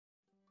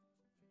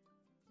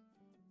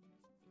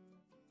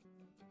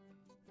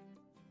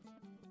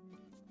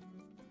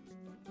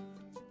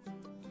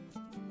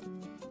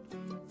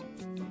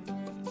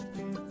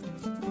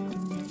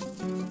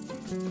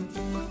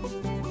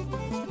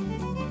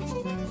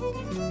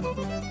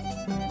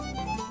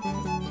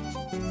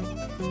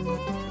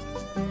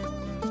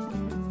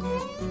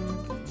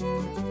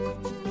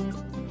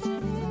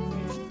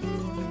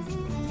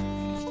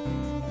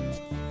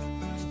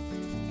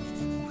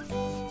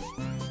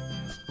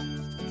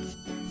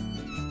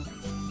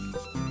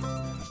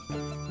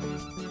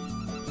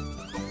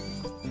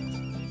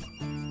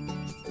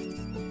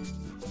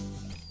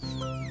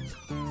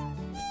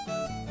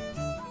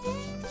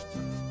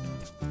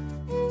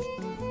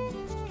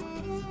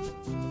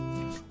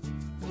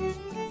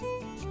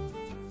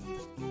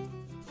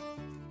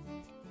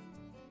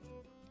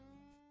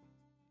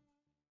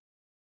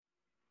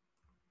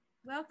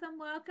Welcome,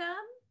 welcome.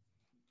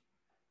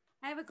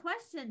 I have a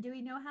question. Do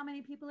we know how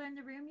many people are in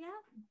the room yet?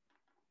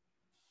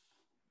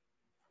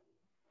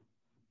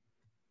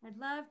 I'd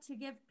love to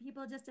give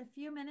people just a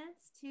few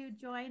minutes to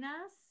join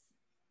us.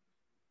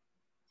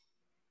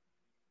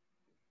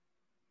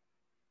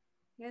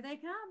 Here they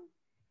come.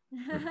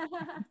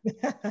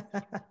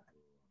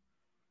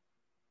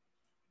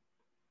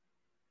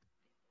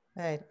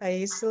 All right,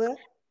 Aisla,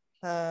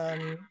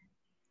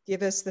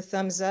 give us the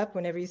thumbs up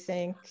whenever you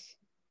think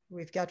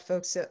we've got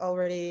folks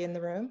already in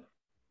the room.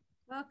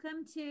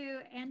 Welcome to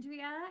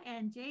Andrea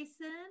and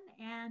Jason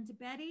and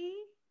Betty,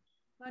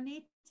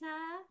 Bonita,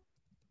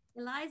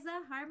 Eliza,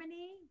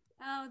 Harmony.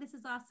 Oh, this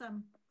is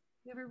awesome.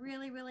 We have a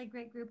really, really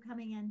great group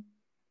coming in.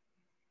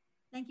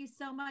 Thank you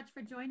so much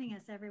for joining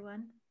us,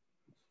 everyone.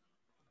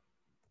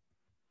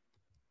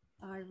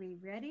 Are we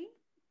ready?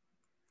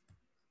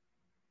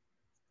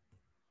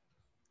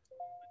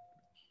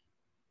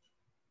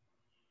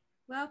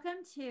 Welcome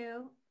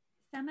to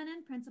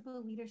Feminine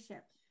Principle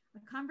Leadership, a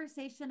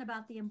conversation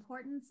about the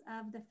importance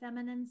of the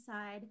feminine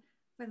side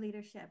for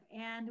leadership.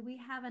 And we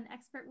have an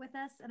expert with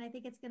us, and I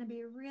think it's going to be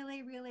a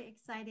really, really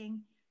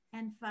exciting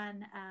and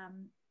fun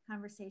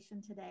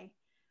conversation today.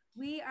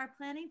 We are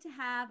planning to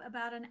have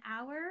about an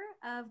hour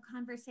of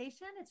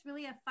conversation. It's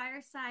really a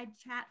fireside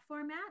chat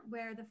format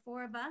where the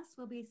four of us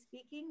will be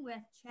speaking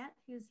with Chet,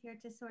 who's here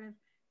to sort of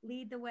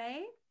lead the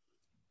way.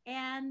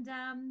 And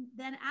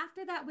then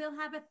after that, we'll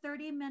have a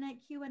 30-minute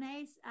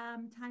Q&A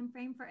time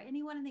frame for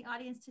anyone in the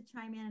audience to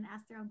chime in and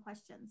ask their own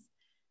questions.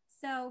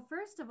 So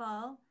first of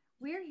all,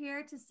 we're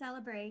here to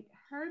celebrate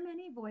Her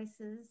Many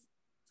Voices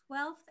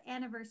 12th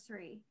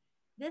anniversary.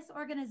 This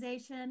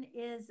organization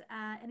is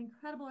an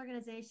incredible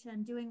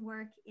organization doing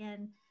work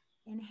in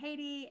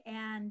Haiti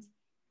and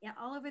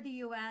all over the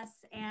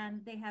US.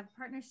 And they have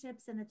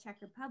partnerships in the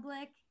Czech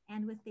Republic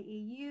and with the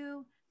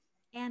EU.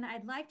 And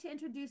I'd like to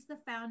introduce the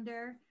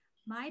founder,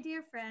 my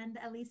dear friend,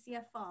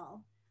 Alicia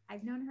Fall.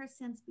 I've known her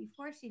since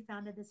before she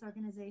founded this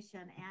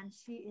organization, and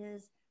she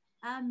is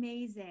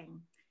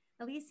amazing.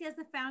 Alicia is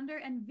the founder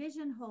and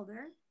vision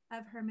holder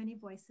of Her Many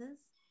Voices.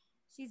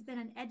 She's been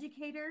an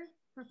educator,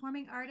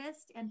 performing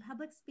artist, and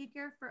public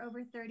speaker for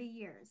over 30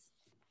 years.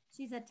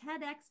 She's a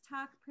TEDx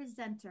Talk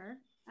presenter,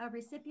 a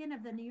recipient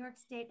of the New York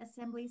State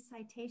Assembly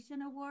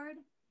Citation Award,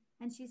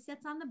 and she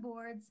sits on the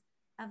boards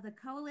of the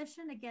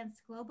Coalition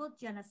Against Global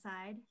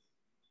Genocide,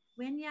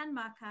 Winyan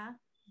Maka,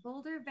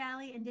 Boulder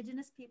Valley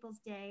Indigenous Peoples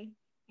Day,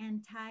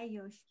 and Tai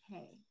Yosh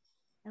Pei.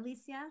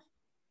 Alicia,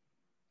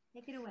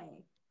 take it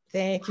away.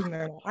 Thank you,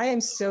 Myrna. I am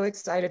so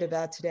excited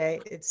about today.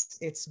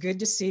 It's good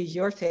to see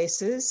your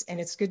faces, and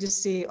it's good to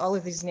see all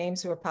of these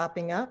names who are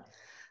popping up.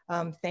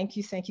 Thank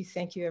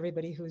you,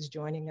 everybody who is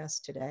joining us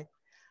today.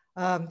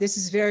 This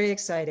is very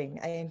exciting.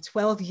 In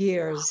 12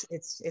 years,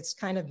 it's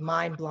kind of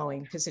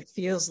mind-blowing because it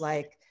feels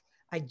like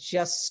I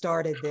just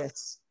started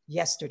this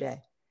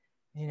yesterday.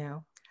 You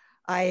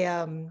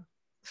know,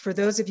 for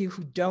those of you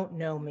who don't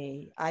know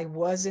me, I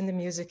was in the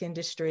music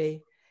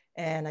industry,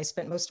 and I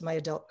spent most of my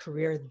adult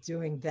career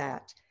doing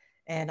that.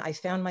 And I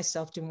found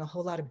myself doing a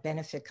whole lot of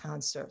benefit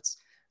concerts.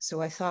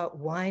 So I thought,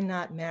 why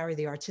not marry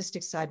the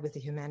artistic side with the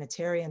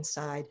humanitarian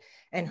side?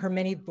 And Her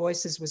Many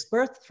Voices was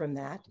birthed from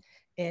that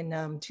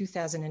in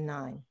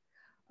 2009.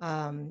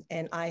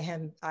 And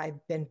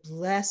I've been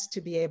blessed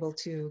to be able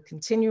to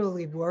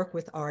continually work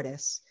with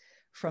artists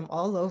from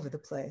all over the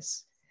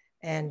place.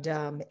 And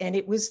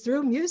it was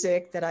through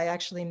music that I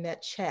actually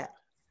met Chet.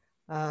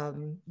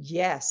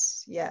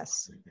 Yes.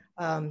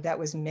 That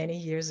was many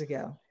years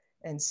ago.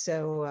 And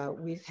so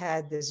we've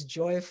had this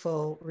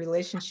joyful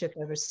relationship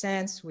ever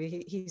since.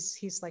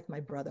 He's like my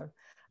brother.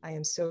 I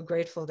am so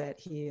grateful that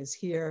he is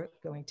here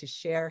going to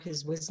share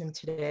his wisdom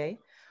today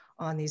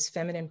on these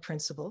feminine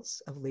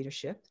principles of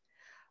leadership.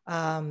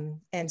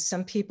 And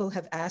some people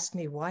have asked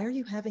me, why are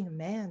you having a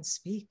man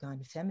speak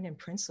on feminine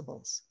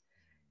principles?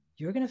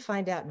 You're going to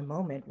find out in a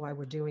moment why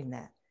we're doing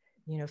that.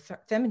 You know,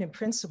 feminine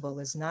principle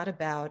is not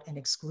about an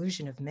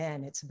exclusion of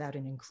men. It's about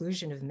an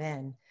inclusion of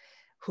men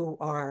who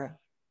are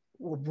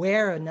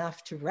aware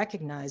enough to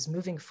recognize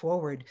moving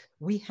forward,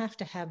 we have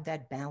to have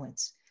that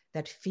balance,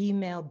 that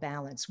female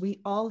balance. We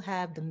all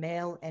have the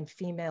male and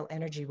female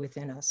energy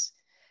within us,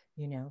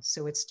 you know,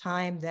 so it's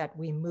time that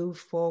we move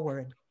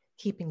forward,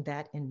 keeping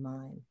that in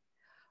mind.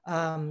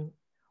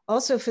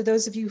 Also, for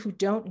those of you who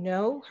don't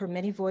know, Her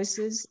Many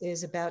Voices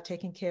is about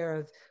taking care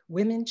of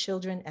women,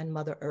 children, and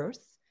Mother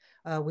Earth.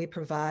 We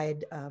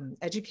provide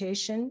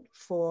education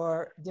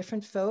for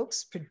different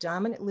folks,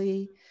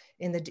 predominantly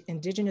in the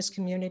indigenous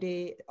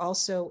community,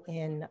 also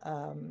in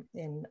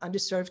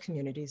underserved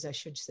communities, I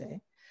should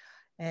say.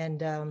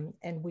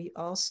 And we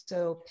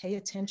also pay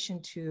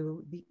attention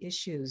to the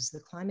issues, the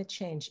climate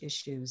change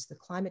issues, the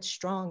climate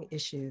strong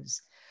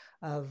issues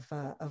of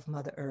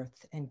Mother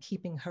Earth, and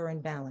keeping her in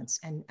balance,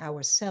 and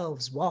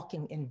ourselves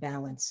walking in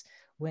balance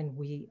when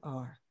we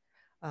are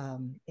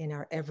in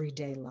our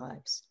everyday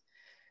lives.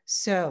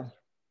 So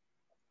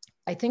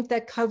I think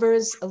that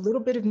covers a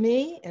little bit of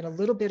me and a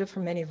little bit of Her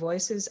Many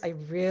Voices. I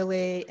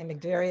really am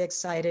very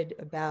excited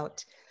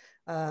about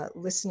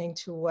listening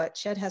to what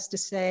Chet has to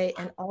say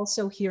and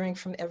also hearing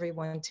from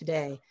everyone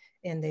today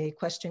in the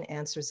question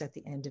answers at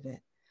the end of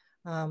it.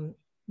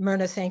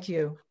 Myrna, thank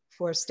you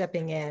for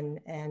stepping in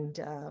and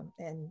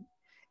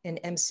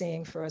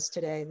emceeing for us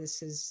today.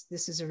 This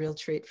is a real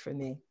treat for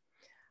me.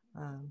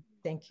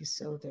 Thank you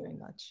so very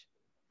much.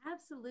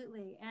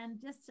 Absolutely.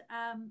 And just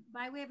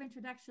by way of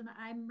introduction,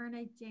 I'm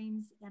Myrna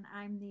James, and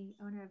I'm the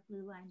owner of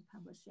Blue Line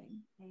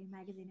Publishing, a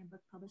magazine and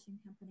book publishing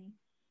company.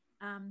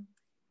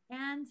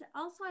 And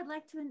also I'd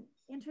like to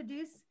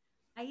introduce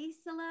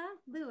Aisela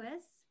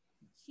Lewis.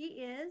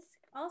 She is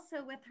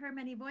also with Her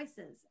Many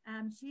Voices.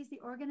 She's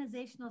the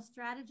organizational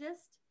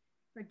strategist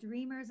for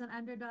Dreamers and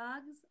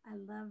Underdogs. I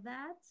love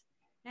that.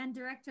 And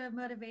director of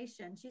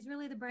motivation. She's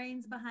really the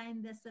brains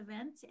behind this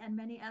event and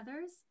many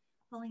others,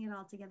 pulling it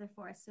all together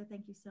for us. So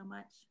thank you so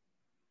much.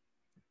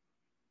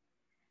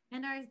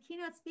 And our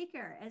keynote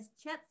speaker is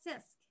Chet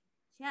Sisk.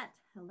 Chet,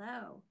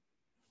 hello.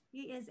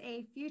 He is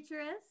a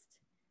futurist,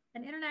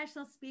 an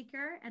international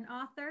speaker, an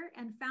author,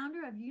 and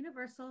founder of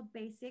Universal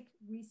Basic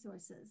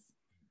Resources.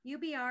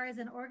 UBR is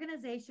an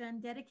organization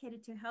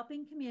dedicated to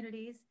helping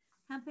communities,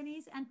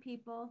 companies, and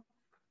people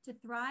to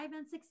thrive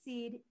and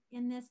succeed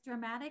in this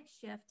dramatic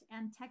shift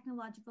and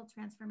technological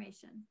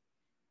transformation.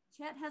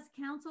 Chet has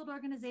counseled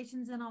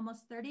organizations in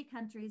almost 30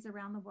 countries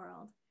around the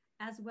world,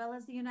 as well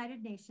as the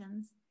United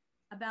Nations,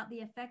 about the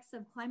effects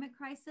of climate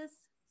crisis,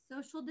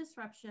 social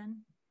disruption,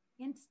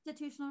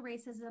 institutional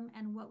racism,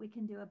 and what we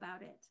can do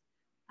about it.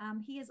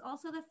 He is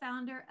also the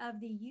founder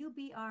of the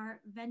UBR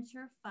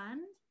Venture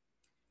Fund,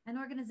 an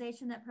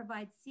organization that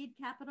provides seed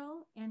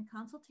capital and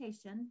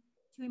consultation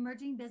to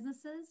emerging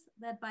businesses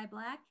led by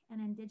Black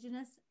and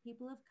Indigenous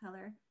people of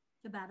color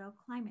to battle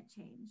climate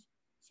change.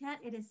 Chet,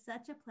 it is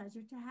such a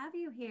pleasure to have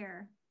you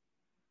here.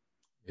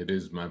 It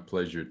is my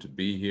pleasure to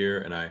be here,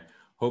 and I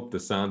hope the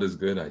sound is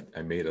good.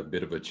 I made a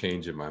bit of a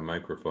change in my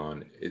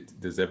microphone.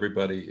 Does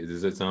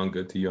it sound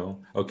good to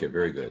y'all? Okay,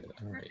 very good.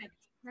 All right.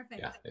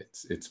 Perfect. Yeah,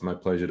 it's my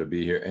pleasure to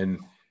be here. And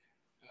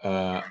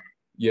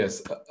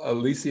yes,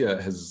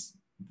 Alicia has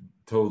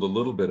told a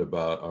little bit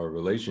about our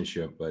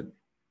relationship, but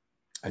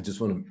I just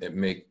want to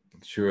make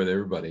sure that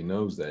everybody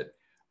knows that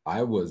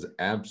I was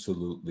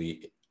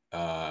absolutely,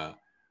 I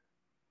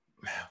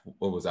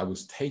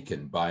was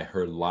taken by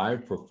her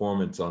live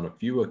performance on a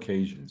few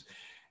occasions.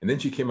 And then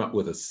she came out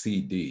with a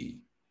CD.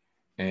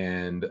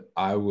 And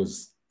I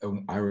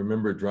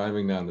remember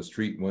driving down the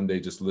street one day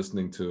just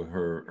listening to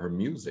her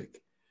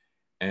music.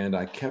 And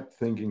I kept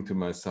thinking to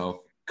myself,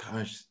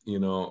 gosh,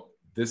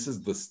 this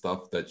is the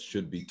stuff that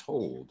should be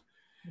told.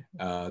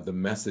 The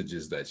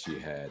messages that she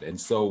had. And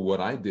so what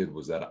I did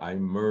was that I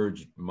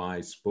merged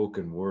my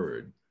spoken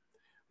word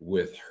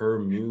with her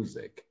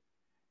music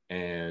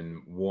and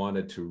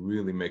wanted to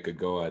really make a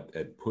go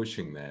at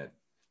pushing that.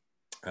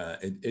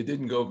 It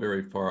didn't go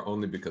very far,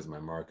 only because my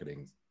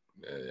marketing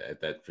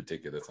at that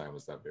particular time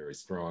was not very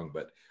strong,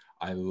 but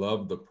I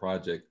loved the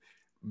project,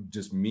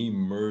 just me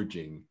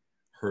merging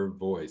her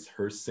voice,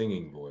 her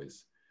singing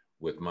voice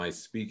with my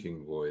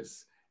speaking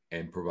voice,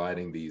 and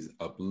providing these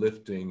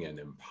uplifting and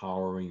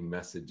empowering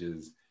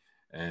messages.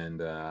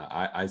 And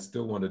I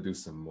still want to do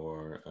some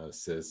more,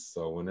 sis.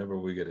 So whenever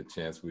we get a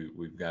chance,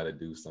 we've got to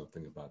do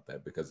something about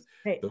that, because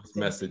those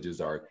messages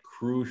are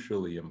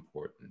crucially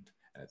important.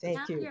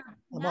 Thank you.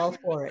 I'm all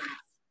for it.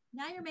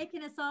 Now you're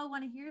making us all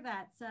want to hear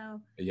that. So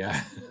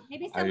yeah,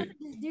 maybe someone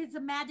just do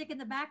some magic in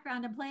the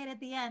background and play it at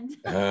the end.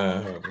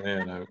 Oh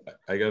man,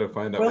 I got to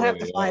find that. We'll have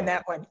to find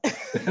that one.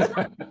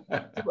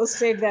 We'll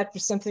save that for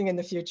something in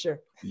the future.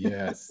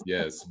 Yes,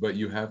 but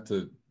you have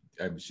to.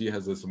 She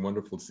has this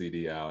wonderful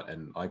CD out,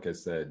 and like I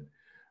said,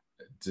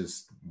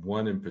 just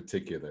one in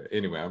particular.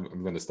 Anyway,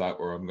 I'm going to stop,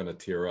 or I'm going to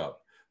tear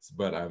up.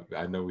 But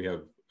I know we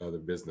have other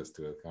business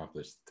to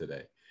accomplish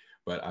today.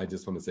 But I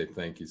just want to say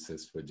thank you,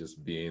 sis, for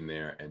just being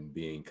there and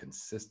being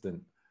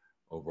consistent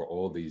over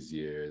all these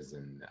years.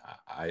 And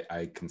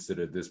I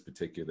consider this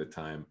particular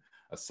time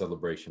a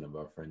celebration of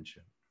our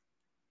friendship.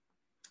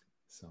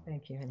 So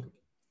thank you, honey.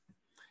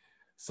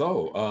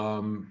 So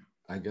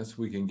I guess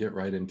we can get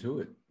right into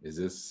it.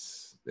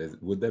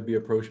 Would that be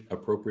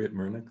appropriate,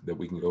 Myrna, that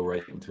we can go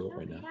right into it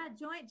right now?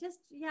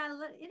 Yeah,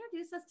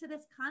 introduce us to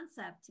this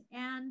concept,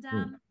 and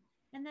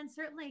then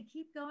certainly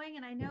keep going.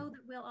 And I know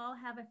that we'll all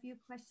have a few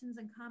questions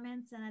and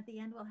comments, and at the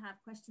end we'll have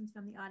questions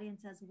from the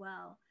audience as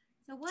well.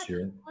 So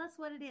tell us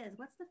what it is.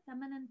 What's the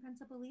feminine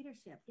principle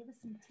leadership? Give us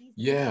some teasers.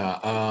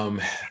 Yeah,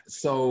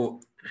 so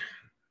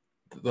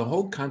the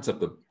whole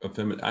concept of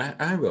feminine,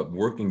 I have a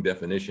working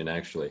definition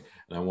actually,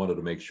 and I wanted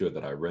to make sure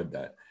that I read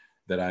that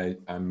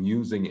I'm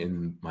using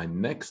in my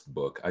next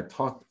book. I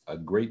talked a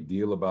great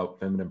deal about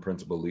feminine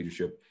principle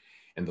leadership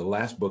in the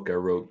last book I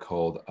wrote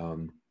called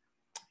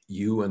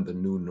You and the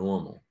New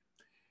Normal.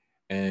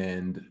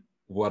 And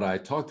what I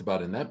talked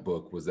about in that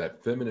book was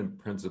that feminine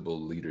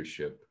principle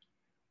leadership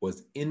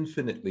was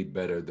infinitely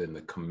better than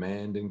the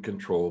command and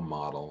control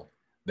model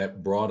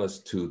that brought us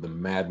to the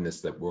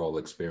madness that we're all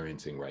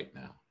experiencing right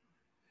now.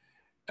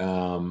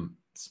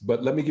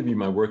 But let me give you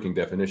my working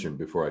definition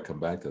before I come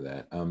back to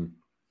that.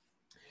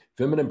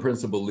 Feminine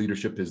principled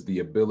leadership is the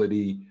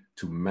ability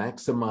to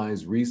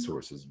maximize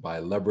resources by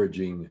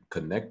leveraging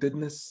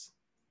connectedness,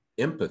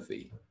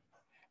 empathy,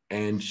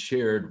 and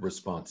shared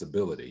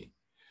responsibility.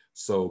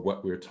 So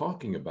what we're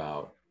talking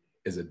about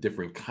is a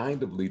different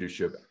kind of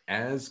leadership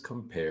as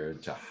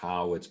compared to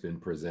how it's been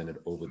presented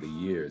over the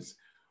years.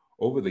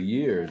 Over the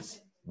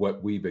years,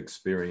 what we've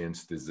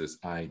experienced is this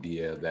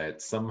idea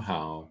that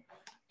somehow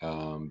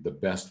the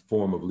best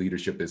form of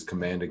leadership is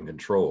command and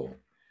control.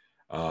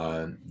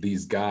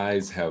 These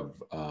guys have,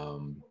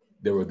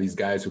 there were these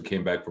guys who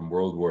came back from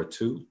World War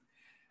II.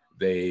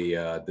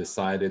 They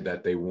decided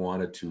that they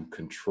wanted to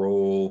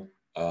control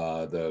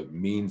the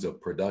means of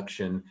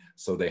production.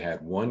 So they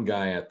had one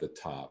guy at the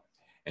top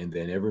and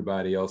then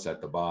everybody else at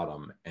the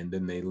bottom. And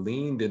then they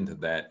leaned into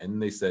that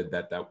and they said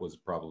that that was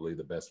probably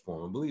the best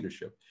form of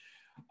leadership.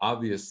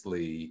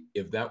 Obviously,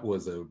 if that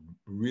was a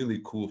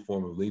really cool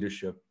form of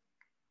leadership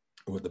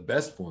or the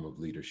best form of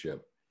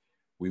leadership,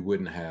 we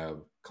wouldn't have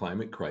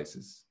climate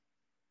crisis,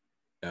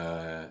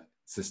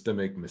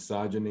 systemic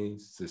misogyny,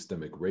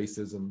 systemic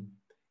racism,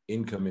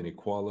 income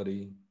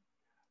inequality,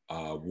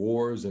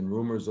 wars and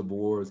rumors of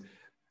wars.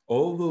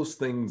 All those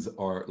things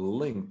are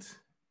linked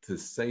to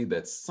say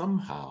that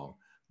somehow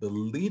the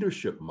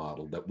leadership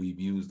model that we've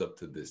used up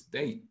to this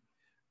date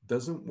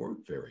doesn't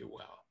work very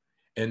well.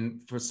 And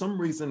for some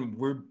reason,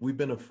 we've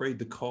been afraid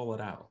to call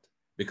it out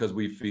because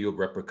we feel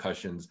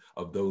repercussions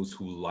of those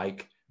who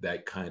like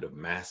that kind of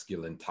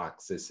masculine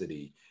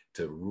toxicity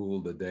to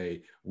rule the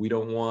day. We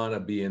don't want to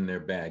be in their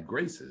bad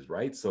graces,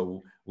 right?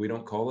 So we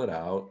don't call it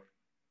out.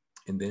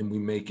 And then we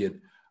make it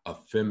a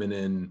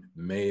feminine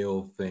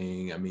male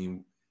thing. I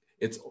mean,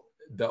 it's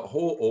the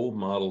whole old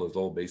model is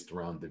all based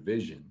around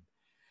division.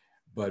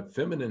 But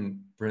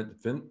feminine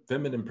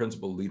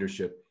principled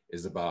leadership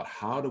is about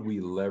how do we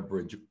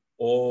leverage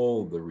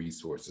all the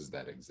resources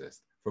that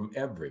exist from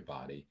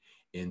everybody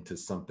into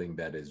something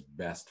that is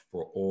best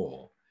for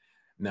all.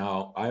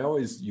 Now, I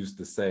always used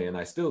to say, and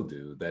I still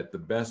do, that the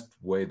best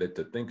way that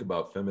to think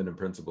about feminine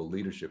principled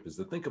leadership is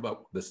to think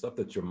about the stuff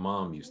that your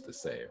mom used to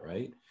say,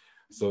 right?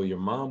 So your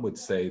mom would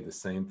say the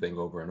same thing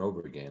over and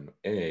over again.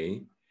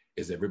 A,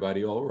 is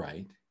everybody all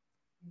right?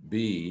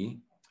 B,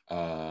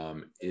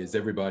 is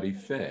everybody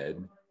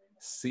fed?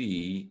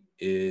 C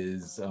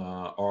is,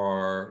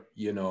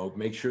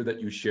 make sure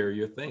that you share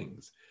your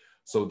things.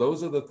 So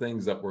those are the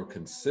things that were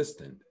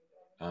consistent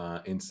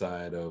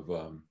inside of,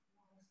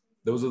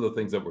 those are the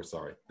things that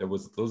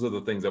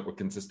were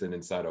consistent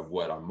inside of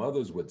what our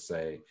mothers would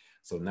say.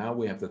 So now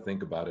we have to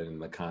think about it in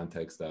the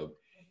context of,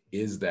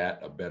 is that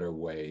a better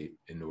way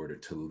in order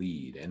to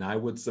lead? And I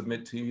would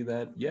submit to you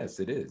that, yes,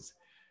 it is.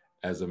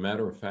 As a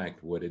matter of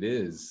fact, what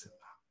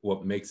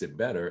makes it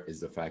better is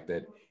the fact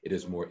that it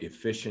is more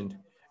efficient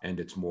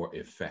and it's more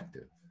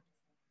effective.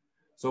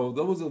 So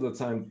those are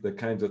the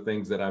kinds of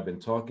things that I've been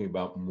talking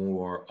about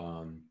more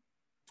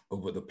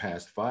over the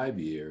past 5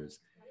 years,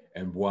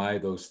 and why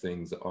those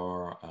things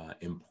are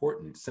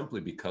important,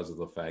 simply because of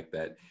the fact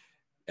that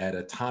at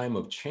a time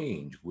of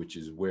change, which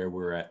is where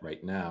we're at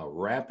right now,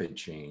 rapid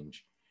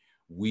change,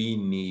 we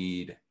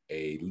need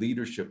a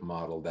leadership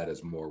model that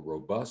is more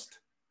robust,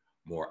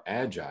 more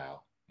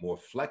agile, more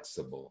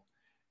flexible,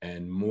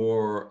 and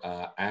more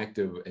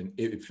active and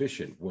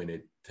efficient when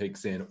it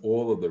takes in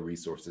all of the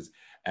resources,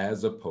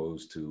 as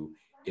opposed to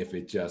if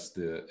it just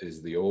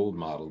is the old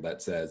model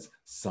that says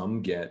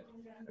some get,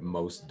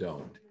 most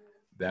don't.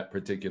 That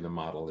particular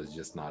model is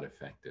just not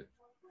effective.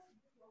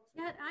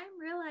 Yet I'm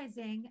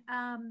realizing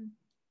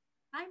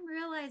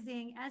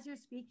as you're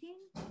speaking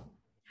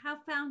how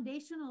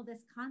foundational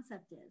this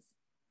concept is.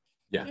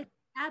 Yeah. It's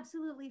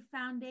absolutely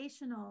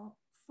foundational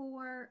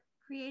for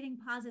creating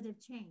positive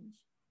change.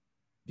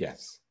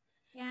 Yes.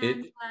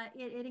 And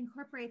it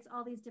incorporates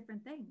all these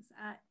different things.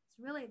 It's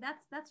really,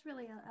 that's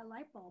really a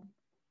light bulb.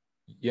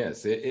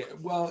 Yes.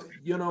 Well,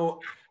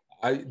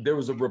 there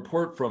was a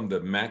report from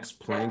the Max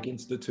Planck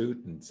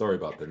Institute, and sorry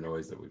about the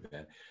noise that we've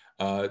had.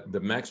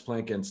 The Max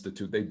Planck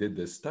Institute, they did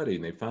this study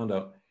and they found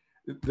out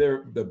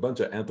they're a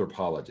bunch of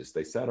anthropologists.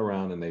 They sat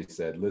around and they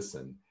said,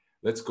 listen,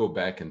 let's go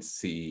back and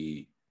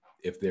see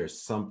if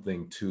there's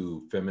something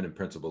to feminine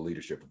principled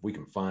leadership, if we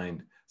can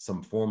find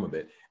some form of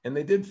it. And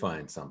they did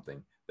find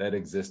something that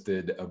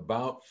existed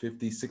about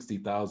 50,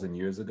 60,000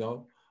 years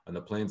ago on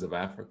the plains of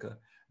Africa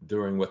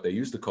during what they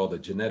used to call the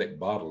genetic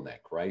bottleneck,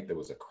 right? There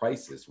was a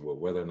crisis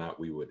whether or not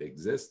we would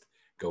exist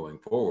going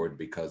forward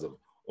because of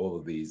all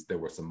of these. There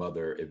were some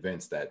other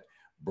events that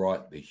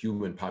brought the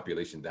human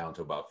population down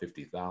to about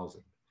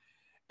 50,000.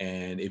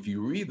 And if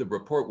you read the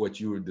report,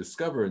 what you would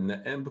discover, and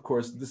of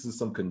course, this is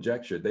some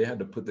conjecture, they had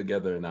to put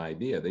together an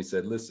idea. They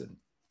said, listen,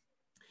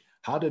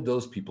 how did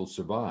those people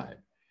survive?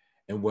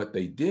 And what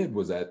they did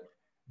was that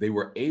they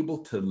were able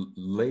to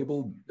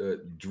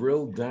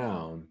drill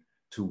down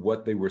to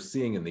what they were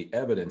seeing in the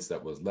evidence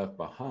that was left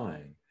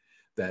behind,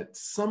 that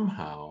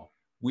somehow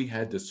we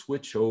had to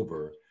switch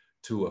over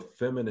to a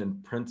feminine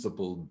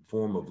principled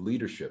form of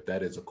leadership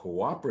that is a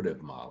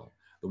cooperative model,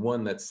 the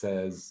one that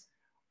says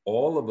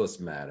all of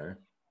us matter,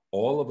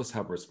 all of us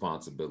have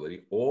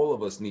responsibility, all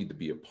of us need to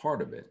be a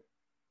part of it.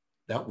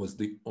 That was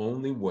the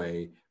only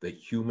way that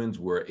humans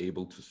were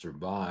able to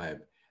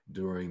survive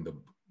during the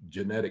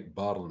genetic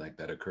bottleneck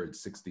that occurred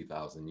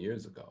 60,000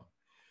 years ago.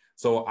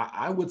 So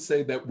I would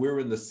say that we're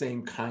in the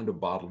same kind of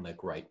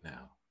bottleneck right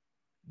now,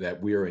 that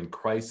we are in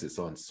crisis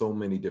on so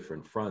many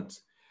different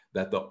fronts,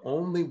 that the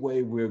only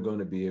way we're going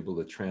to be able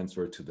to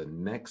transfer to the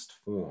next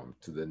form,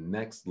 to the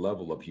next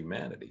level of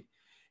humanity,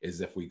 is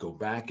if we go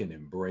back and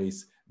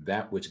embrace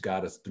that which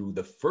got us through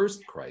the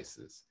first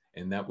crisis,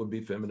 and that would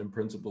be feminine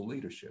principle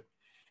leadership.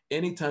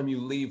 Anytime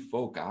you leave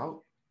folk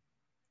out,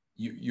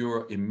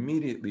 you're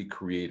immediately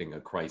creating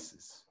a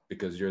crisis,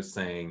 because you're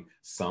saying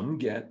some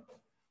get,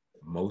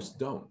 most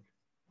don't.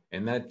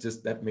 And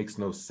that makes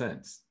no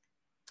sense.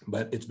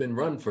 But it's been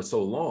run for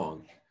so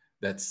long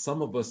that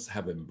some of us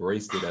have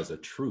embraced it as a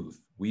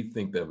truth. We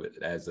think of it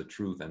as a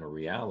truth and a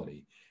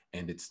reality,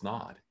 and it's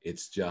not.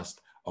 It's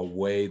just a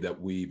way that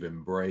we've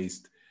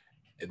embraced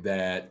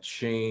that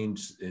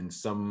change in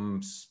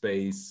some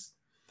space.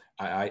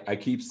 I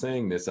keep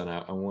saying this, and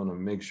I want to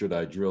make sure that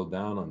I drill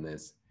down on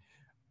this.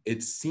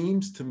 It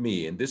seems to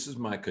me, and this is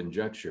my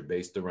conjecture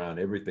based around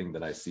everything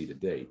that I see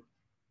today,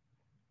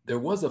 there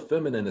was a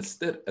feminine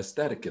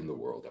aesthetic in the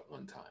world at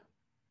one time.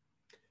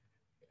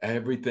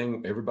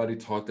 Everybody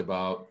talked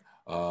about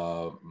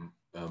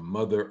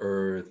Mother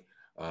Earth,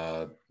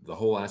 the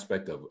whole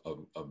aspect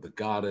of the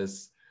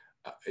goddess.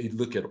 You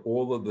look at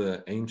all of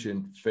the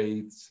ancient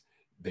faiths,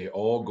 they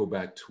all go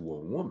back to a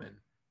woman.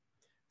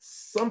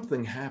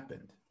 Something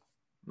happened,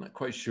 I'm not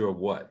quite sure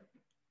what.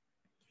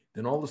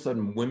 Then all of a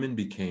sudden, women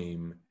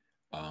became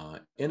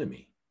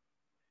enemy,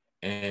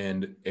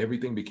 and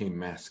everything became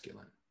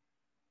masculine.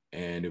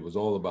 And it was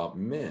all about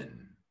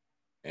men.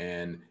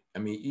 And I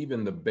mean,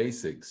 even the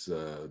basics,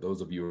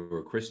 those of you who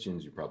are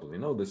Christians, you probably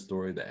know this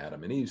story, the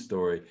Adam and Eve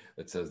story,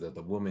 that says that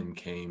the woman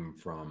came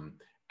from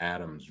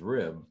Adam's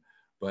rib.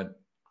 But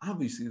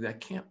obviously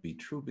that can't be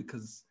true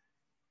because,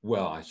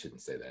 well, I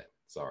shouldn't say that.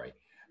 Sorry.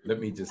 Let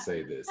me just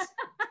say this.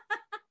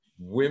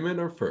 Women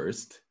are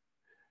first,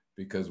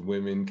 because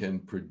women can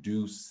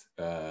produce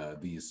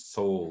these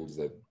souls,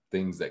 that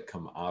things that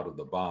come out of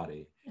the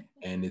body.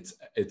 And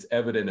it's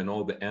evident in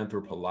all the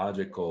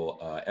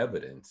anthropological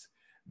evidence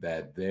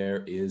that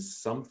there is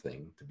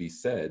something to be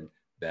said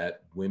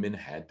that women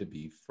had to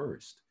be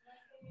first.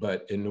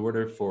 But in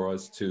order for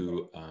us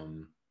to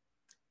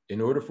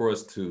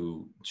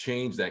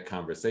change that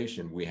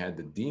conversation, we had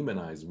to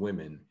demonize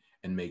women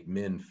and make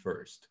men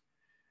first.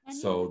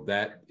 So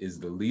that is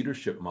the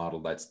leadership model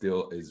that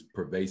still is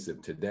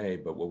pervasive today.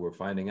 But what we're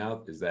finding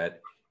out is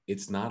that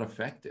it's not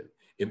effective.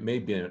 It may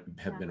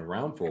have been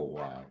around for a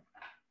while,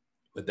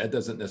 but that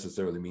doesn't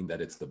necessarily mean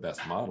that it's the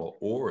best model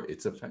or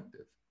it's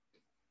effective.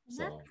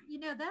 So,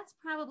 that's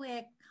probably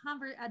a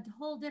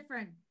whole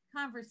different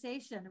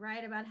conversation,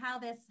 right? About how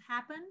this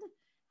happened,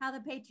 how the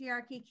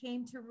patriarchy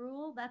came to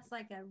rule. That's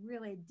like a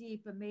really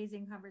deep,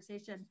 amazing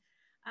conversation.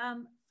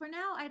 For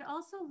now, I'd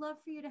also love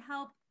for you to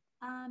help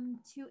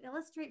to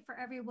illustrate for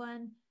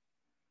everyone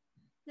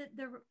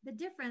the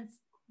difference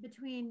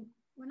between,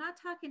 we're not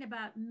talking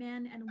about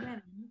men and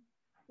women,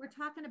 we're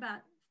talking about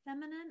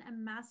feminine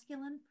and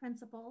masculine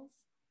principles,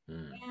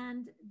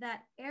 and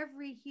that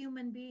every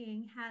human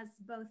being has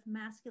both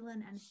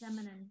masculine and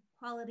feminine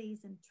qualities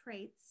and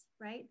traits,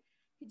 right?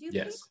 Could you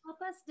please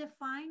help us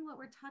define what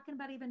we're talking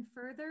about even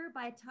further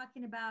by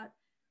talking about,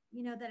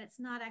 that it's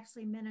not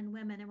actually men and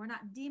women, and we're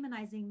not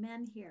demonizing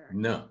men here.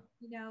 No.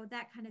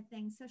 That kind of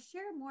thing. So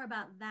share more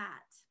about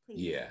that,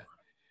 please.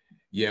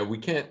 Yeah, we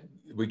can't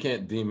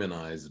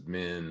demonize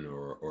men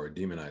or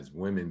demonize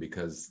women,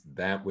 because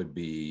that would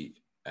be,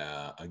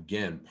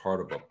 again,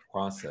 part of a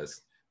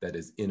process that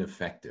is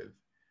ineffective.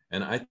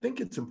 And I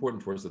think it's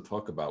important for us to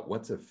talk about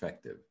what's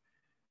effective.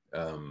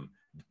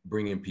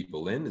 Bringing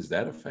people in, is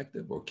that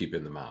effective, or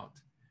keeping them out?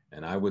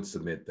 And I would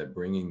submit that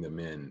bringing them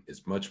in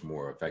is much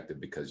more effective,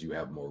 because you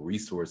have more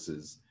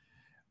resources,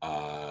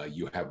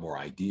 you have more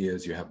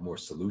ideas, you have more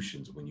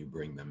solutions when you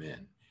bring them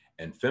in.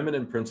 And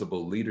feminine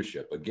principle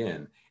leadership,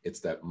 again, it's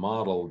that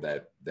model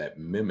that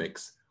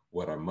mimics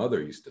what our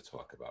mother used to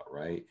talk about,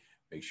 right?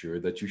 Make sure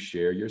that you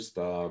share your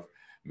stuff.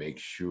 Make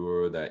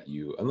sure that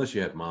you, unless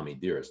you have mommy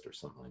dearest or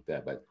something like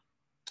that, but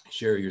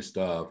share your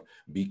stuff,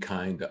 be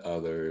kind to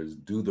others,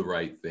 do the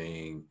right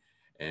thing.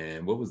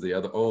 And what was the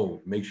other?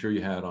 Oh, make sure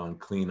you had on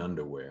clean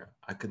underwear.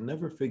 I could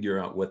never figure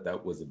out what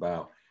that was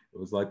about. It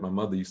was like my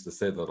mother used to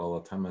say that all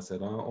the time. I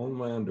said, oh, all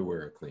my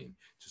underwear are clean.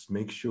 Just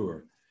make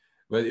sure.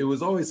 But it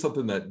was always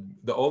something that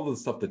all the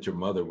stuff that your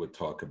mother would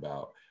talk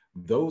about,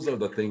 those are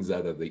the things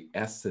that are the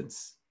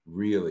essence,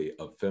 really,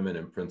 of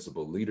feminine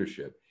principle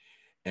leadership.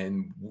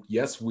 And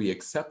yes, we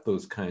accept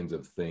those kinds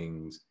of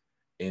things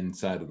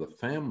inside of the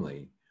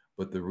family,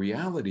 but the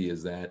reality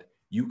is that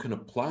you can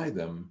apply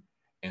them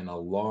in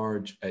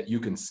you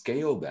can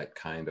scale that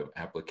kind of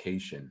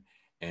application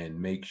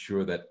and make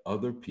sure that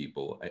other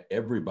people,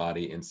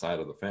 everybody inside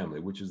of the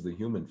family, which is the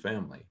human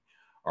family,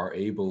 are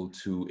able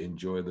to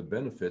enjoy the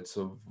benefits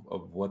of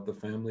what the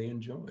family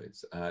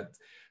enjoys.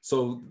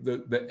 So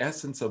the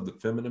essence of the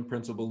feminine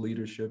principle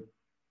leadership,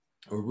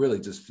 or really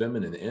just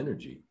feminine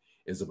energy,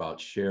 is about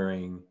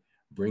sharing,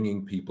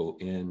 bringing people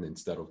in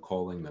instead of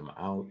calling them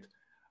out.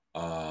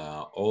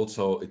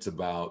 Also, it's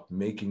about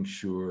making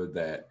sure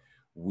that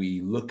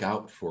we look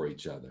out for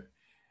each other.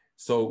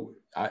 So,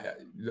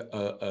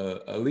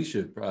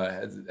 Alicia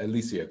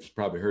has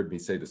probably heard me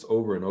say this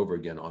over and over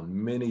again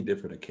on many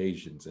different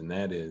occasions, and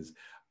that is,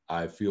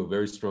 I feel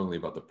very strongly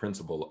about the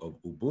principle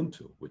of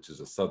Ubuntu, which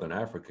is a Southern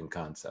African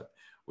concept,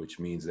 which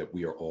means that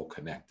we are all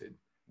connected.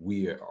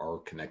 We are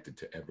connected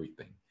to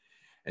everything.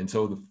 And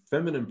so the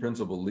feminine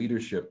principle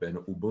leadership and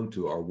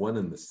Ubuntu are one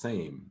and the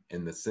same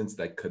in the sense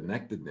that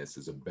connectedness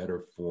is a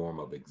better form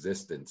of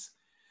existence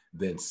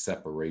than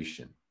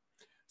separation.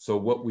 So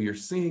what we are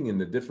seeing in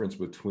the difference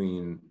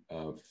between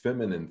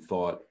feminine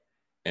thought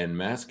and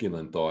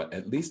masculine thought,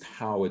 at least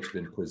how it's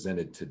been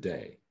presented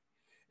today,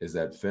 is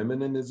that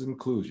feminine is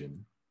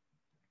inclusion,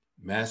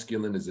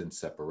 masculine is in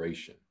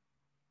separation.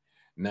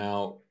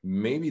 Now,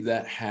 maybe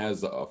that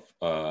has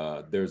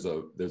there's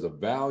a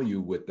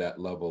value with that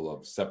level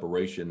of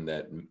separation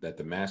that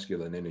the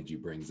masculine energy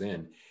brings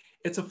in.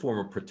 It's a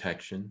form of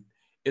protection.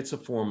 It's a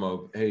form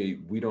of, hey,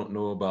 we don't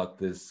know about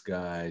this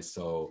guy,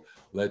 so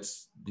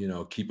let's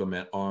keep him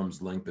at arm's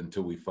length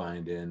until we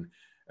find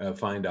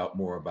out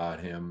more about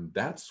him.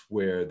 That's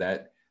where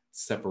that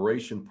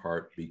separation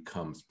part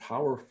becomes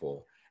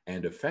powerful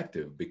and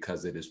effective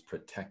because it is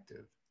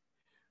protective.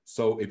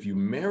 So if you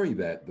marry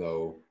that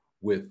though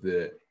with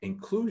the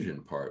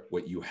inclusion part,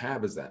 what you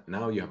have is that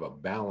now you have a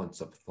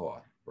balance of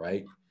thought,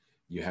 right?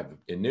 You have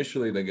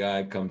initially the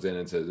guy comes in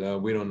and says, oh,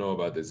 we don't know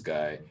about this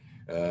guy.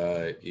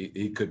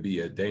 He could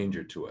be a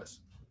danger to us.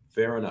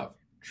 Fair enough,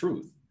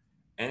 truth.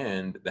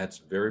 And that's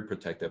very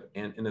protective.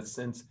 And in a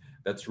sense,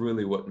 that's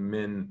really what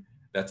men,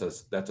 that's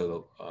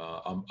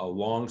a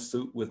long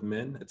suit with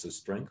men. It's a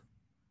strength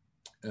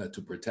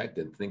to protect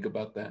and think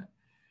about that.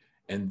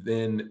 And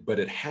then, but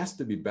it has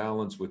to be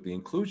balanced with the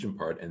inclusion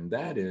part. And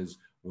that is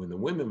when the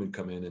women would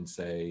come in and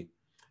say,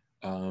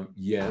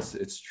 yes,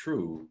 it's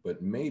true,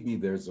 but maybe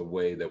there's a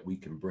way that we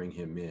can bring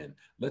him in.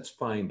 Let's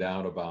find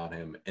out about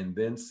him and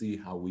then see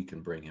how we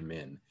can bring him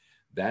in.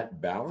 That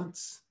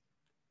balance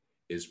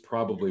is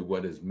probably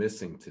what is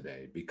missing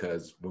today,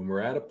 because when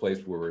we're at a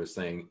place where we're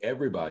saying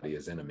everybody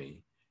is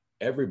enemy,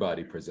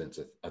 everybody presents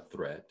a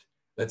threat,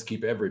 let's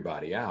keep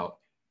everybody out,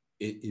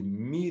 it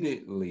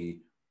immediately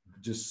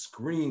just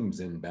screams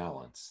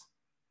imbalance,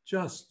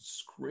 just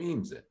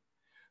screams it.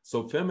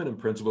 So feminine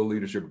principle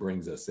leadership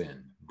brings us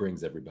in,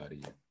 brings everybody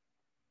in.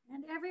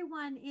 And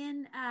everyone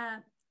in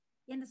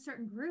a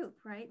certain group,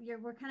 right?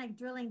 We're kind of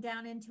drilling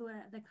down into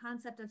the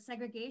concept of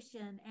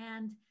segregation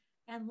and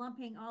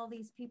lumping all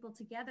these people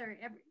together.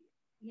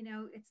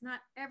 It's not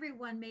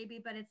everyone maybe,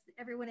 but it's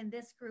everyone in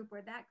this group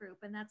or that group.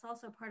 And that's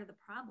also part of the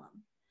problem,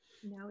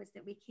 is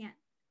that we can't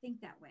think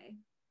that way.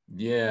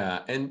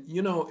 Yeah. And,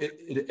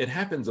 it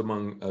happens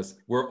among us.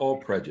 We're all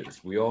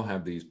prejudiced. We all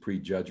have these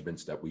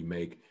prejudgments that we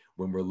make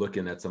when we're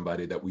looking at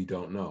somebody that we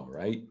don't know,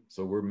 right?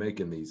 So we're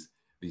making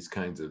these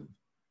kinds of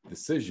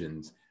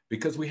decisions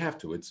because we have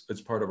to.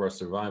 It's part of our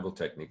survival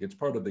technique. It's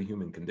part of the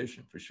human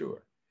condition for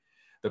sure.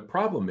 The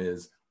problem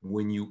is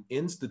when you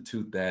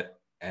institute that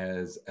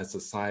as a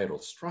societal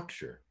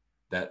structure,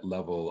 that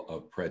level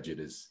of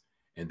prejudice,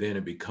 and then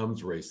it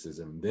becomes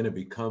racism, then it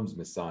becomes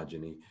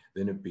misogyny,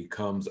 then it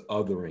becomes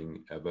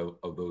othering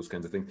of those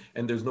kinds of things.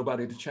 And there's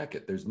nobody to check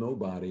it. There's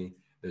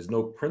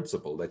no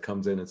principle that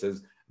comes in and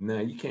says, nah,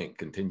 you can't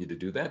continue to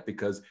do that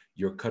because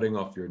you're cutting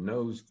off your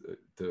nose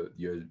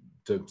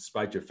to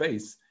spite your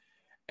face.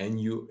 And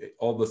you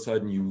all of a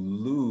sudden you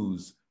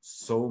lose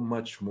so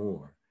much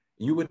more.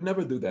 You would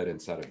never do that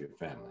inside of your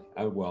family.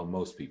 Well,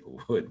 most people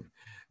wouldn't.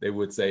 They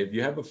would say, if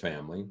you have a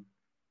family,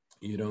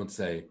 you don't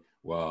say,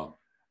 well,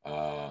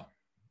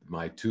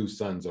 my two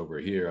sons over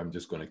here, I'm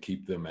just going to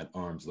keep them at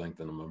arm's length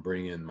and I'm going to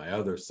bring in my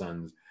other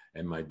sons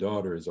and my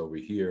daughters over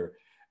here.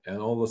 And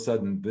all of a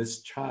sudden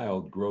this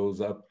child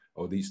grows up,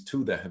 or these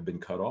two that have been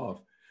cut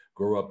off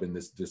grow up in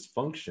this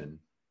dysfunction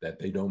that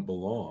they don't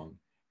belong.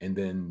 And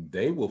then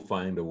they will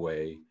find a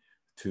way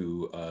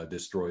to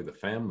destroy the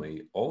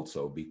family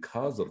also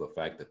because of the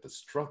fact that the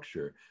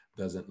structure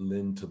doesn't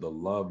lend to the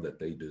love that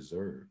they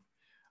deserve.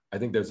 I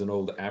think there's an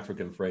old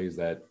African phrase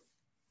that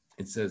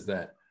it says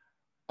that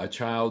a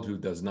child who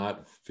does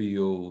not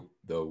feel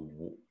the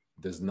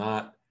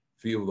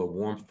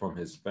warmth from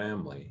his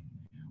family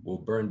will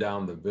burn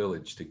down the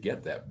village to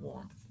get that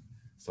warmth.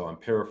 So I'm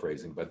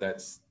paraphrasing, but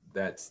that's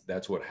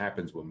what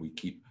happens when we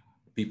keep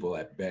people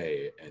at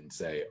bay and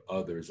say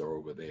others are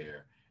over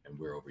there and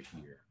we're over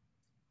here.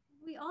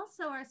 We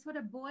also are sort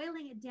of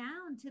boiling it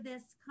down to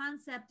this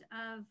concept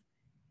of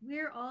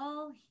we're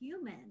all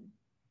human.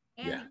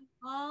 And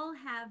we all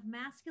have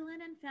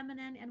masculine and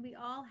feminine, and we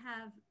all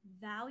have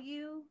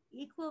value,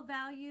 equal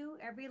value,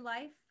 every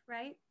life,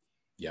 right?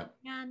 Yeah.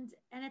 And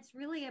it's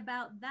really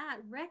about that,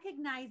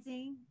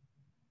 recognizing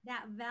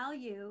that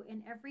value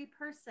in every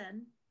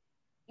person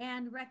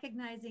and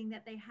recognizing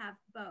that they have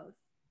both.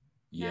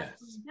 Yes.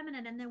 Masculine and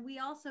feminine. And then we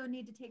also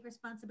need to take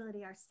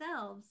responsibility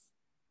ourselves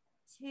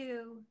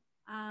to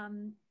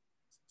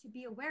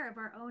be aware of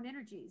our own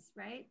energies,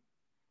 right?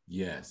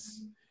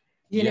 Yes.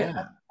 You know,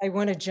 Yeah. I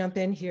want to jump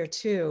in here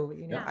too.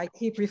 You know, Yeah. I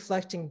keep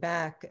reflecting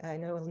back. I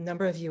know a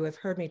number of you have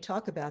heard me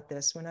talk about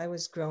this. When I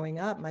was growing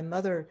up, my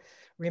mother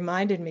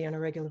reminded me on a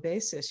regular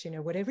basis, you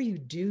know, whatever you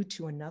do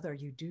to another,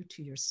 you do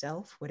to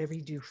yourself. Whatever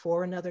you do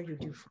for another, you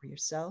do for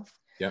yourself.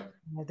 Yep.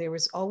 There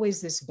was always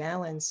this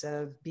balance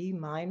of be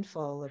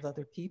mindful of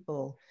other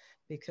people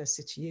because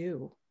it's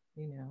you,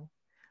 you know.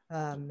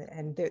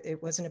 And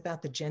it wasn't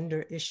about the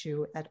gender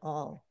issue at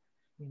all.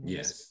 You know,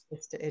 Yes.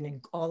 it's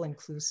an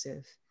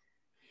all-inclusive.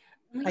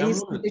 And I'm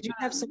Aisha, did you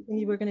have something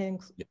you were going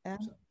to add?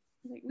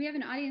 We have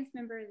an audience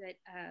member that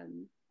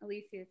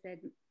Alicia said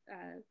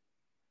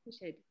we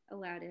should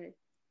allow to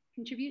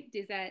contribute.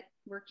 Does that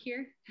work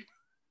here?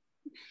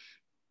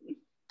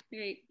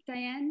 Great.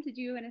 Diane, did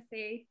you want to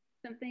say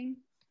something?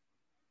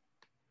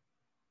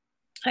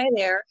 Hi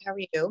there, how are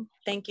you?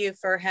 Thank you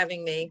for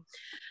having me.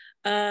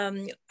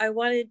 I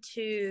wanted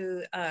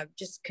to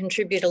just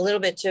contribute a little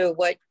bit to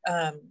what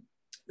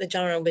the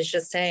gentleman was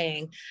just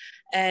saying.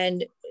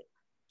 And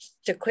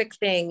the quick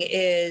thing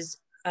is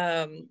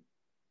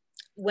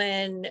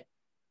when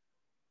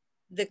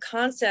the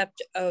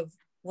concept of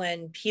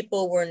when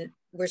people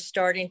were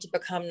starting to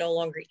become no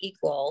longer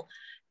equal,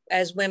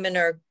 as women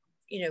are,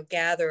 you know,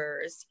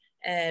 gatherers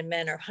and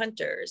men are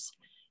hunters,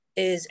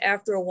 is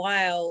after a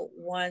while,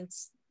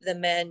 once the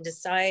men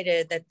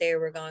decided that they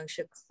were going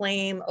to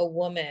claim a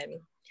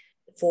woman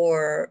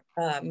for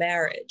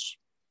marriage,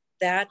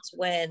 that's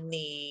when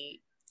the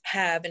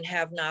have and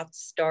have nots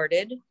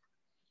started.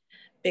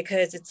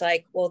 Because it's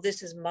like, well,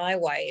 this is my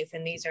wife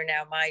and these are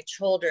now my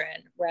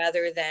children,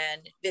 rather than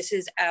this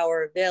is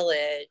our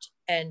village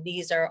and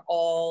these are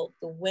all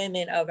the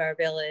women of our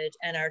village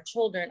and our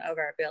children of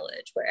our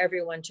village, where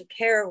everyone took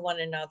care of one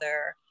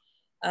another,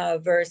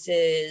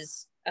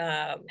 versus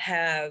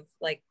have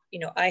like, you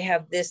know, I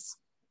have this,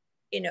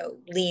 you know,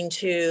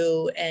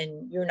 lean-to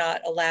and you're not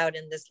allowed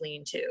in this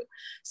lean-to.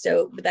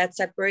 So that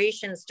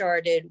separation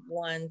started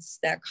once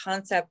that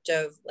concept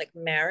of like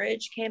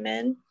marriage came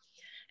in.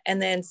 And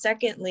then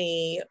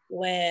secondly,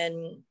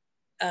 when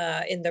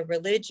in the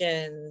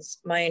religions,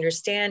 my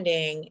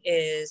understanding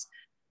is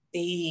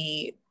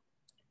the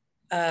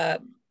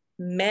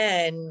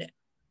men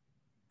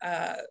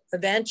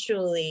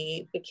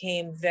eventually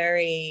became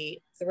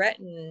very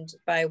threatened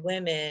by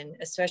women,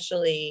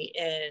 especially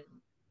in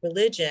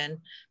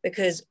religion,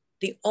 because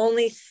the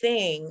only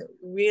thing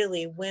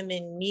really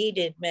women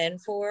needed men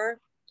for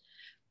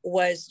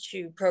was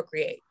to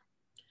procreate.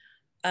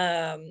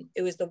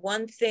 It was the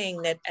one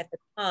thing that at the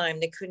time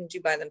they couldn't do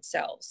by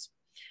themselves.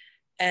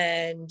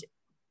 And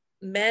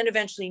men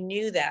eventually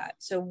knew that.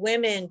 So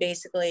women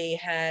basically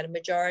had a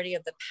majority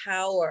of the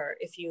power,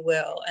 if you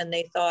will. And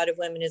they thought of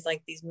women as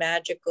like these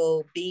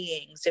magical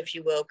beings, if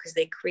you will, because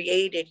they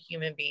created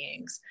human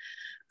beings.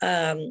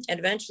 And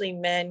eventually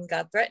men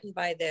got threatened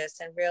by this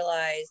and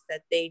realized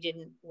that they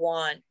didn't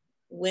want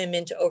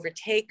women to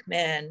overtake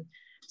men.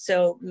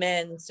 So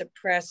men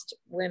suppressed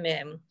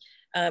women.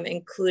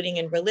 Including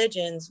in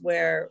religions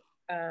where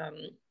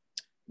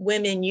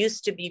women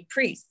used to be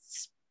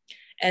priests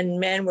and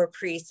men were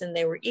priests and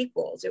they were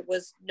equals. It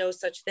was no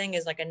such thing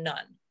as like a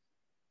nun.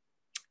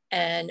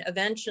 And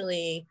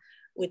eventually,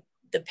 with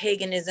the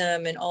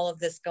paganism and all of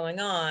this going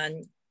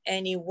on,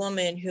 any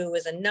woman who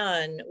was a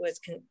nun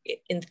was,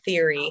 in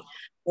theory,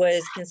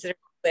 was considered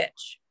a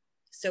witch.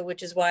 So,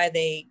 which is why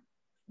they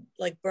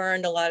like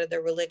burned a lot of the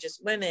religious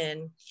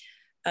women,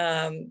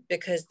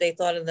 because they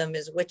thought of them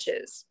as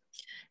witches.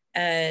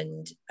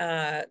 And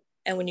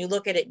when you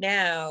look at it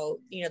now,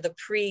 you know, the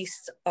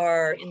priests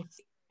are in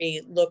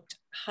theory looked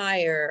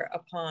higher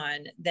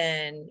upon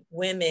than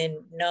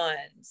women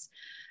nuns,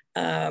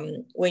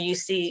 where you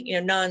see, you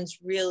know, nuns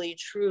really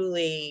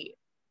truly,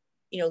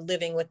 you know,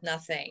 living with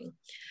nothing,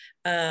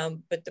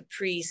 but the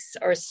priests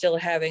are still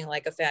having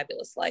like a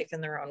fabulous life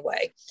in their own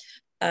way.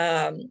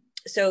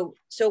 So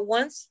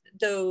once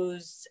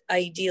those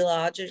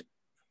ideological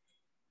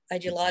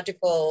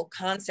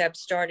concepts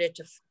started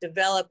to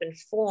develop and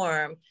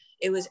form,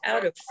 it was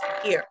out of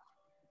fear.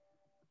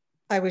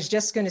 I was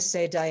just going to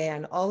say,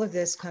 Diane, all of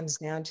this comes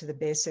down to the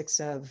basics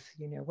of,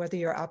 you know, whether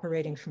you're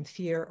operating from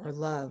fear or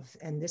love.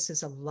 And this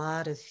is a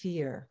lot of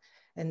fear.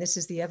 And this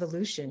is the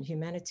evolution.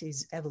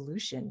 Humanity's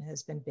evolution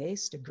has been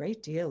based a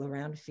great deal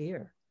around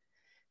fear.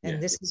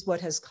 And this is what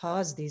has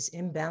caused these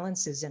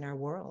imbalances in our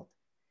world.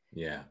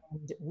 Yeah.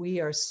 And we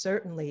are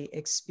certainly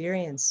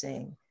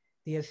experiencing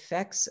the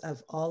effects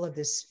of all of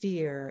this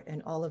fear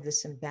and all of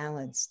this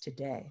imbalance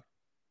today.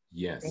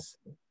 Yes.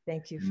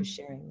 Thank you for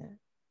sharing that.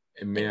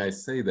 And may I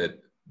say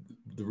that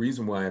the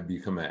reason why I've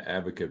become an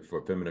advocate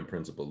for feminine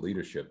principle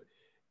leadership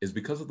is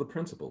because of the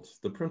principles.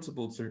 The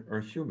principles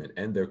are human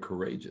and they're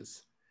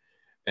courageous.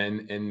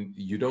 And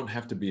you don't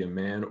have to be a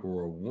man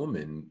or a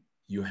woman.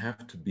 You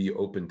have to be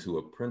open to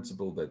a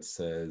principle that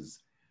says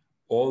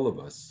all of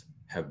us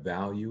have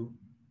value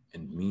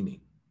and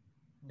meaning.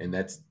 And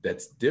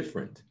that's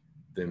different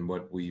than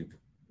what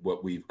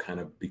we've kind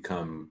of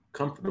become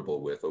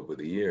comfortable with over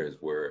the years,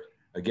 where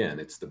again,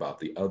 it's about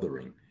the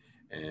othering.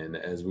 And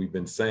as we've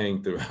been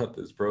saying throughout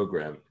this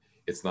program,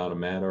 It's not a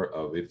matter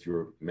of if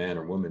you're man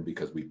or woman,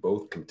 because we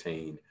both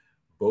contain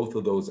both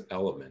of those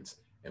elements.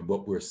 And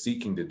what we're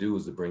seeking to do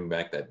is to bring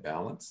back that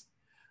balance.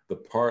 The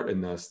part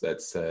in us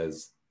that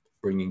says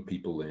bringing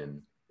people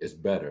in is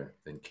better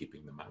than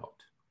keeping them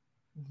out.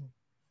 Mhm.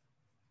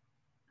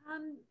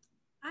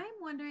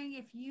 I'm wondering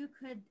if you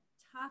could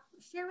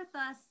share with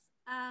us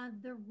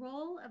the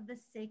role of the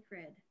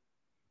sacred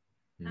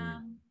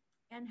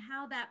and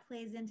how that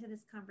plays into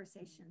this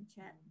conversation,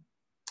 Chet.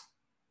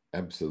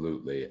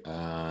 Absolutely.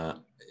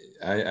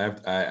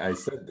 I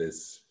said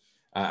this,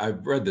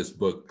 I've read this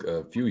book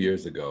a few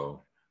years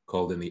ago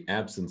called In the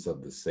Absence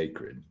of the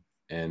Sacred.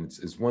 And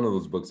it's one of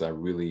those books I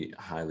really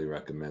highly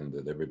recommend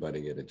that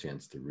everybody get a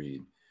chance to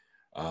read.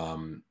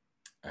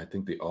 I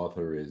think the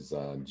author is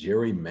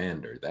Jerry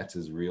Mander. That's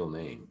his real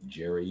name,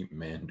 Jerry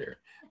Mander.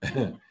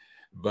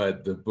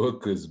 But the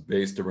book is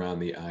based around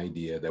the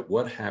idea that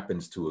what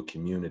happens to a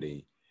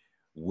community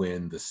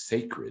when the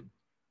sacred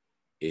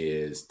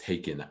is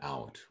taken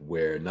out,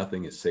 where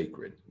nothing is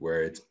sacred,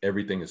 where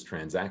everything is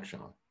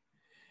transactional.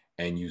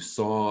 And you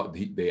saw,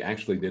 they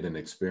actually did an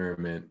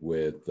experiment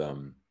with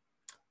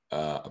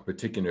a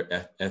particular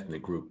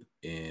ethnic group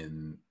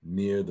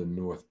near the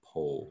North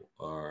Pole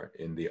or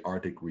in the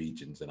Arctic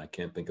regions. And I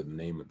can't think of the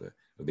name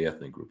of the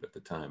ethnic group at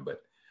the time,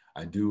 but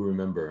I do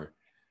remember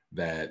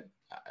that.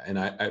 And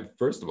I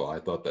first of all, I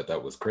thought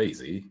that was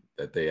crazy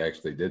that they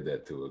actually did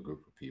that to a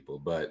group of people.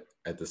 But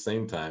at the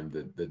same time,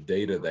 the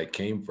data that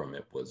came from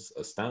it was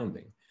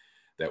astounding,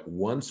 that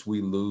once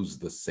we lose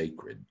the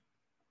sacred,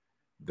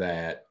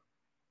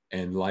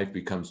 and life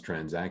becomes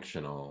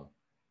transactional,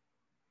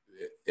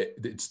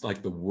 it's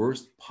like the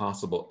worst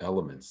possible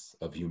elements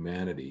of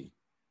humanity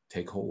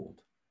take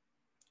hold.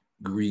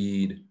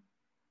 Greed,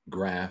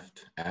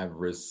 graft,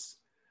 avarice,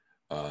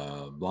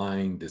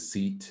 lying,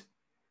 deceit,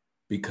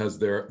 because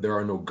there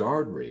are no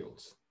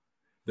guardrails.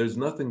 There's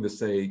nothing to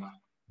say,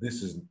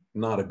 this is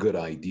not a good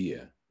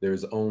idea.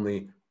 There's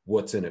only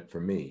what's in it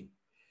for me.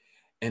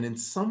 And in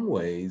some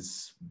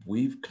ways,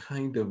 we've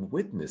kind of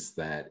witnessed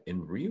that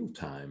in real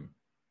time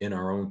in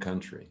our own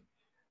country.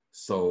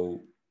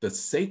 So the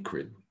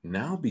sacred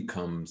now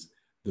becomes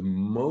the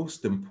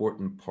most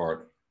important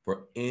part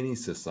for any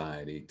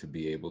society to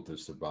be able to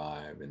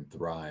survive and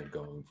thrive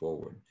going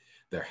forward.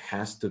 There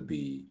has to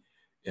be,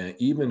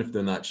 even if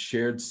they're not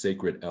shared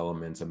sacred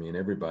elements, I mean,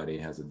 everybody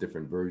has a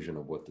different version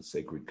of what the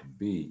sacred could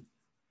be,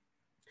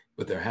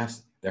 but there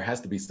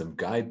has to be some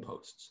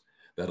guideposts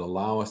that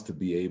allow us to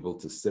be able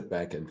to sit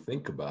back and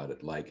think about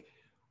it. Like,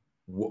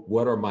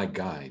 what are my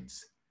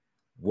guides?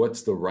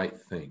 What's the right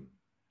thing?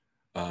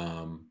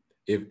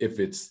 If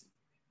it's,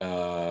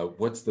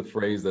 what's the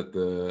phrase that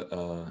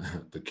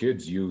the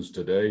kids use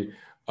today?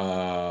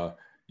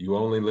 You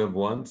only live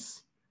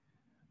once.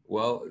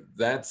 Well,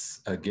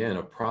 that's again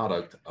a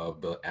product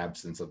of the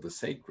absence of the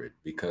sacred,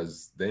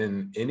 because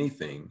then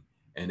anything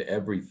and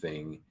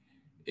everything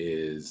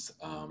is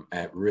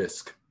at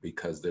risk,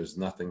 because there's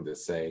nothing to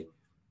say,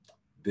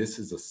 this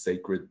is a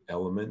sacred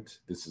element,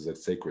 this is a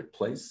sacred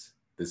place,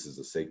 this is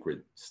a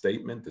sacred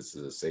statement, this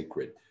is a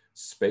sacred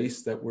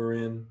space that we're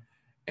in,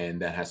 and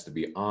that has to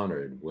be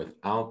honored.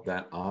 Without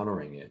that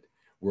honoring it,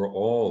 we're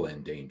all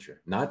in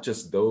danger, not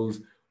just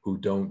those who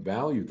don't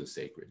value the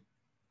sacred,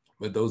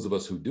 but those of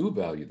us who do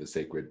value the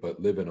sacred,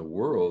 but live in a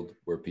world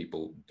where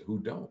people who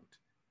don't.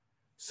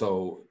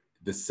 So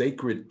the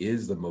sacred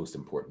is the most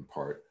important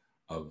part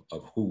of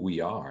who we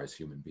are as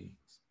human beings.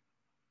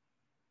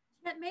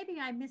 Maybe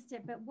I missed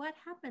it, but what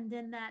happened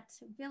in that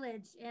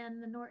village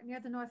in the near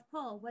the North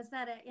Pole? Was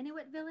that an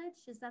Inuit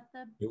village? Is that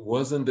the? It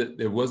wasn't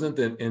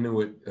an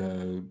Inuit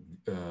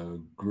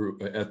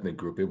group, ethnic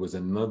group. It was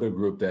another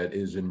group that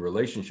is in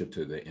relationship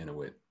to the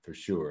Inuit for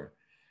sure.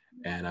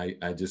 And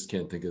I just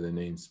can't think of the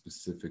name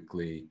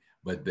specifically,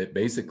 but that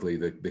basically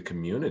the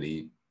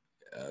community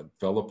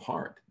fell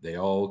apart. They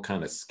all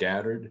kind of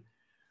scattered.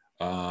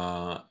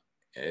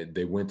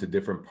 They went to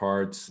different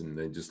parts and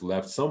they just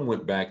left. Some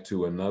went back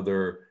to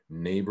another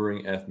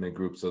neighboring ethnic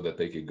group so that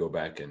they could go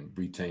back and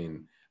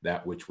retain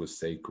that which was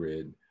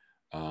sacred.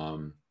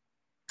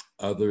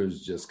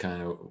 Others just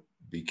kind of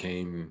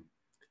became,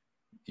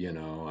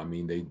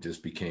 they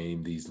just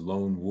became these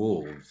lone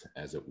wolves,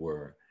 as it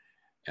were.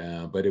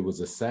 But it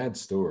was a sad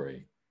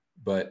story.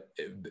 But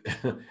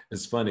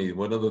it's funny,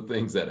 one of the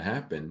things that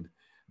happened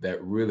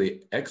that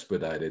really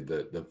expedited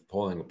the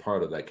falling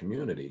apart of that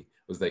community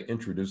was they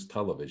introduced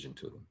television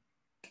to them.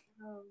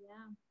 Oh,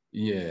 yeah.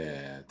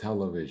 Yeah,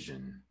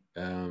 television.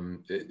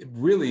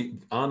 Really,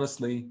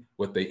 honestly,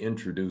 what they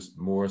introduced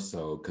more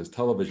so, because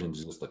television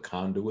is just a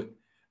conduit,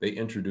 they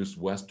introduced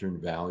Western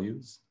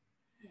values.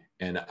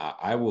 Yeah. And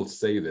I will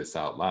say this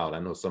out loud. I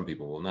know some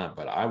people will not,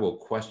 but I will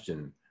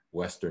question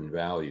Western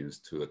values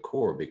to the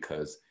core,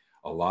 because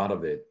a lot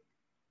of it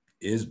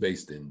is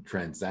based in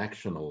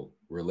transactional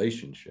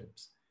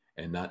relationships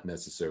and not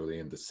necessarily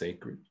in the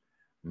sacred,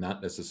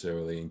 not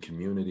necessarily in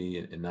community,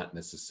 and not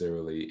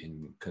necessarily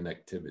in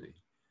connectivity.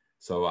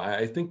 So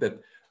I think that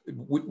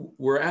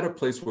we're at a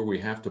place where we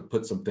have to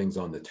put some things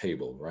on the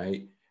table,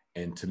 right?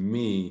 And to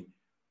me,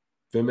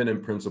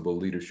 feminine principle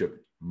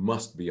leadership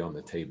must be on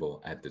the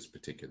table at this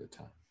particular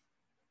time.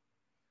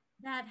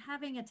 That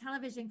having a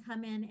television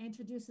come in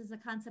introduces the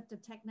concept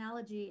of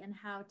technology and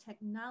how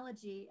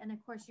technology, and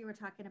of course you were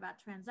talking about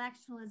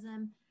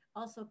transactionalism,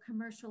 also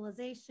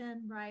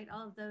commercialization, right?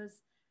 All of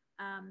those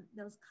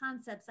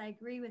concepts. I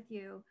agree with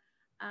you.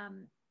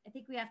 I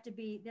think we have to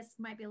be, this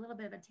might be a little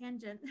bit of a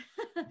tangent,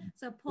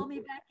 so pull me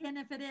back in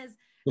if it is.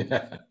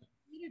 The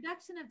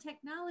introduction of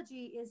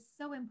technology is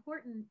so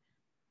important,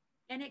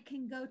 and it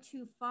can go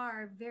too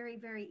far very,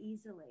 very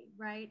easily,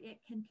 right? It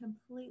can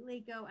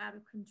completely go out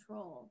of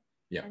control.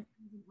 Yeah. And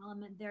there's an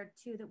element there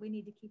too that we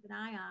need to keep an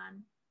eye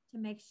on to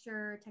make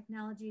sure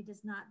technology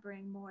does not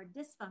bring more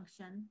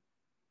dysfunction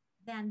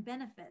than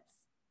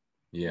benefits.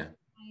 Yeah.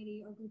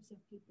 Society or groups of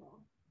people.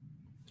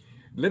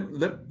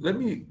 Let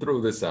me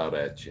throw this out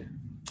at you.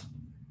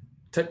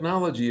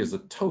 Technology is a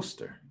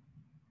toaster.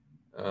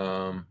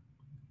 You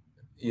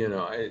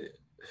know,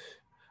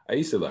 I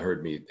used to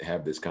heard me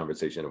have this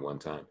conversation at one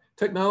time.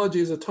 Technology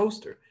is a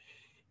toaster.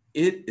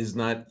 It is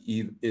not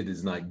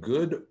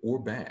good or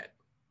bad.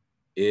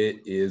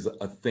 It is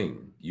a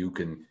thing. You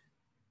can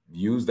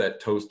use that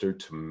toaster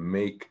to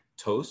make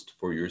toast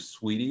for your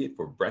sweetie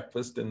for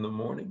breakfast in the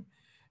morning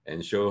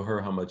and show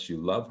her how much you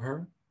love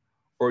her.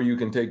 Or you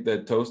can take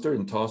that toaster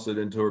and toss it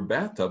into her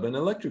bathtub and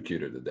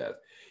electrocute her to death.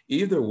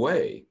 Either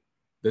way,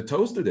 the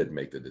toaster didn't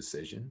make the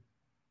decision.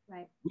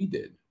 Right. We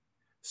did.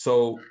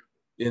 So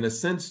in a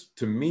sense,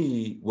 to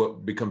me,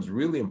 what becomes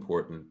really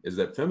important is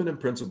that feminine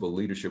principle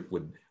leadership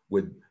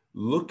would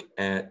look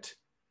at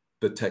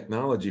the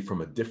technology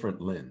from a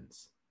different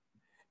lens.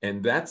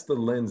 And that's the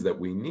lens that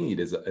we need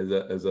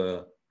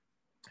to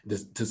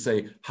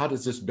say, how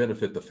does this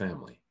benefit the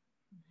family?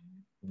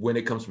 When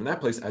it comes from that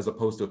place, as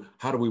opposed to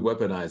how do we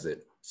weaponize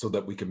it so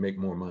that we can make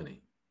more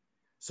money?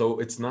 So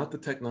it's not the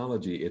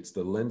technology, it's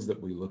the lens that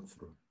we look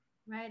through.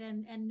 Right,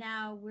 and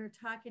now we're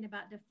talking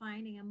about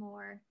defining a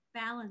more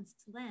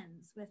balanced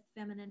lens with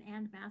feminine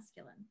and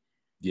masculine.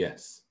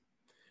 Yes,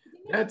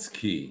 that's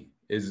key.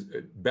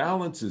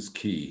 Balance is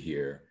key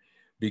here,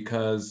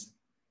 because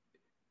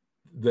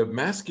the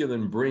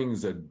masculine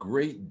brings a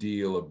great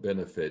deal of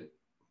benefit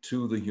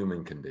to the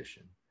human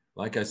condition.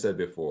 Like I said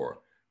before,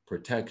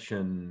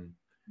 protection,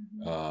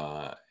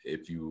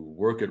 if you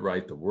work it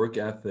right, the work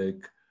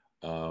ethic,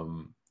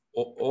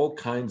 all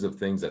kinds of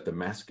things that the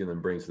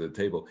masculine brings to the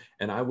table.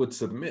 And I would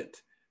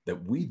submit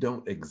that we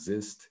don't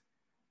exist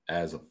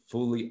as a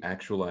fully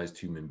actualized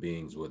human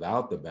beings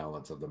without the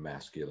balance of the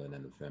masculine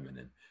and the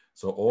feminine.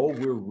 So all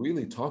we're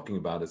really talking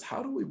about is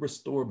how do we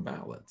restore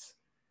balance?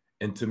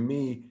 And to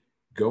me,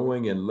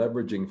 going and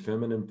leveraging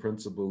feminine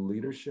principle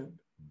leadership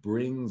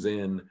brings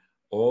in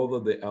all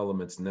of the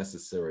elements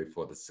necessary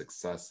for the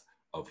success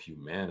of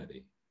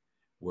humanity,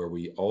 where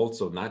we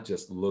also not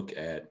just look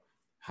at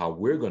how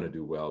we're going to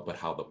do well, but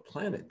how the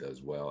planet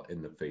does well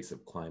in the face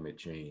of climate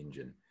change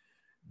and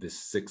this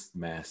sixth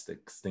mass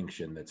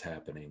extinction that's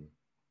happening.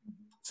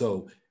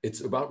 So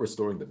it's about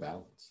restoring the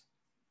balance.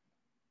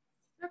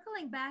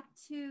 Circling back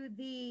to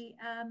the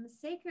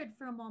sacred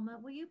for a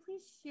moment, will you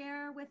please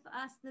share with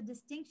us the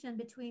distinction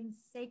between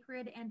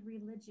sacred and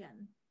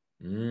religion?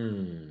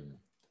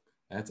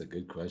 That's a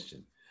good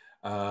question.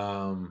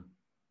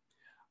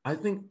 I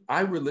think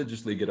I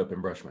religiously get up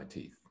and brush my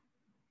teeth.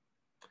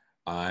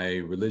 I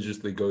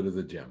religiously go to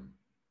the gym.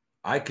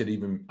 I could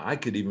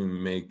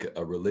even make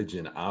a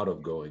religion out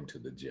of going to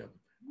the gym.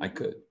 I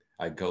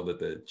call it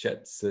the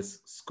Chet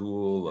Sisk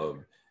School of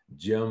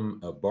Gym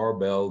of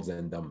Barbells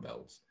and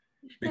Dumbbells,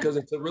 because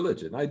it's a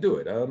religion. I do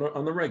it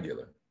on the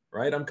regular,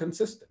 right? I'm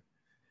consistent.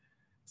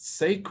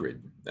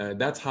 Sacred,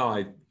 that's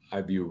how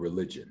I view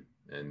religion.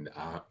 And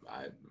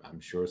I'm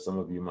sure some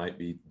of you might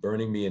be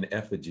burning me in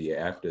effigy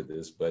after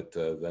this, but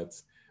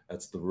that's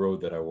the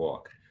road that I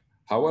walk.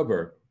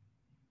 However,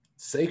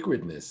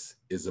 sacredness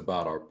is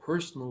about our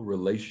personal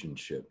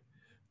relationship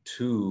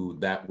to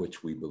that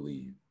which we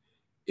believe.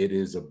 It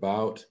is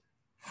about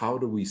how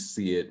do we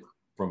see it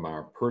from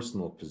our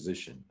personal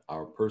position,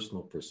 our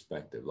personal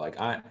perspective. Like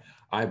I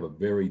have a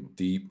very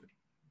deep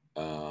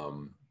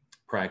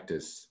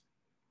practice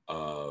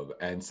of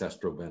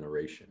ancestral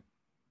veneration,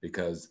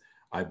 because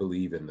I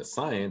believe in the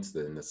science,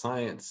 and the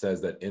science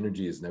says that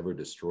energy is never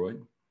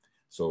destroyed.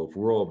 So if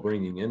we're all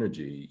bringing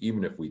energy,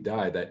 even if we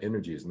die, that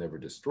energy is never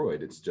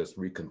destroyed. It's just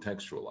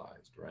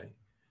recontextualized, right?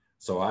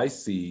 So I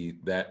see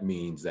that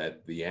means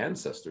that the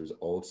ancestors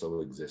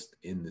also exist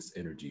in this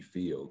energy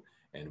field,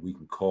 and we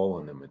can call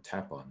on them and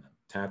tap on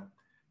them,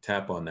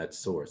 tap on that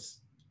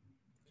source.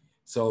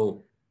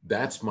 So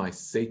that's my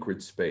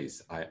sacred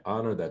space. I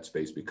honor that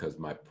space because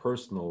my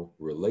personal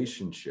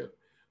relationship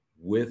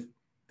with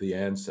the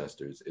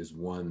ancestors is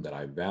one that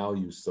I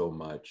value so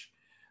much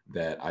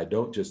that I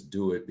don't just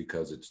do it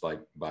because it's like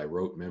by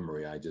rote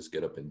memory, I just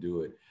get up and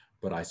do it,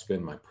 but I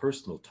spend my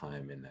personal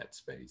time in that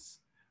space.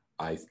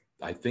 I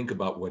think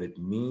about what it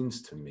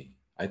means to me.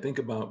 I think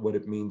about what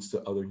it means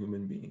to other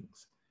human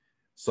beings.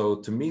 So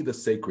to me, the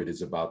sacred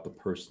is about the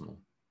personal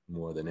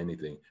more than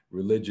anything.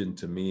 Religion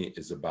to me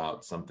is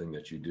about something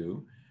that you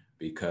do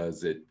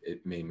because it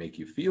may make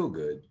you feel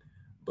good,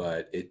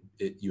 but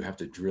you have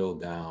to drill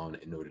down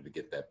in order to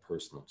get that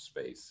personal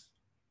space.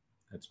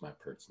 That's my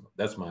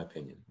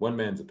opinion. One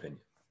man's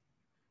opinion.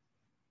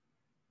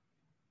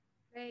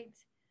 Great.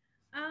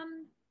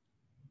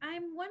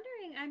 I'm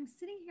wondering, I'm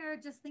sitting here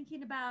just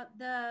thinking about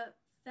the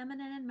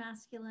feminine and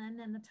masculine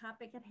and the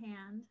topic at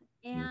hand.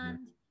 And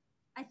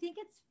I think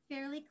it's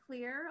fairly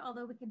clear,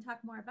 although we can talk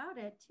more about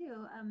it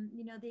too.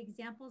 The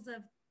examples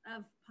of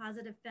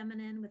positive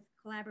feminine with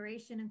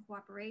collaboration and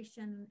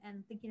cooperation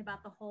and thinking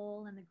about the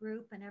whole and the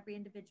group and every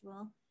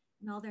individual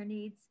and all their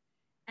needs,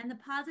 and the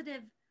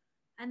positive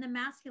and the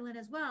masculine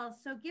as well.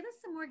 So give us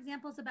some more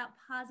examples about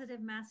positive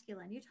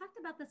masculine. You talked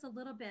about this a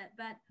little bit,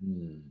 but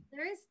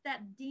there is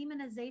that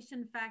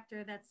demonization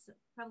factor that's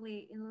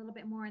probably a little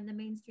bit more in the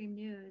mainstream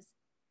news.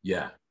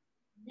 Yeah.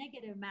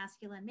 Negative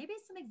masculine. Maybe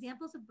some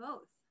examples of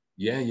both.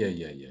 Yeah.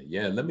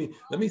 Let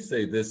me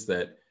say this,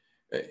 that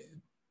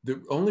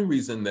the only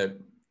reason that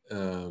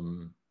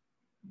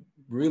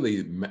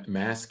really the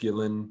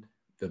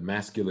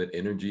masculine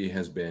energy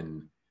has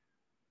been,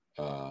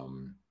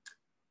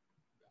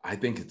 I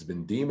think it's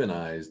been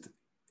demonized,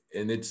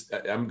 and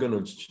I'm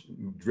going to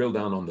drill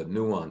down on the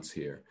nuance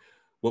here.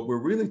 What we're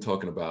really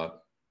talking about,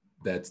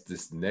 that's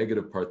this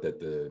negative part that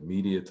the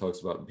media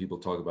talks about and people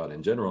talk about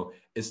in general,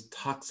 is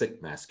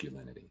toxic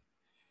masculinity.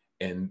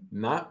 And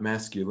not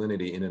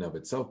masculinity in and of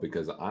itself,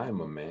 because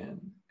I'm a man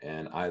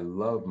and I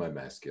love my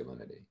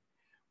masculinity.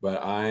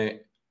 But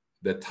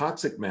the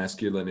toxic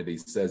masculinity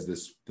says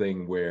this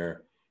thing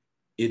where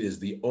it is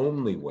the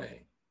only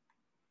way,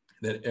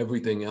 that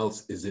everything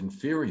else is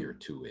inferior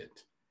to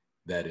it.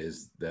 That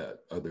is the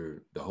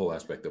whole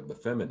aspect of the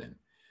feminine.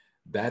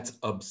 That's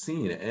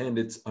obscene and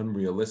it's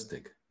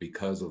unrealistic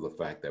because of the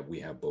fact that we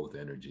have both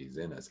energies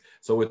in us.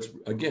 So it's,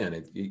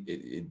 again,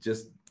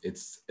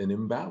 it's an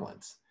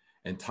imbalance.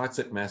 And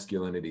toxic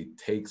masculinity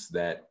takes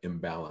that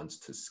imbalance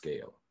to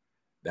scale.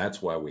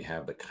 That's why we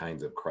have the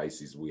kinds of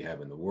crises we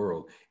have in the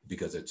world,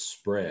 because it's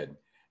spread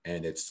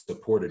and it's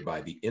supported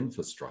by the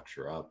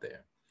infrastructure out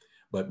there.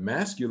 But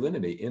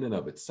masculinity in and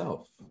of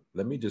itself,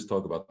 let me just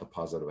talk about the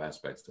positive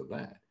aspects of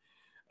that.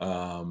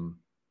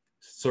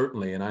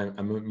 Certainly, and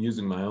I'm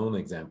using my own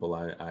example,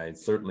 I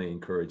certainly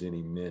encourage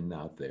any men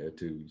out there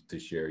to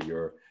share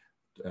your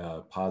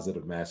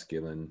positive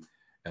masculine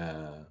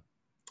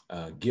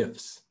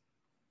gifts.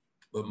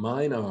 But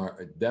mine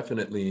are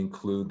definitely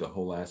include the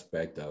whole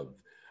aspect of,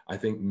 I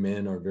think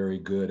men are very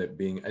good at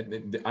being,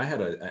 I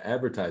had an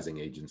advertising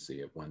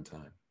agency at one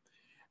time,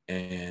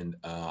 and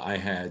I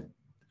had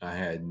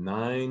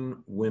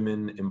 9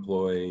 women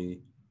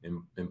employed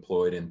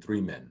and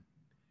 3 men.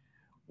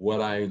 What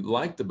I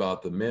liked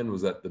about the men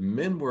was that the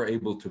men were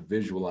able to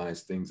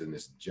visualize things in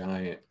this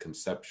giant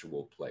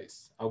conceptual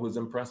place. I was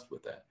impressed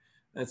with that.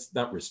 That's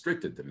not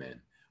restricted to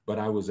men, but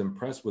I was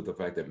impressed with the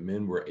fact that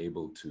men were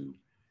able to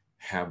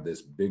have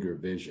this bigger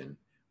vision,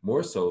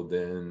 more so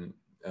than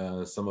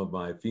some of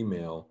my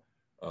female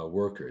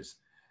workers.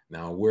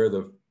 Now, where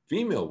the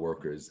female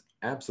workers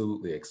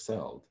absolutely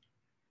excelled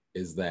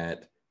is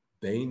that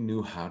they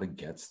knew how to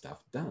get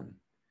stuff done.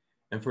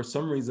 And for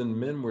some reason,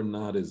 men were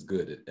not as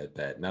good at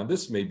that. Now,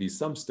 this may be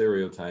some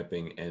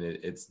stereotyping, and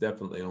it's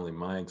definitely only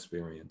my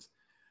experience,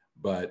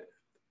 but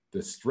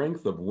the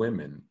strength of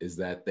women is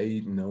that they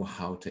know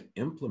how to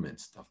implement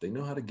stuff. They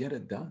know how to get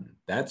it done.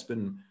 That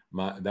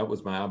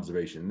was my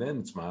observation then,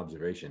 it's my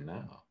observation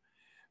now.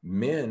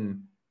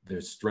 Men, their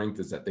strength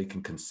is that they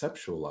can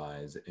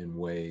conceptualize in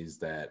ways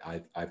that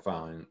I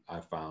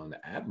found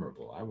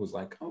admirable. I was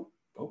like, oh,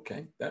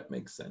 okay, that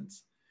makes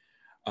sense.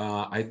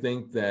 I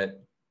think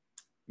that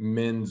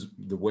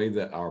the way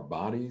that our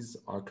bodies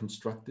are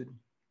constructed,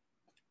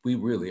 we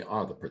really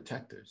are the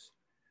protectors.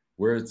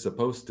 We're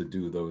supposed to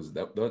do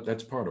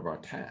that's part of our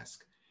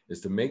task,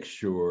 is to make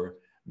sure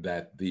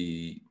that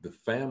the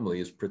family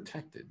is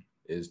protected,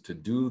 is to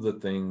do the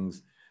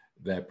things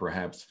that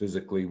perhaps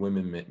physically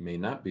women may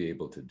not be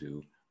able to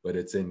do, but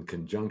it's in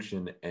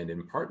conjunction and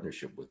in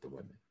partnership with the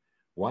women.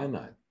 Why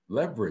not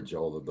leverage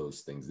all of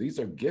those things? These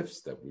are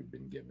gifts that we've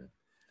been given.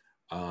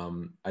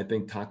 I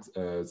think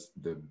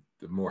the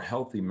more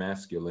healthy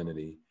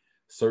masculinity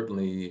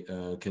certainly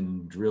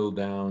can drill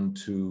down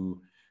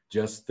to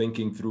just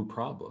thinking through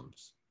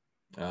problems.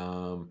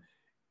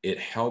 It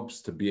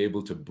helps to be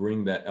able to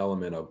bring that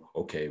element of,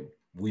 okay,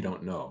 we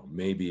don't know.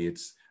 Maybe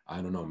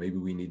I don't know, maybe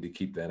we need to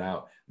keep that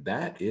out.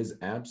 That is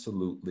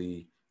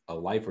absolutely a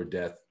life or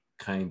death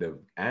kind of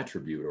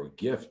attribute or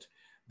gift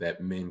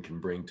that men can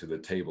bring to the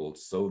table,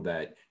 so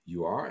that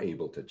you are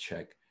able to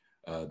check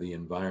the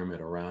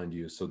environment around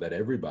you so that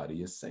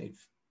everybody is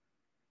safe.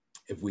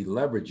 If we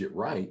leverage it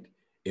right,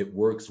 it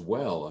works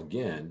well,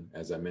 again,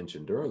 as I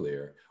mentioned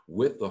earlier,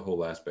 with the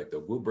whole aspect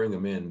of, we'll bring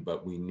them in,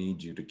 but we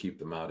need you to keep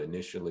them out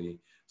initially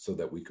so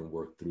that we can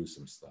work through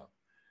some stuff.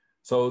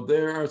 So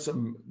there's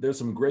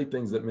some great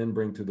things that men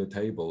bring to the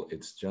table.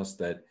 It's just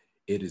that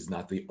it is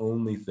not the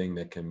only thing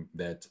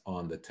that's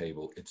on the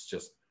table. It's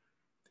just,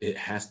 it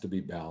has to be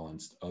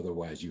balanced.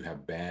 Otherwise you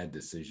have bad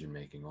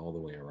decision-making all the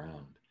way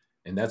around.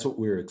 And that's what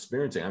we're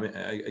experiencing. I mean,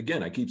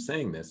 again, I keep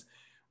saying this.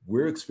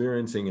 we're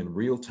experiencing in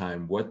real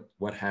time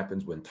what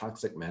happens when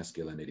toxic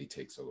masculinity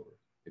takes over.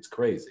 It's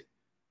crazy.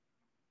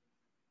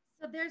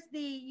 So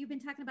you've been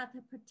talking about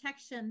the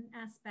protection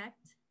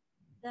aspect.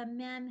 The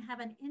men have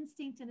an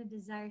instinct and a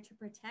desire to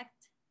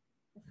protect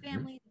the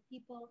family, the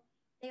people.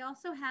 They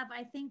also have,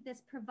 I think,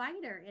 this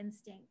provider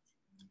instinct.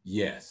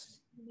 Yes.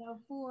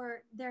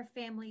 For their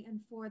family and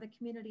for the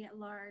community at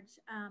large.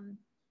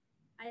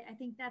 I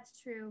think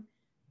that's true.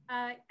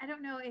 I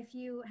don't know if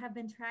you have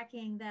been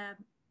tracking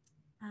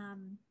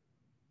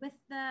with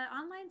the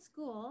online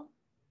school,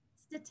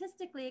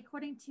 statistically,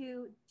 according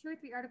to 2 or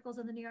 3 articles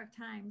in the New York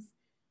Times,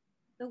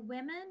 the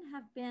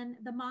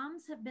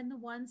moms have been the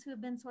ones who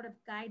have been sort of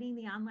guiding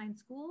the online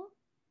school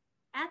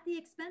at the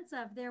expense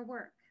of their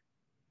work.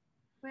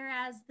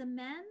 Whereas the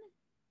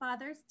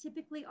fathers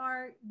typically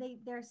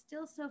they're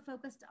still so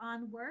focused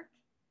on work.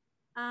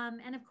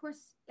 And of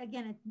course,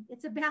 again,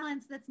 it's a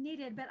balance that's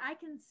needed, but I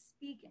can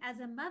speak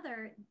as a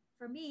mother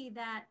for me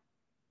that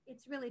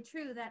it's really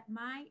true that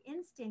my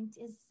instinct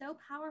is so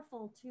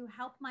powerful to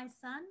help my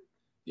son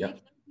make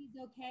sure he's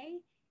okay.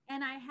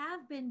 And I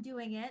have been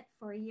doing it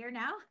for a year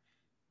now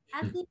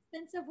at the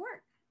expense of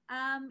work.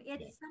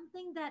 It's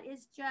something that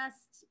is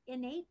just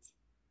innate,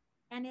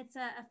 and it's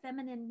a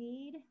feminine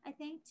need, I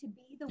think, to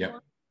be the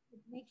one to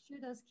make sure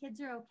those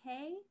kids are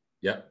okay.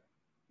 Yep.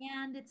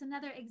 And it's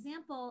another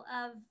example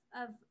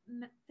of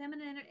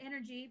feminine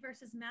energy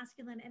versus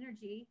masculine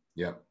energy.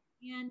 Yep.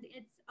 And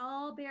it's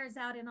all bears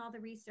out in all the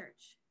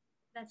research.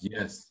 That's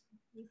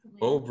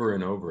over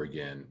and over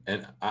again.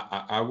 And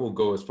I will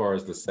go as far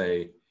as to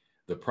say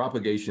the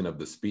propagation of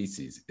the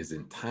species is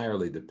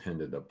entirely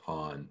dependent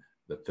upon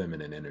the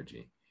feminine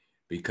energy,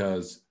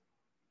 because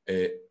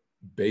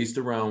based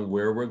around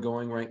where we're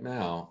going right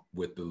now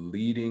with the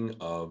leading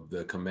of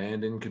the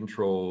command and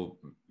control,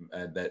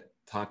 that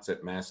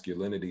toxic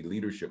masculinity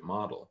leadership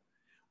model,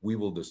 we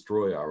will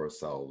destroy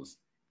ourselves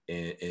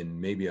in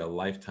maybe a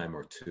lifetime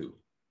or two,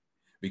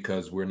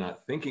 because we're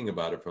not thinking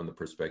about it from the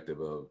perspective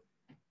of,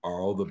 are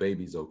all the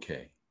babies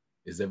okay?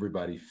 Is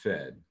everybody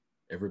fed?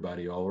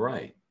 Everybody all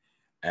right?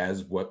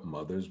 As what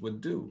mothers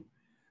would do.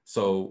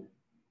 So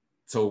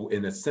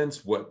in a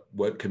sense,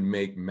 what can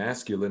make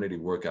masculinity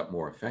work out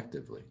more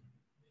effectively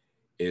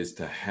is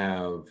to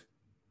have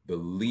the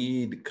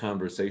lead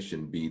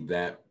conversation be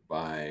that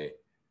by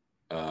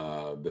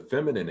the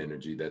feminine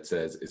energy that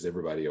says, is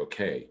everybody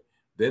okay?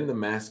 Then the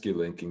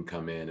masculine can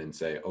come in and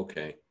say,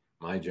 okay,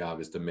 my job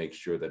is to make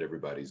sure that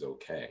everybody's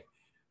okay.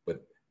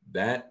 But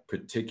that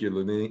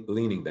particular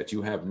leaning that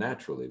you have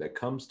naturally, that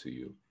comes to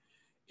you,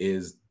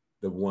 is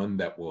the one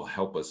that will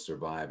help us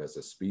survive as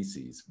a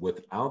species.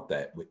 Without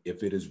that,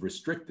 if it is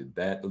restricted,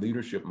 that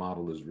leadership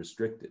model is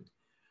restricted,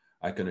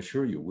 I can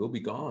assure you we'll be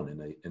gone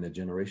in a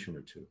generation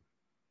or two.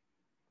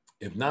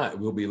 If not,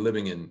 we'll be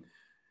living in,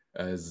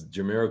 as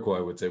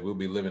Jamiroquai would say, we'll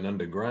be living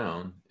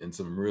underground in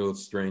some real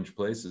strange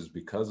places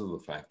because of the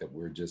fact that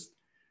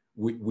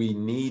we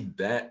need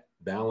that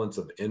balance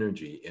of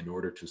energy in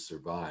order to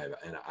survive.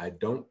 And I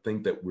don't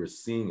think that we're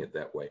seeing it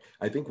that way.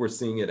 I think we're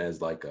seeing it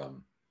as like,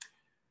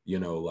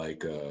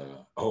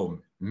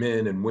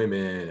 men and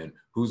women and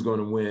who's going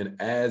to win,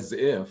 as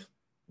if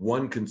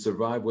one can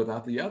survive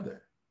without the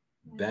other.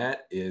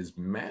 That is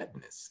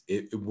madness.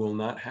 It will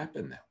not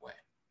happen that way.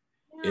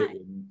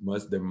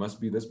 There must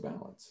be this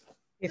balance.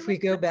 If we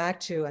go back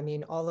to,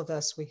 all of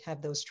us, we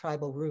have those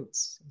tribal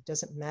roots. It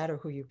doesn't matter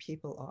who your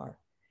people are.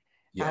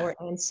 Yeah. Our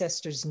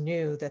ancestors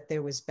knew that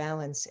there was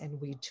balance, and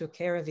we took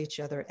care of each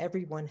other.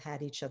 Everyone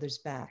had each other's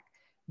back.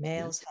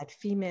 Males had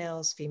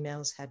females,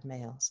 females had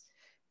males.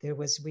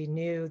 We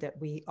knew that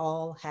we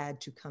all had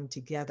to come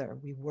together.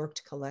 We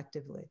worked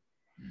collectively.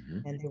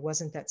 Mm-hmm. And there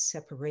wasn't that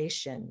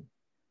separation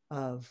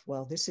of,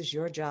 well, this is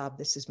your job,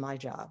 this is my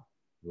job.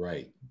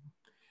 Right.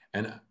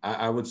 And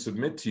I would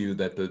submit to you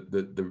that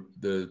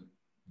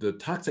the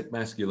toxic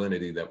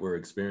masculinity that we're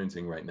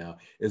experiencing right now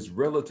is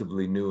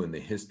relatively new in the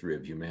history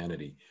of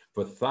humanity.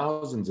 For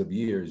thousands of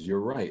years, you're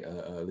right,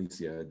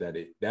 Alicia,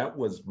 that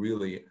was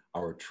really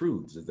our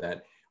truths, is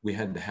that we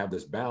had to have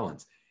this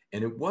balance.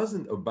 And it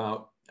wasn't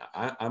about,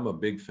 I'm a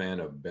big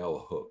fan of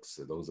Bell Hooks.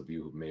 So those of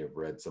you who may have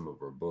read some of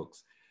her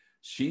books,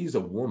 she's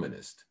a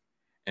womanist.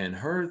 And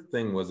her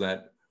thing was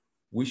that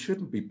we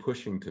shouldn't be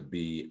pushing to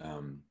be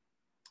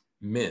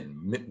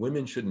men.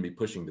 Women shouldn't be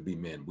pushing to be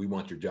men. We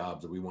want your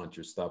jobs, we want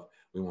your stuff,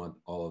 we want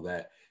all of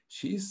that.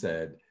 She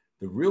said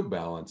the real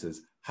balance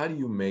is, how do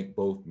you make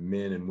both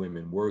men and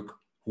women work,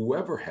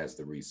 whoever has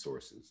the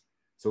resources?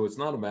 So it's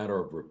not a matter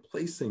of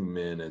replacing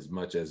men as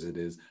much as it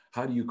is,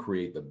 how do you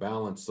create the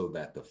balance so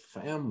that the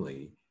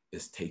family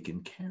is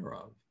taken care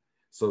of,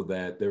 so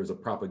that there's a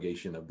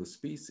propagation of the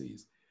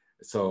species.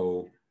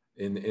 So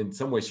in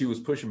some way, she was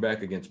pushing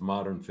back against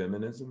modern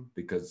feminism,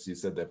 because she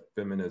said that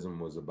feminism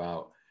was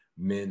about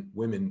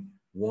women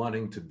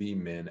wanting to be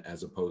men,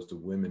 as opposed to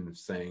women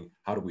saying,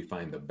 how do we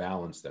find the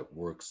balance that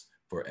works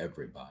for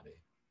everybody?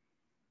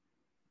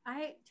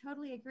 I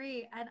totally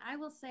agree. And I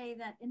will say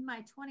that in my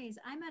 20s,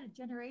 I'm at a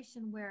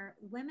generation where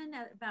women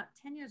at about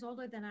 10 years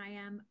older than I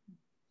am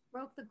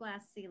broke the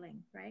glass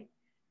ceiling, right?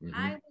 Mm-hmm.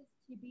 I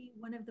was to be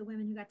one of the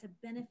women who got to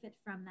benefit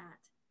from that.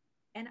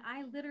 And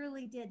I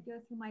literally did go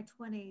through my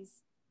 20s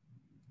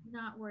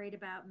not worried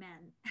about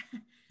men.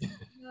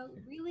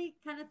 Really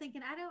kind of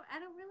thinking I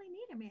don't really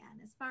need a man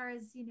as far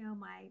as,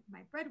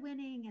 my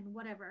breadwinning and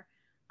whatever.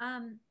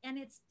 And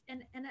it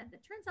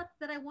turns out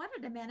that I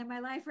wanted a man in my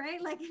life,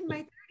 right? Like in my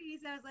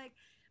 30s, I was like,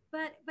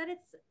 but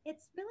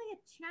it's really a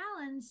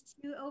challenge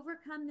to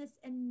overcome this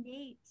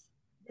innate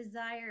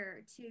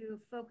desire to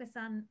focus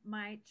on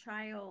my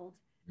child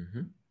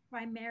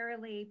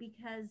primarily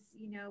because,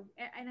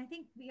 and I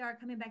think we are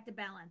coming back to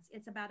balance.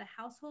 It's about a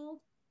household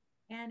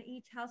and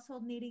each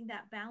household needing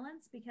that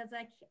balance because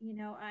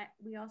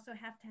we also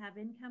have to have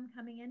income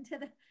coming into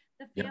the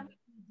family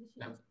in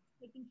addition to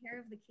taking care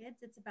of the kids.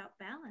 It's about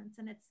balance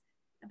and it's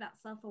about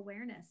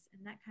self-awareness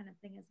and that kind of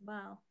thing as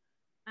well.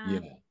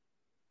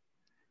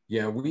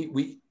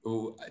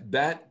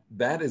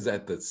 That is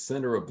at the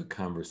center of the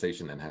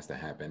conversation that has to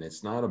happen.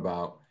 It's not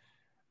about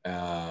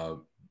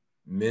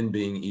men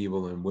being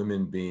evil and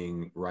women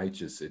being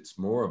righteous. It's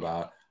more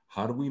about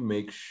how do we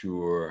make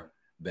sure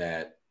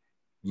that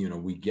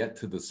we get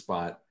to the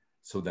spot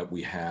so that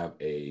we have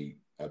a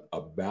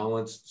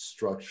balanced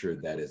structure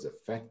that is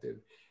effective.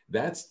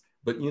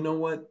 But you know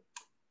what?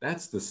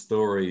 That's the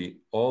story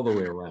all the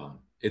way around.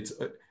 It's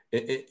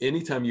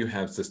anytime you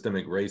have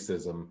systemic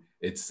racism,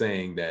 it's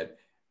saying that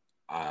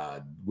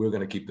we're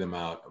going to keep them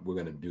out. We're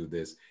going to do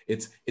this.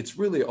 It's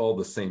really all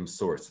the same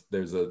source.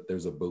 There's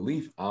a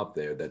belief out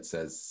there that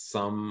says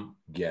some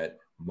get,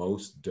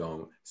 most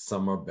don't,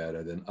 some are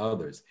better than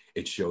others.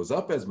 It shows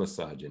up as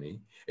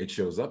misogyny. It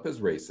shows up as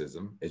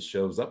racism. It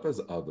shows up as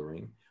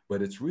othering,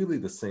 but it's really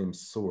the same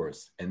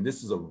source. And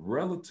this is a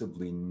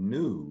relatively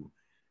new,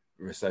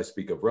 as I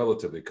speak of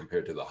relatively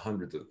compared to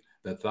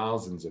the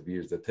thousands of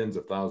years, the tens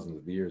of thousands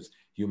of years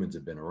humans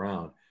have been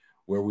around,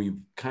 where we've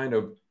kind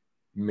of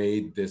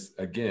made this,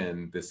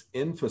 again, this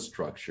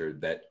infrastructure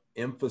that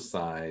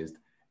emphasized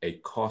a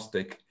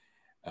caustic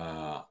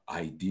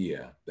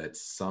idea that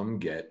some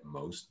get,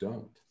 most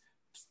don't.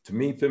 To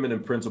me,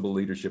 feminine principle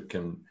leadership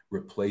can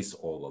replace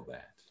all of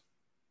that.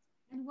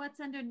 And what's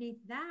underneath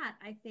that,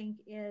 I think,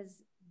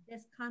 is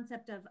this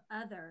concept of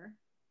other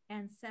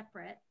and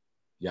separate,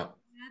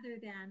 rather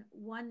than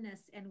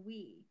oneness and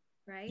we,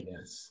 right?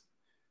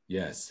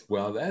 Yes.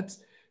 Well,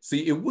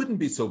 it wouldn't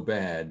be so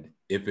bad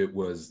if it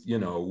was,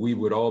 we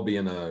would all be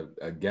in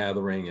a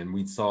gathering and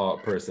we saw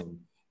a person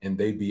and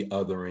they'd be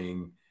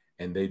othering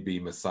and they'd be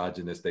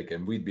misogynistic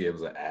and we'd be able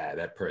to,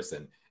 that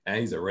person,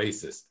 and he's a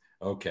racist.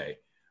 Okay.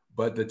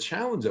 But the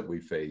challenge that we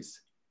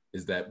face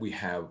is that we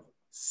have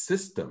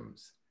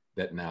systems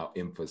that now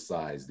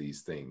emphasize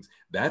these things.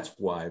 That's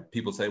why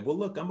people say, well,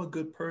 look, I'm a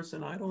good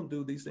person. I don't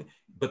do these things.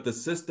 But the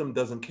system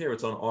doesn't care.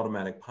 It's on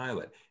automatic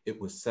pilot. It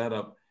was set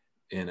up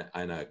in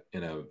a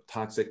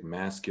toxic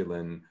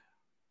masculine,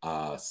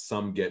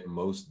 some get,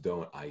 most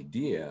don't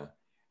idea.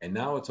 And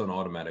now it's on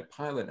automatic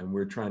pilot. And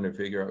we're trying to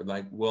figure out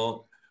like,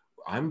 well,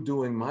 I'm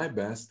doing my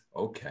best.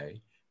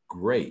 Okay,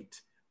 great.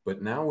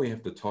 But now we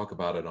have to talk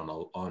about it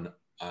on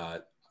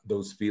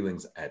those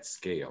feelings at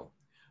scale.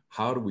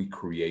 How do we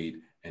create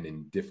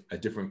a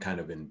different kind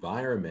of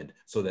environment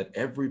so that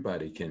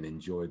everybody can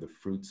enjoy the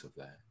fruits of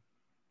that?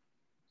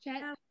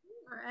 Chet,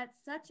 we're at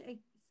such a,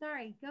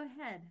 sorry, go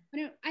ahead.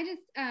 No, I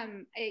just,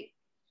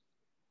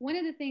 one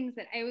of the things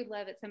that I would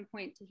love at some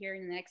point to hear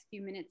in the next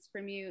few minutes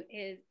from you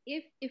is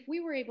if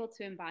we were able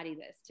to embody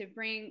this, to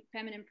bring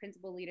feminine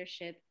principle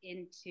leadership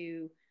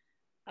into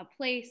a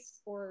place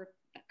or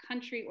a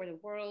country or the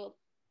world,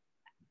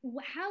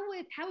 how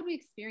would we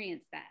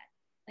experience that?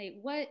 Like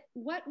what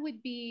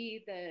would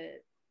be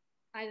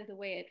either the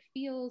way it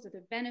feels or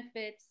the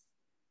benefits?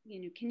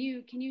 Can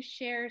you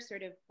share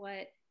sort of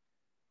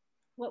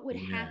what would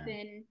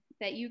happen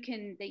that you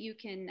can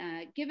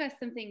give us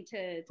something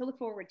to look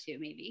forward to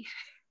maybe?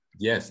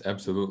 Yes,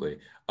 absolutely.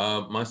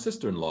 My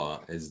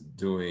sister-in-law is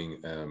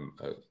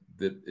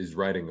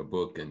writing a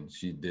book, and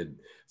she did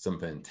some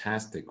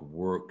fantastic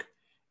work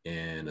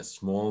in a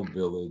small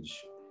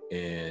village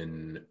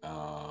in,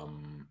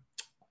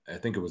 I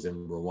think it was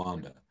in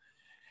Rwanda.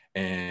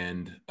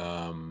 And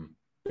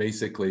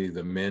basically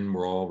the men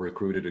were all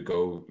recruited to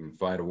go and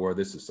fight a war.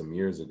 This is some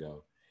years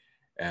ago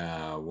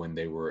when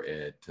they were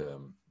at,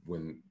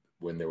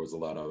 when there was a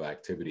lot of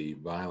activity,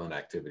 violent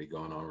activity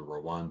going on in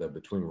Rwanda,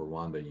 between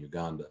Rwanda and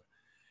Uganda.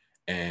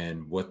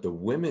 And what the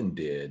women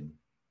did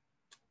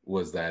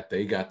was that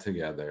they got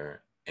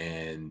together,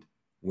 and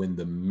when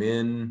the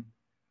men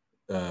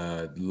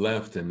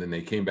left and then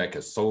they came back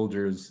as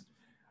soldiers,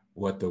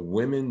 what the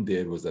women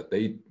did was that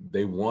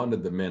they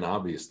wanted the men,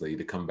 obviously,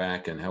 to come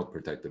back and help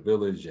protect the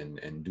village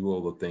and do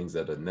all the things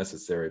that are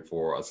necessary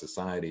for a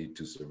society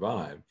to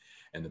survive.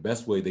 And the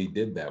best way they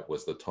did that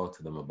was to talk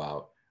to them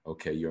about,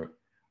 okay,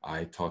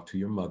 I talked to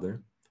your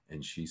mother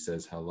and she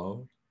says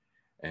hello.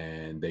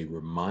 And they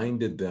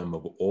reminded them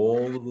of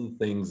all of the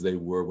things they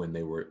were when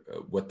they were,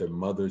 what their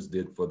mothers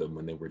did for them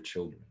when they were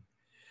children.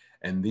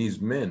 And these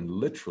men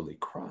literally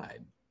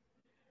cried.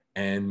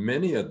 And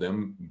many of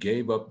them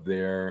gave up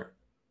their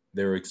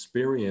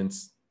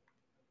experience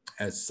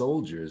as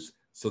soldiers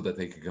so that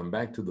they could come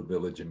back to the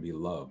village and be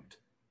loved.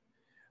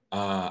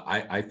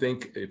 I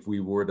think if we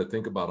were to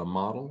think about a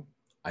model,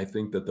 I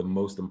think that the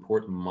most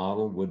important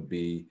model would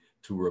be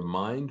to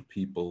remind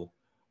people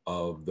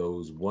of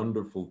those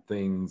wonderful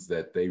things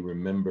that they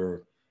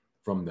remember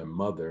from their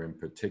mother in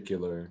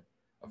particular,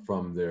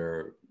 from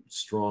their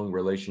strong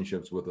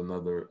relationships with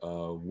another,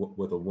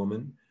 with a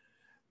woman.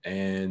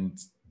 And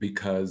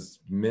because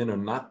men are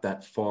not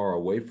that far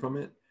away from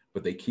it,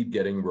 but they keep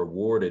getting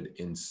rewarded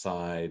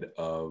inside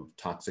of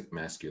toxic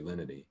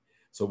masculinity.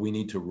 So we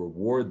need to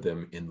reward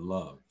them in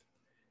love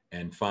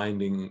and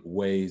finding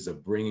ways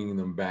of bringing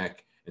them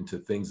back into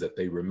things that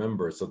they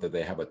remember so that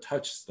they have a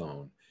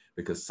touchstone,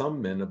 because some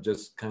men have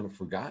just kind of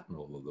forgotten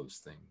all of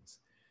those things.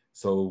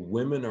 So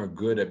women are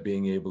good at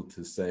being able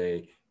to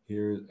say,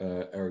 here,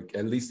 or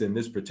at least in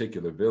this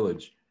particular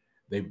village,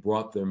 they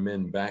brought their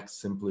men back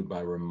simply by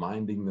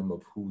reminding them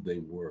of who they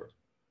were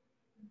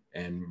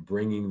and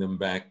bringing them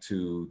back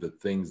to the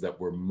things that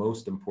were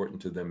most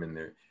important to them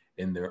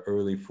in their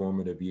early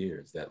formative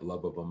years, that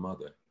love of a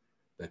mother,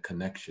 that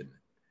connection,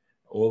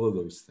 all of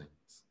those things.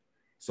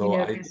 So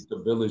I think the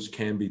village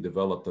can be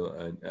developed,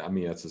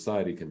 a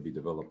society can be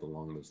developed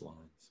along those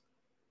lines.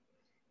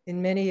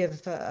 In many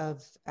of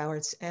our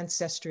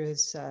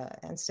ancestry's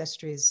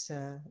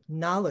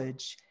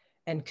knowledge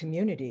and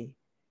community,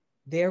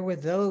 there were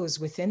those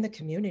within the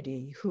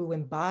community who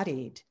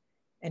embodied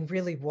and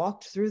really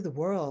walked through the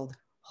world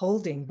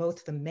holding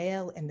both the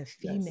male and the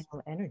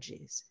female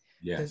energies,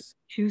 the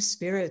two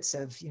spirits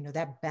of,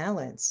 that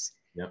balance,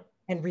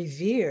 and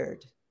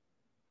revered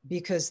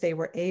because they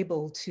were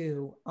able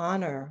to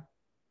honor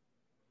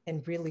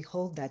and really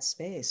hold that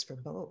space for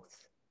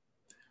both.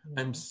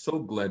 I'm so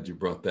glad you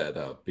brought that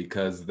up,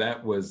 because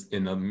that was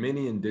in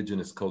many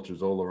indigenous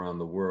cultures all around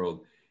the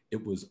world.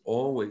 It was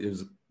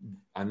always,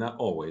 not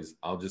always,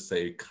 I'll just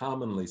say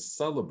commonly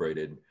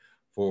celebrated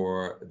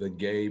for the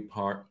gay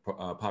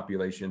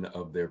population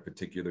of their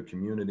particular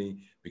community,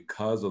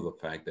 because of the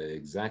fact that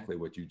exactly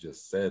what you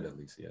just said,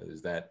 Alicia,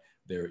 is that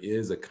there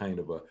is a kind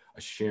of a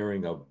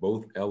sharing of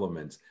both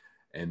elements,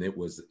 and it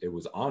was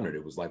honored.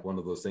 It was like one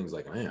of those things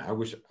like, man, I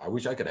wish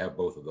I could have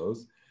both of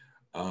those.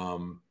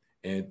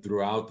 And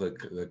throughout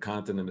the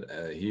continent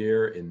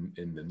here in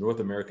the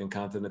North American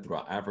continent,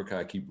 throughout Africa,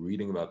 I keep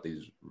reading about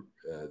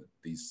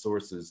these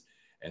sources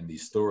and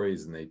these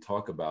stories, and they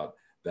talk about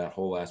that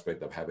whole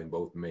aspect of having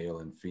both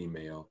male and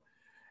female.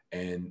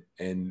 And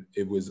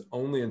it was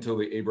only until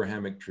the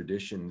Abrahamic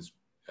traditions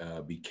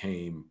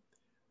became,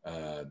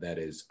 that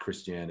is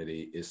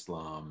Christianity,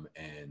 Islam,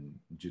 and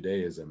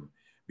Judaism,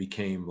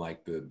 became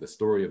like the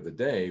story of the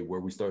day,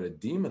 where we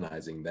started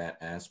demonizing that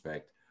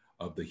aspect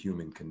of the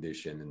human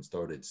condition and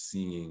started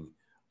seeing,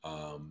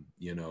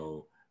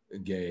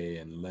 gay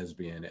and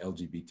lesbian,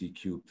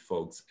 LGBTQ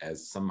folks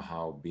as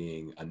somehow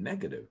being a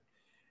negative.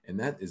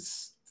 And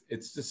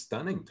it's just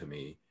stunning to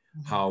me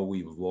how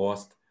we've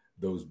lost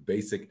those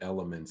basic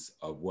elements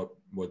of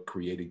what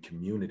created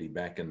community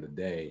back in the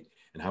day,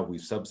 and how we've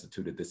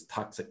substituted this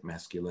toxic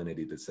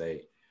masculinity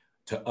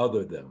to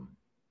other them.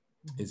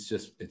 It's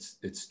just, it's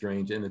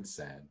strange and it's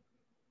sad.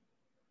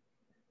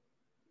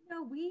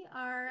 We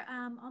are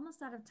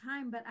almost out of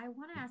time, but I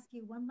want to ask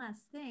you one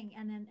last thing,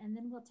 and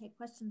then we'll take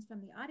questions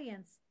from the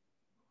audience,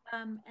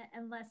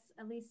 unless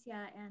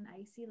Alicia and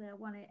Isila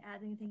want to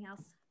add anything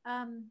else.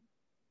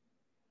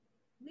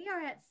 We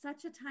are at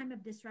such a time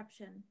of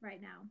disruption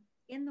right now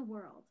in the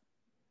world,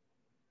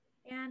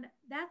 and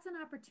that's an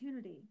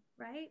opportunity,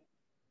 right?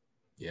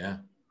 Yeah.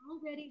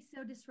 Already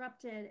so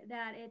disrupted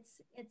that it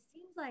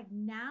seems like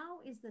now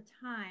is the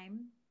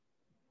time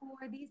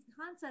for these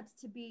concepts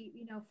to be,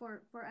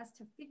 for us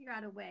to figure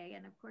out a way.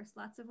 And of course,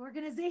 lots of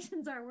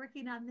organizations are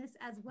working on this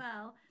as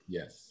well.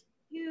 Yes.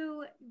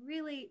 To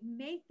really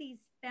make these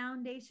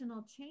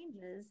foundational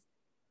changes,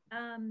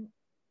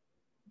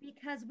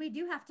 because we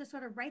do have to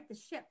sort of right the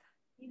ship,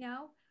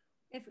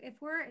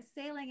 if we're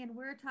sailing and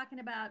we're talking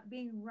about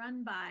being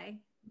run by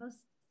most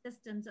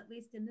systems, at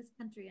least in this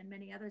country and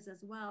many others as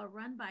well,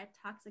 run by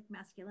toxic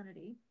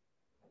masculinity,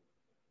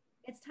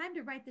 it's time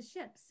to right the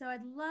ship. So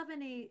I'd love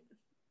any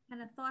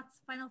kind of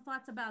final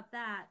thoughts about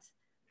that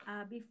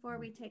before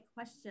we take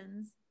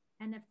questions.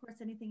 And of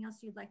course, anything else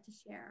you'd like to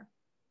share.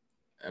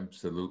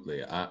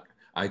 Absolutely.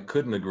 I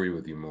couldn't agree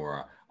with you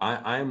more.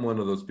 I'm one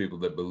of those people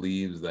that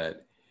believes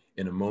that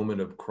in a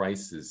moment of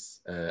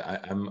crisis,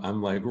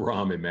 I'm like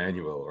Rahm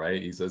Emanuel,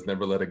 right? He says,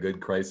 never let a good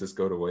crisis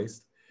go to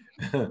waste.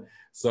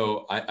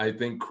 So I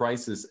think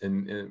crisis,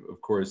 and of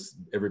course,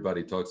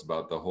 everybody talks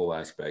about the whole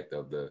aspect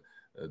of the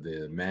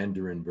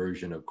Mandarin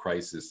version of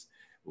crisis,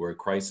 where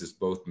crisis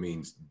both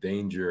means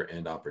danger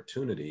and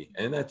opportunity.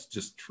 And that's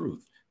just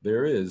truth.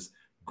 There is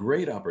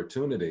great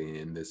opportunity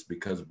in this,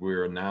 because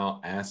we're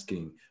now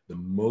asking the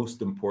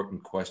most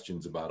important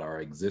questions about our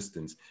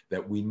existence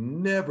that we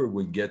never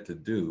would get to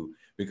do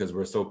because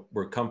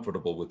we're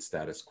comfortable with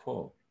status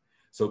quo.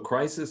 So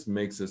crisis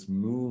makes us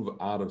move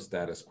out of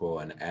status quo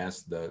and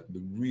ask the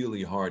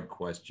really hard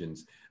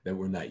questions that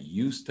we're not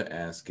used to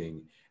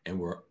asking,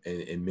 and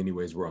in many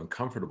ways we're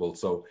uncomfortable.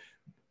 So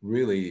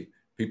really,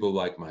 people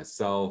like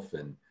myself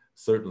and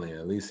Certainly,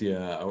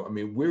 Alicia. I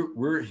mean,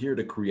 we're here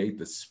to create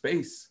the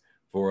space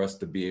for us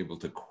to be able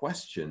to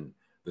question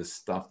the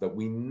stuff that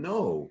we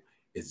know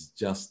is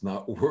just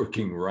not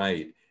working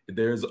right.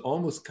 There's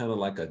almost kind of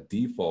like a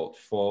default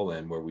fall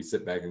in where we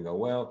sit back and go,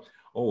 well,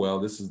 oh well,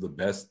 this is the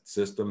best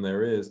system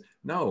there is.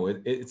 No,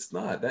 it's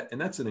not. That, and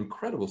that's an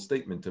incredible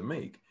statement to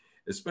make,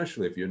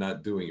 especially if you're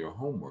not doing your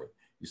homework.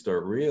 You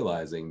start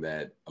realizing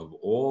that of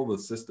all the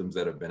systems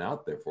that have been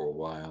out there for a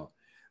while,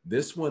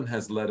 this one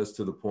has led us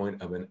to the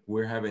point of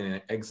we're having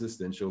an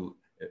existential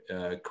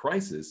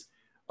crisis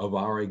of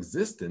our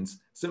existence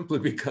simply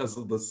because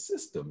of the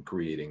system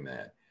creating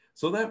that.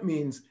 So that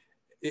means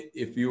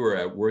if you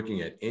were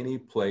working at any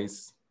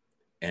place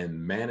and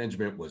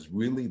management was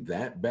really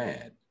that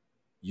bad,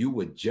 you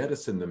would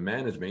jettison the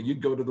management.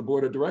 You'd go to the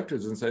board of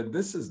directors and say,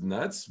 this is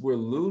nuts. We're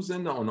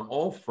losing on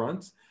all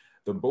fronts.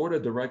 The board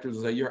of directors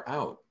would say, you're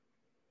out.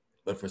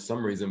 But for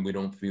some reason, we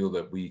don't feel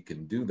that we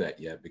can do that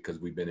yet because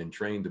we've been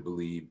entrained to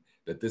believe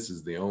that this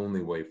is the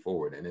only way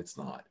forward, and it's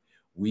not.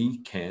 We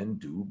can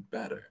do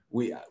better.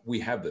 We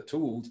have the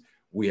tools.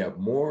 We have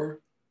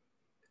more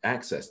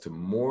access to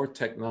more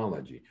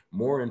technology,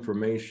 more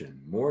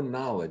information, more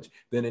knowledge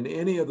than in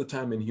any other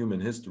time in human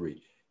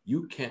history.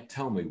 You can't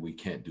tell me we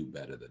can't do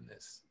better than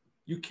this.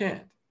 You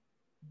can't.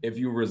 If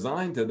you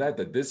resign to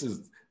that this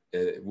is,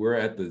 we're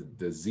at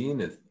the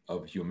zenith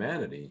of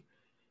humanity,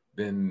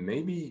 then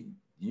maybe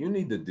you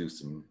need to do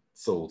some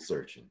soul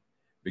searching,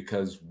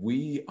 because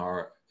we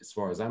are, as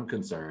far as I'm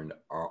concerned,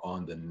 are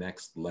on the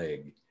next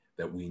leg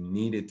that we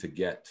needed to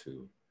get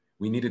to.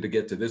 We needed to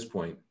get to this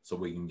point so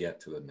we can get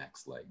to the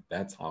next leg.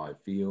 That's how I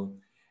feel.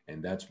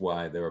 And that's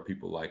why there are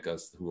people like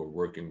us who are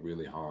working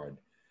really hard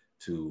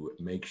to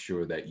make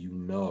sure that you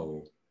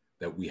know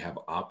that we have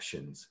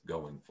options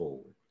going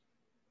forward.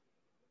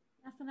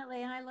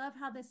 Definitely. And I love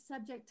how this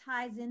subject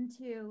ties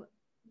into,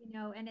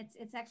 and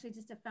it's actually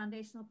just a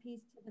foundational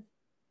piece to the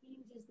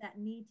changes that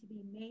need to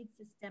be made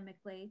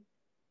systemically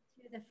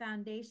to the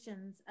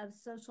foundations of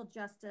social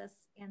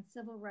justice and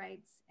civil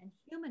rights and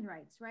human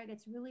rights, right?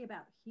 It's really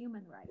about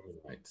human rights.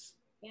 Human rights.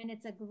 And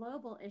it's a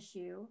global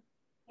issue.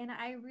 And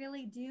I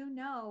really do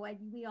know,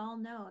 we all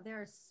know,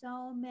 there are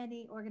so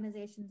many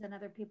organizations and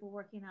other people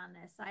working on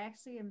this. I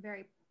actually am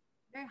very,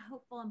 very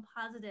hopeful and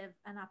positive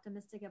and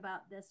optimistic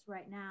about this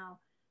right now,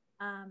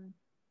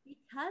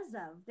 because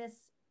of this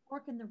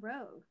fork in the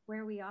road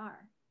where we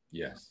are.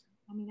 Yes.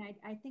 I mean,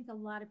 I think a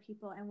lot of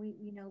people, and we,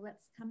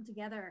 let's come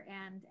together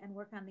and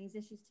work on these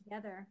issues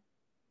together.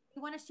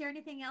 You want to share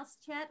anything else,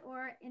 Chet,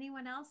 or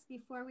anyone else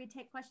before we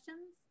take questions?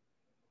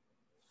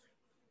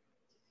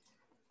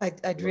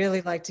 I'd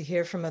really like to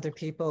hear from other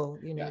people.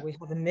 We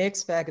have a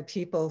mixed bag of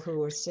people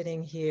who are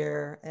sitting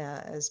here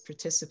as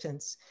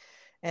participants,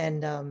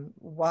 and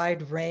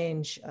wide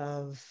range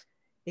of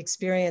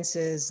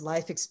experiences,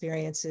 life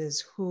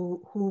experiences,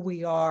 who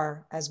we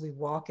are as we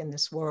walk in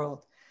this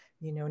world.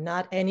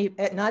 Not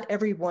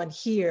everyone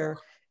here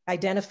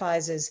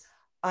identifies as,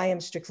 I am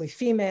strictly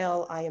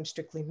female, I am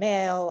strictly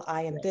male,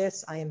 I am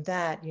this, I am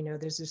that.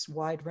 There's this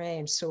wide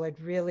range. So I'd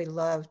really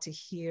love to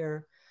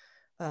hear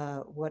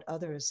what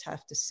others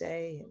have to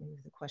say in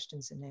the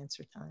questions and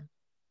answer time.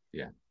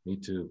 Yeah, me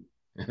too.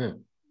 Do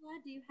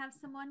you have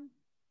someone?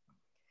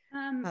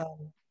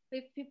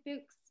 If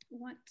folks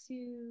want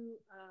to,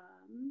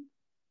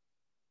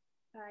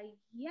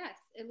 yes,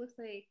 it looks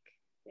like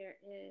there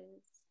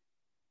is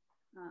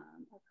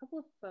a couple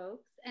of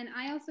folks. And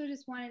I also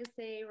just wanted to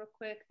say real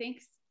quick,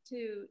 thanks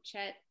to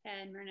Chet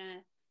and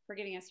Myrna for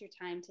giving us your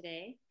time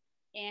today.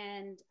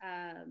 And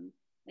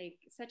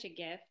such a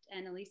gift.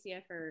 And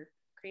Alicia for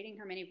creating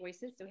her many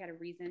voices, so we had a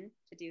reason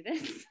to do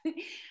this.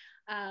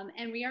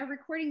 And we are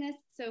recording this,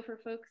 so for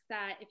folks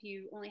that if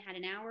you only had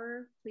an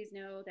hour, please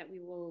know that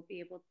we'll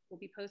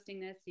be posting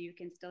this so you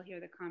can still hear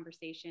the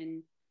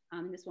conversation,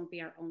 and this won't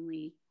be our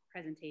only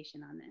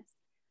presentation on this.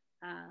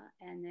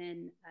 And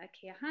then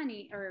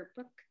Keahani, or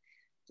Brooke,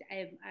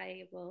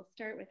 I will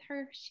start with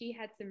her. She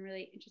had some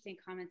really interesting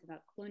comments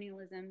about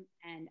colonialism,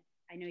 and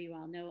I know you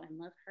all know and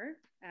love her.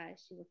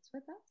 She works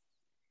with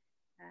us.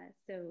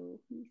 So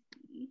let me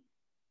see.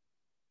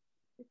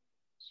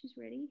 She's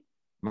ready.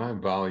 My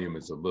volume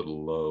is a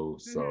little low,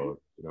 so if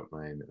you don't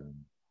mind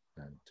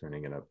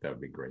turning it up, that would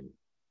be great.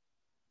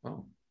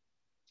 Oh.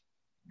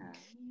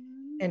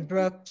 And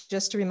Brooke,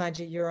 just to remind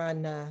you, you're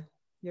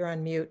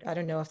on mute. I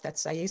don't know if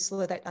that's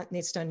Aisla that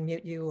needs to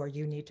unmute you, or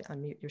you need to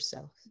unmute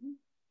yourself. And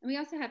we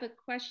also have a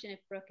question if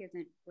Brooke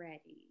isn't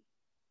ready.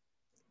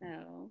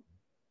 So.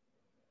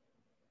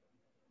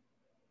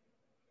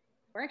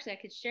 Or actually, I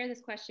could share this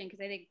question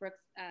because I think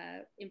Brooke's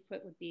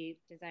input would be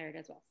desired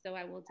as well. So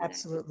I will do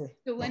Absolutely. that.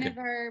 So one of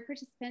our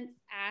participants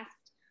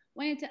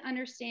wanted to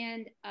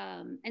understand,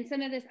 and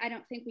some of this I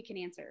don't think we can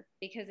answer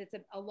because it's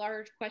a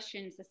large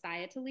question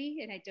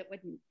societally, and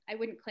I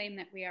wouldn't claim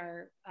that we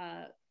are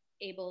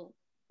able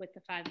with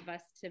the five of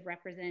us to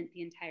represent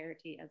the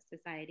entirety of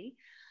society.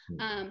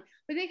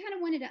 But they kind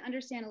of wanted to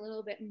understand a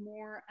little bit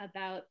more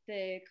about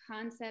the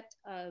concept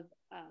of,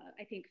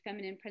 I think,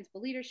 feminine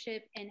principal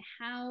leadership and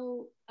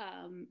how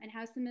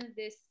some of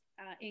this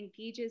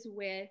engages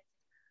with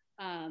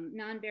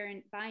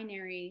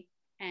non-binary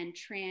and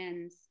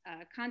trans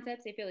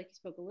concepts. I feel like you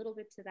spoke a little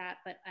bit to that,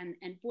 but and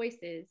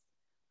voices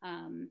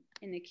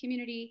in the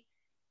community,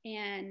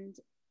 and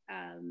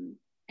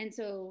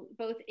so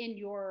both in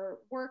your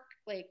work,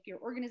 like your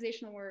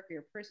organizational work,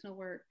 your personal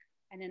work,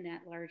 and in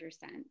that larger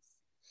sense.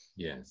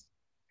 Yes.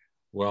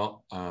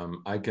 Well,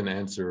 I can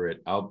answer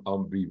it.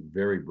 I'll be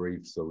very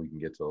brief so we can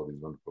get to all these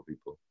wonderful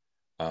people.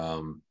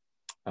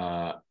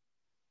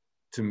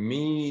 To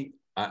me,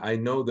 I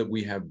know that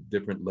we have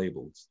different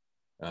labels,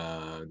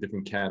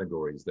 different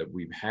categories that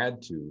we've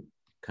had to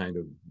kind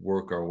of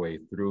work our way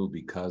through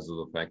because of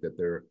the fact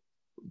that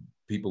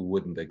people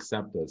wouldn't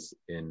accept us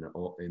in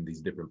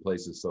these different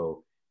places.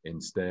 So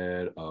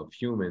instead of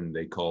human,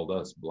 they called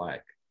us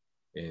Black.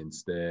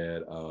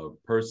 Instead of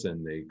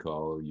person, they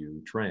call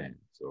you trans,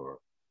 or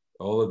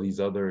all of these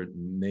other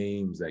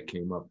names that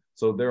came up.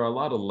 So there are a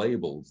lot of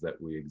labels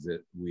that we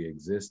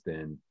exist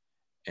in,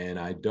 and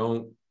I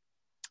don't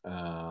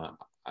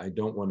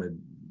want to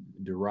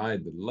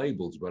deride the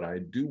labels, but I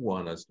do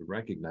want us to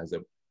recognize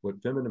that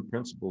what feminine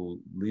principle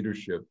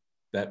leadership,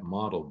 that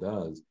model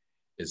does,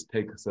 is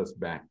takes us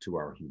back to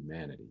our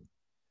humanity,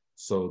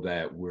 so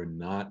that we're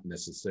not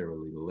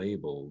necessarily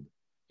labeled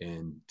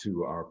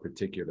into our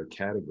particular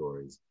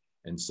categories.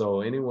 And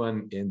so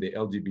anyone in the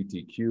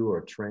LGBTQ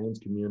or trans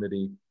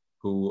community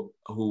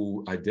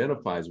who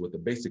identifies with the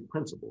basic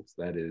principles,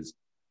 that is,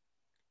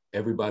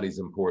 everybody's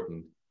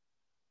important,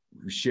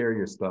 share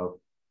your stuff,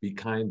 be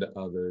kind to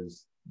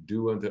others,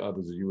 do unto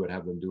others as you would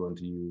have them do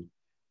unto you.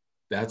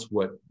 That's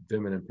what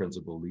feminine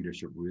principle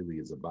leadership really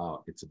is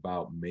about. It's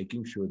about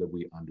making sure that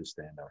we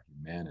understand our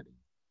humanity.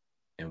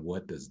 And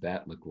what does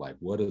that look like?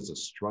 What is a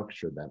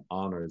structure that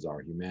honors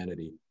our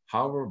humanity?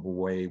 However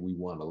way we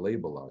want to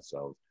label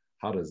ourselves,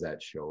 how does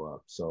that show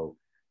up? So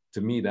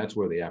to me, that's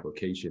where the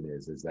application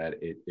is that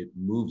it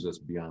moves us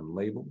beyond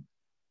label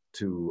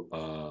to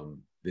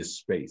this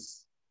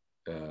space,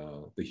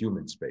 the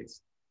human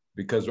space.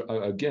 Because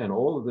again,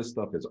 all of this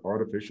stuff is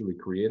artificially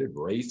created.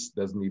 Race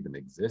doesn't even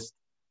exist.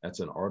 That's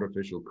an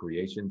artificial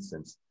creation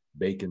since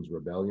Bacon's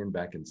Rebellion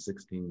back in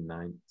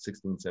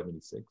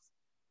 1676.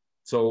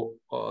 So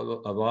a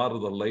lot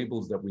of the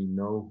labels that we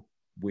know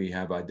we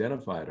have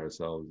identified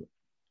ourselves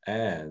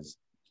as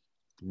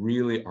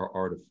really are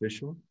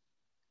artificial.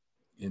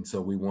 And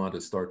so we want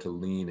to start to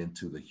lean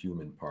into the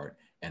human part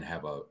and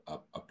have a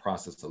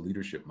process, a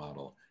leadership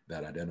model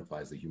that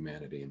identifies the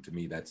humanity. And to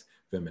me, that's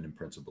feminine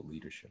principle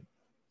leadership.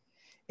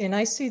 And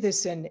I see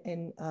this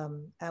in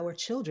our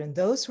children,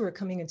 those who are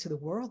coming into the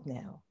world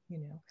now, you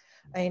know.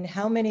 I mean,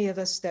 how many of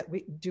us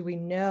do we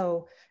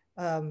know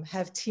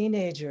have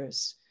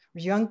teenagers,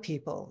 young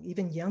people,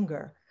 even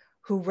younger,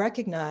 who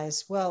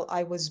recognize, well,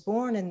 I was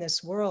born in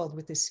this world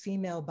with this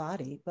female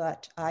body,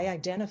 but I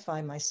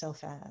identify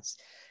myself as,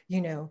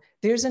 you know,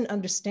 there's an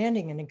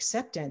understanding and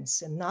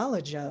acceptance and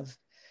knowledge of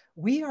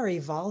we are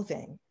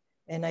evolving.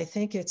 And I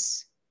think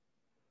it's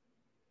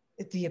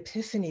the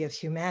epiphany of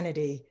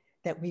humanity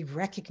that we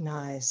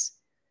recognize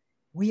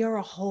we are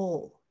a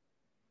whole.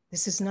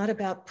 This is not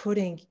about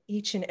putting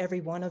each and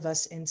every one of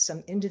us in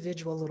some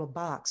individual little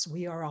box.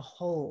 We are a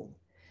whole.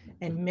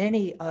 And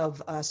many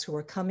of us who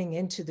are coming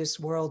into this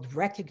world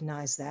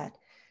recognize that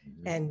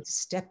and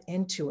step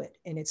into it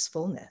in its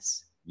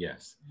fullness.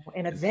 Yes.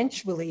 And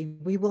eventually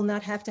we will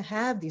not have to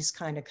have these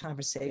kind of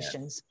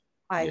conversations.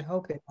 Yes. I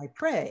hope and I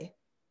pray.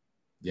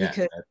 Yeah.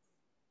 Because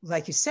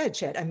like you said,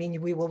 Chet, I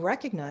mean, we will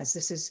recognize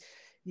this is,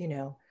 you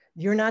know,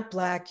 you're not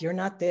Black, you're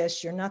not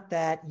this, you're not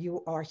that,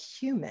 you are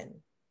human.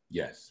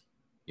 Yes,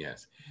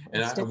 yes.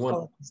 And I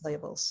want these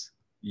labels.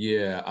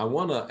 Yeah, I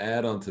want to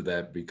add on to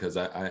that because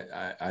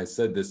I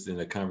said this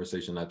in a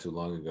conversation not too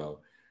long ago.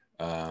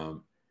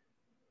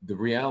 The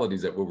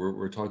realities that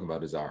we're talking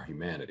about is our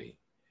humanity,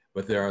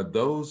 but there are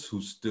those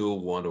who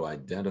still want to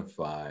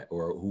identify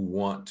or who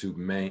want to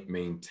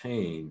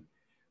maintain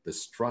the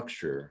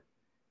structure,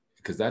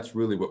 because that's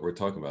really what we're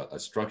talking about, a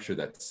structure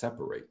that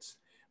separates.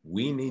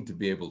 We need to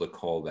be able to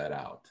call that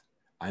out.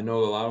 I know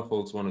a lot of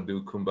folks want to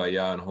do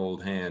kumbaya and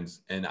hold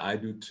hands, and I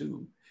do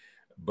too.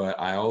 But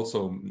I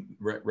also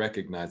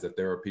recognize that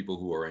there are people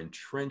who are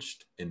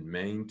entrenched in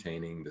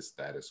maintaining the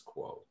status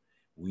quo.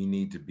 We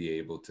need to be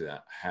able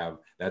to have,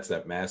 that's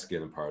that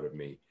masculine part of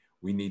me.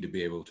 We need to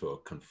be able to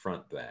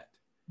confront that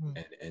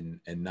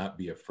and not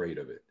be afraid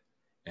of it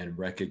and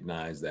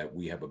recognize that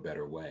we have a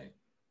better way.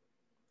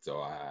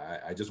 So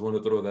I just want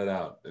to throw that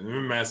out.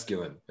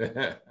 Masculine.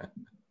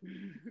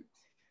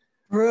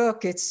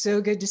 Brooke, it's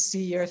so good to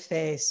see your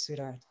face,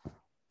 sweetheart.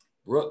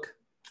 Brooke.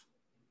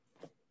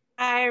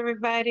 Hi,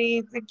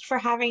 everybody. Thanks for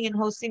having and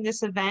hosting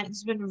this event.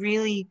 It's been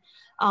really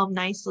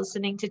nice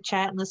listening to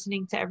Chet and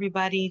listening to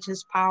everybody.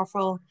 Just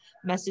powerful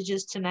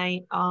messages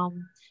tonight. I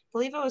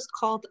believe I was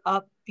called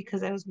up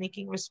because I was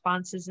making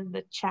responses in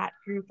the chat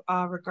group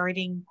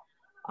regarding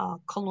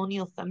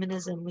colonial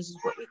feminism, which is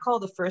what we call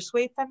the first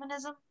wave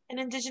feminism in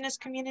Indigenous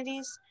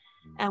communities.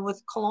 And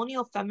with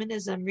colonial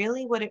feminism,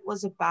 really what it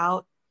was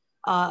about,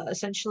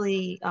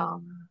 essentially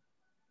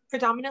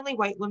predominantly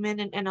white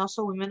women and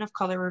also women of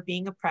color were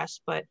being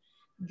oppressed, but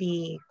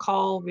the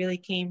call really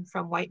came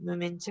from white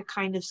women to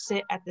kind of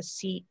sit at the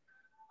seat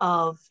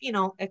of,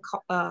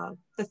 the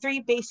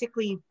three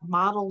basically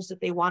models that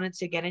they wanted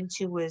to get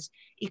into was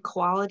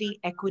equality,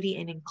 equity,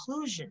 and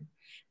inclusion.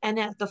 And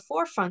at the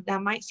forefront,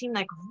 that might seem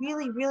like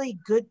really, really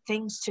good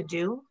things to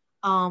do.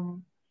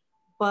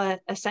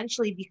 But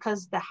essentially,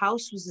 because the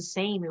house was the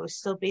same, it was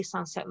still based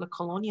on settler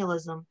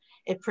colonialism,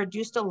 it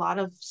produced a lot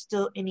of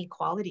still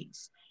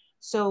inequalities.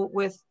 So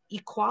with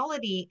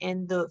equality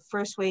in the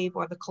first wave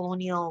or the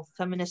colonial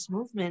feminist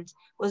movement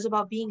was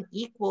about being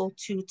equal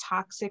to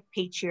toxic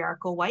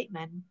patriarchal white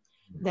men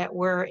that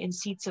were in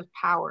seats of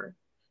power.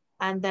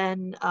 And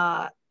then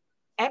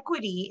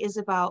equity is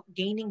about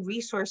gaining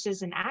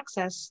resources and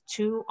access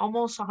to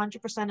almost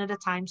 100% of the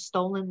time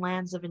stolen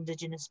lands of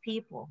indigenous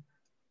people.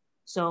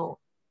 So,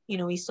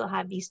 we still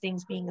have these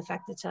things being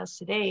affected to us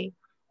today.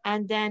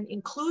 And then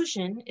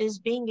inclusion is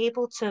being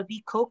able to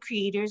be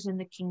co-creators in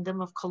the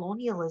kingdom of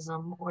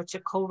colonialism, or to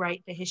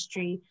co-write the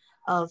history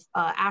of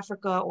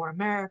Africa or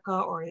America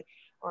or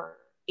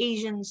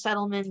Asian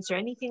settlements or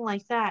anything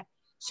like that.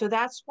 So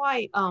that's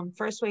why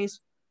first wave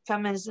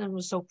feminism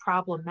was so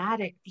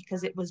problematic,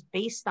 because it was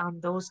based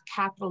on those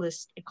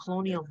capitalist and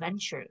colonial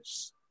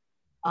ventures.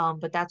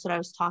 But that's what I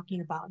was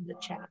talking about in the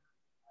chat.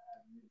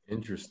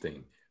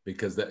 Interesting,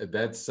 because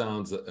that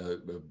sounds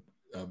a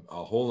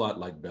whole lot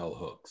like Bell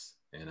Hooks.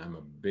 And I'm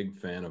a big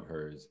fan of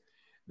hers,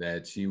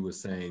 that she was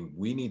saying,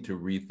 we need to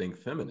rethink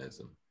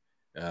feminism.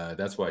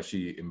 That's why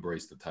she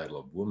embraced the title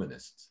of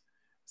womanists,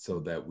 so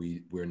that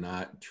we're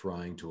not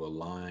trying to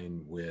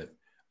align with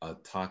a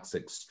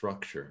toxic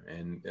structure.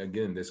 And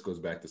again, this goes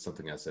back to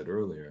something I said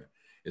earlier,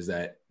 is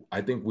that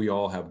I think we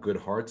all have good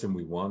hearts and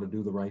we want to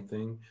do the right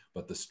thing,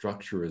 but the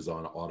structure is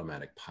on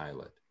automatic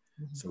pilot.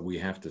 Mm-hmm. So we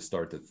have to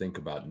start to think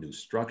about new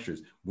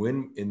structures.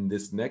 When in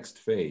this next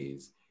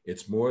phase,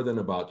 it's more than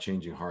about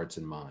changing hearts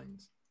and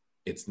minds.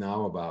 It's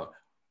now about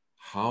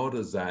how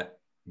does that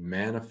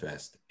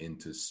manifest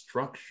into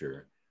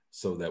structure,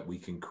 so that we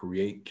can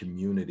create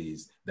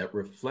communities that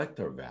reflect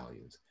our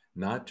values,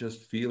 not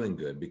just feeling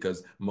good.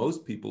 Because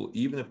most people,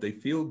 even if they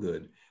feel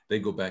good, they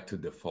go back to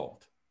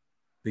default,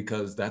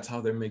 because that's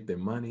how they make their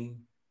money.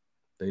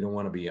 They don't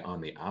want to be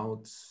on the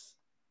outs.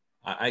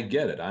 I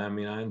get it. I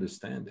mean, I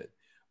understand it.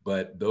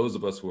 But those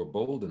of us who are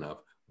bold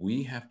enough,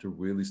 we have to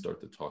really start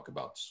to talk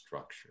about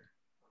structure.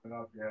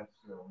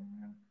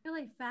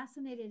 Really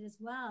fascinated as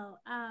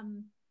well.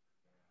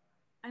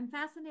 I'm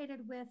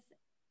fascinated with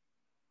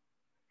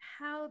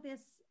how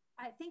this,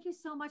 thank you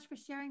so much for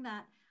sharing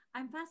that.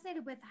 I'm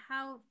fascinated with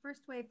how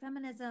first wave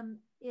feminism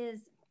is,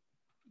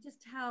 just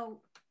how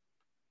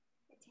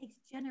it takes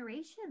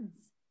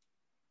generations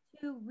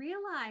to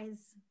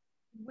realize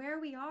where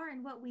we are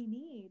and what we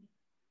need.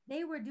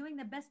 They were doing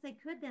the best they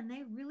could then.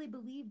 They really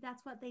believed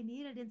that's what they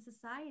needed in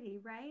society,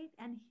 right?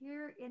 And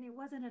it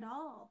wasn't at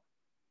all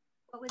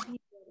what was needed.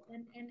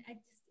 And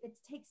it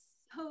takes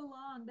so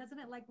long, doesn't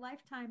it? Like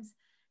lifetimes.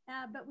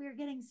 But we're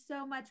getting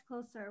so much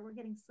closer. We're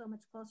getting so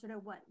much closer to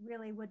what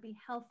really would be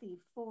healthy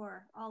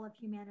for all of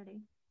humanity.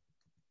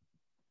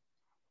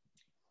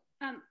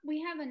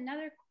 We have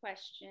another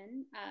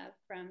question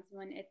from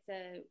someone. It's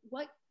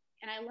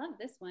and I love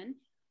this one.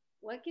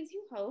 What gives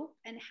you hope,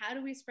 and how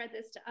do we spread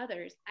this to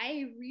others?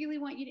 I really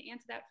want you to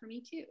answer that for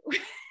me too.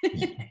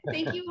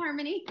 Thank you,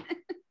 Harmony.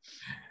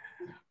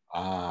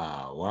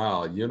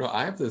 Wow.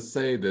 I have to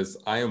say this.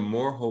 I am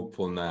more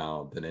hopeful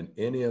now than in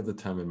any other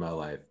time in my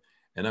life.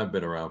 And I've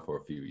been around for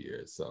a few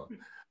years. So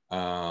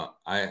I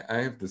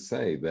have to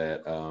say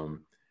that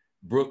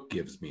Brooke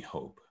gives me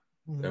hope.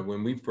 Mm-hmm.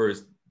 When we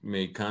first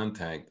made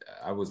contact,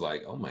 I was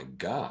like, oh my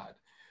God.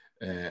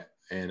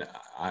 And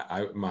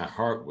my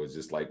heart was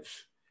just like,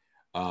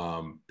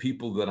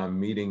 people that I'm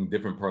meeting,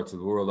 different parts of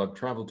the world. I've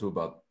traveled to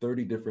about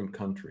 30 different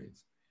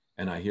countries,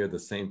 and I hear the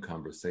same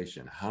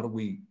conversation. How do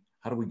we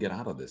get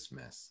out of this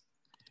mess?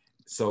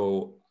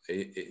 So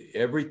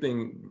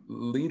everything,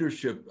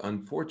 leadership,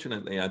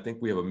 unfortunately, I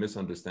think we have a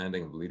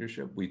misunderstanding of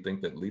leadership. We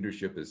think that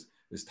leadership is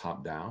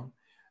top down,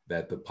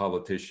 that the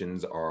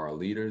politicians are our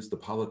leaders. The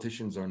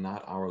politicians are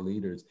not our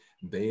leaders.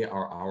 They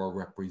are our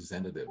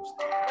representatives.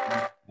 We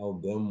tell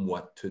them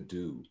what to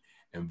do.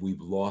 And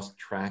we've lost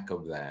track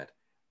of that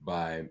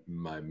by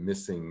my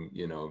missing,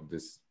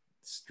 this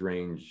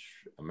strange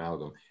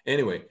amalgam.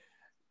 Anyway,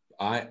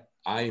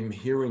 I'm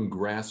hearing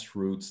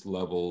grassroots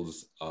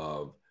levels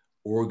of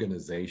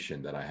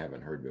organization that I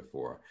haven't heard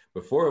before.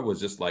 Before it was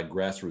just like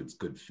grassroots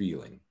good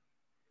feeling.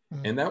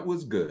 Mm-hmm. And that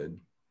was good,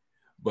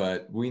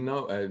 but we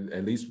know,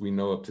 at least we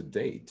know up to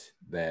date,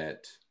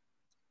 that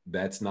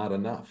that's not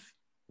enough.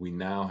 We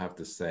now have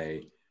to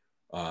say,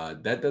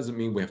 that doesn't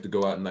mean we have to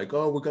go out and like,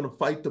 oh, we're going to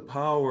fight the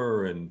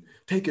power and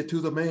take it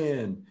to the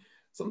man.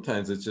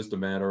 Sometimes it's just a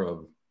matter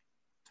of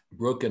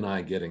Brooke and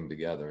I getting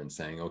together and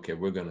saying, okay,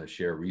 we're going to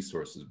share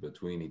resources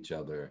between each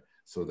other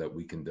so that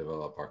we can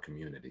develop our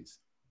communities.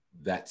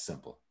 That's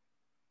simple.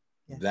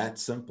 Yes.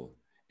 That's simple.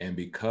 And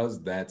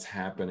because that's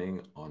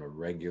happening on a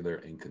regular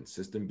and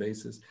consistent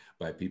basis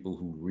by people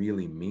who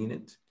really mean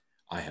it,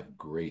 I have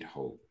great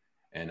hope.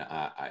 And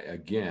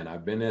again,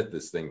 I've been at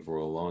this thing for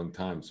a long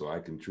time, so I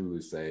can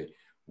truly say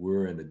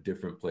we're in a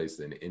different place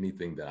than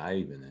anything that I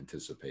even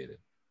anticipated.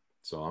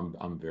 So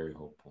I'm very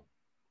hopeful.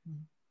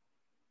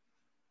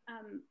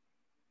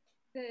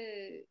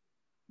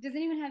 Does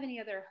anyone have any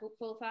other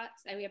hopeful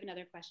thoughts? We have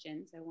another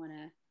question, so I want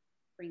to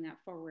bring that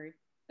forward,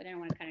 but I don't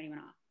want to cut anyone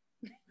off.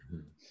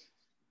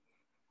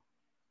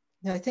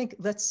 No, I think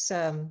let's,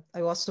 I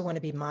also want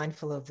to be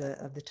mindful of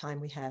the time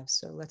we have.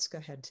 So let's go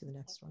ahead to the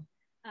next one.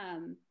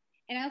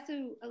 And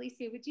also,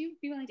 Alicia, would you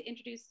be willing to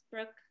introduce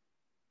Brooke?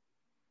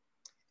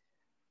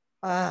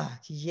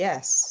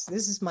 Yes,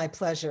 this is my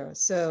pleasure.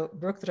 So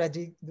Brooke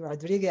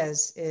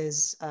Rodriguez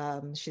is,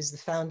 she's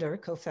the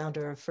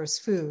co-founder of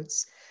First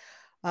Foods,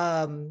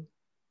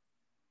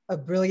 a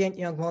brilliant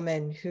young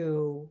woman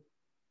who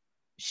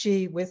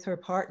she, with her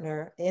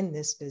partner in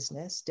this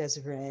business,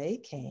 Desiree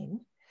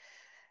Kane,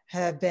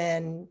 have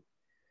been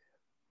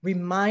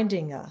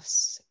reminding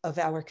us of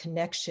our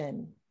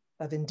connection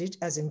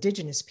as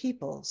Indigenous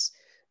peoples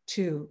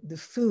to the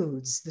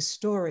foods, the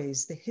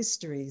stories, the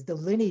histories, the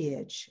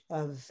lineage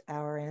of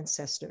our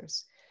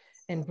ancestors,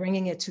 and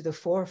bringing it to the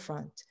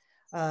forefront.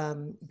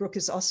 Brooke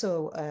is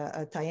also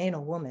a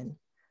Taino woman,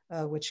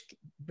 which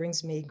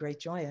brings me great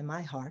joy in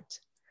my heart.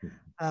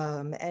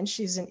 And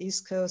she's an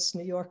East Coast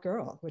New York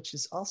girl, which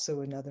is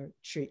also another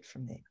treat for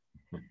me.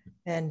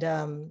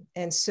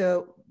 And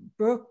so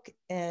Brooke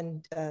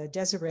and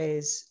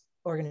Desiree's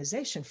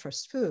organization,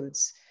 First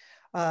Foods,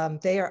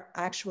 they are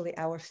actually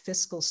our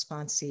fiscal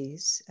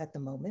sponsees at the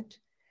moment.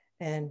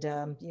 And,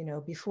 you know,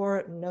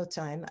 before no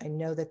time, I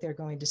know that they're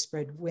going to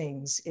spread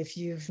wings. If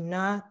you've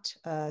not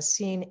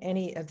seen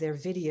any of their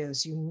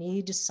videos, you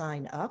need to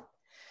sign up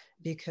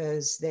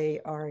because they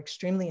are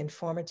extremely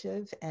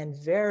informative and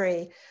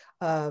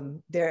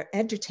they're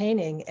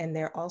entertaining, and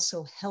they're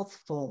also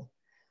healthful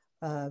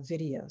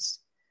videos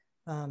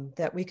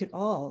that we could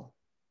all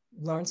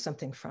learn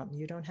something from.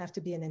 You don't have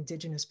to be an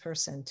Indigenous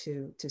person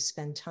to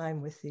spend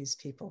time with these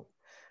people.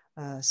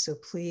 So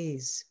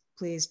please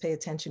pay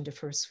attention to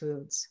First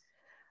Foods.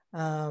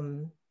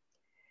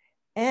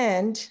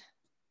 And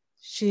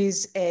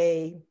she's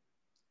a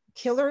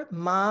killer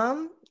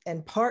mom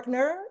and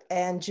partner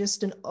and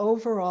just an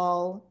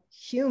overall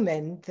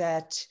human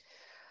that,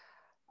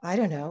 I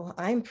don't know,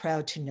 I'm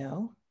proud to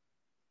know.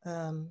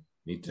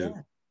 Me too.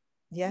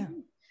 Yeah.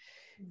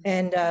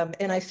 And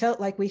I felt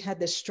like we had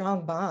this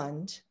strong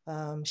bond.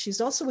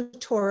 She's also a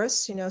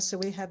Taurus, you know, so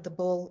we have the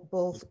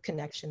bull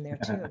connection there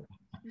too.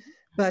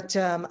 But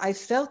I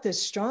felt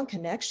this strong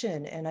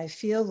connection, and I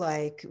feel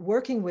like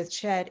working with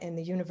Chet in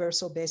the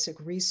Universal Basic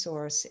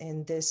Resource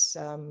in this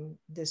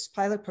this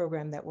pilot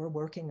program that we're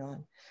working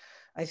on,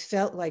 I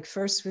felt like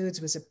First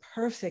Foods was a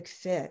perfect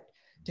fit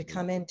to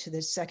come into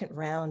the second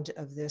round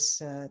of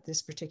this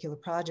this particular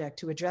project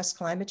to address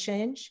climate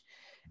change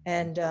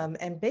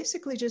and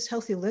basically just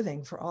healthy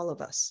living for all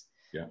of us.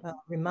 Yeah.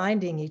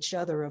 Reminding each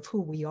other of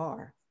who we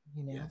are,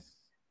 you know. Yes.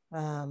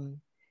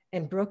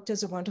 And Brooke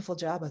does a wonderful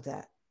job of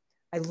that.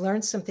 I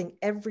learn something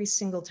every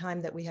single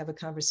time that we have a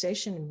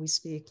conversation, and we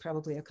speak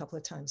probably a couple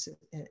of times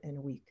in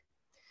a week.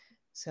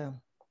 So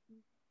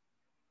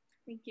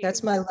thank you.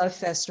 That's my love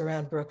fest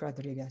around Brooke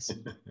Rodriguez.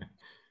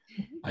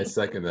 I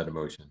second that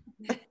emotion.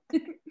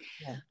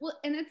 Yeah. Well,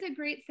 and that's a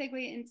great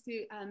segue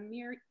into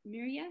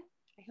Miria.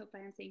 I hope I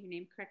am saying your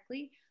name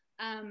correctly.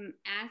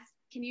 Asked,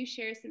 can you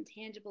share some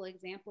tangible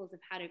examples of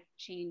how to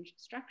change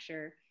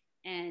structure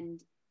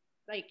and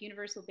like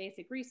Universal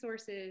Basic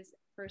Resources,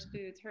 First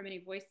Foods,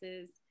 Harmony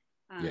Voices?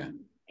 Yeah.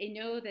 I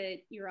know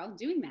that you're all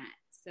doing that.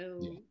 So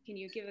can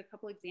you give a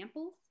couple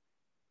examples?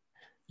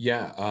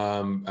 Yeah,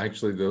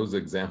 actually, those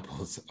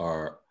examples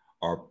are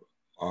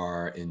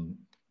in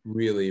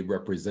really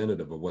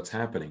representative of what's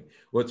happening.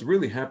 What's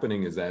really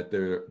happening is that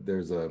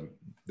there's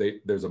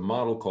a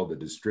model called the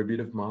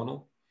distributive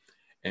model,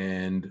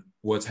 and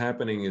what's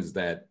happening is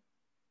that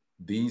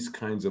these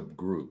kinds of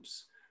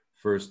groups,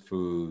 First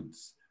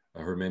Foods,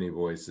 Hermeni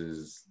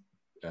Voices,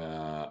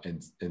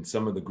 and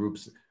some of the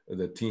groups,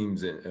 the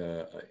teams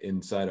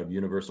inside of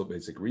Universal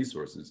Basic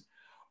Resources,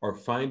 are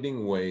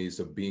finding ways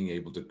of being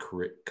able to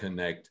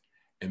connect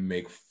and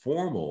make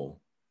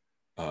formal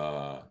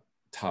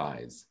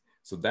ties.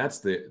 So that's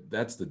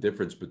the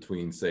difference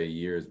between, say,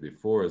 years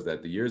before, is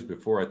that the years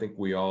before, I think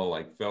we all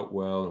like felt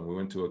well and we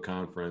went to a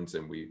conference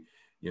and we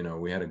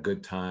had a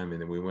good time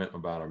and then we went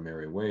about our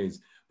merry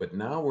ways. But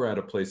now we're at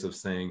a place of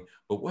saying,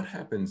 but what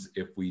happens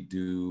if we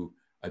do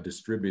a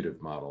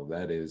distributive model?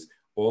 That is,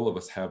 all of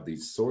us have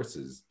these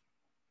sources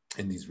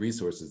and these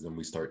resources, and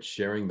we start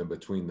sharing them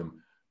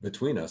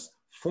between us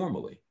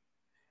formally.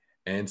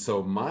 And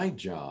so my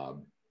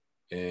job,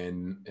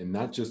 and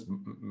not just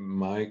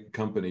my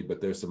company, but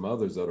there's some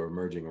others that are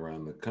emerging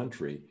around the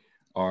country,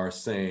 are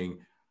saying,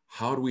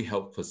 how do we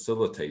help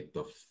facilitate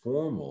the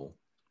formal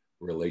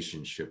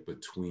relationship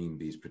between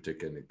these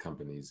particular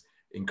companies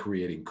in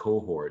creating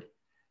cohort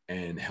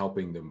and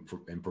helping them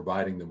and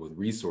providing them with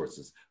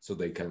resources so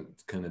they can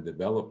kind of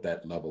develop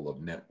that level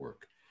of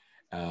network.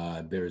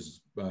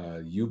 There's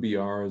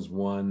UBR is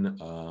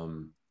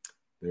one.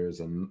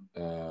 There's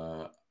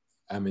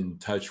I'm in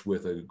touch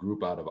with a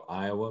group out of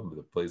Iowa,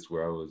 the place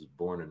where I was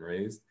born and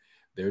raised.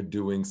 They're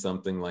doing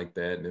something like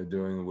that. And they're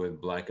doing it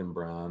with Black and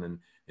Brown and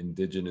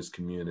indigenous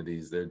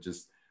communities. They're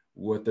just,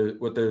 what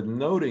they're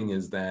noting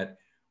is that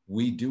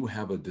we do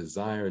have a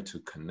desire to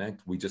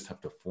connect. We just have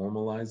to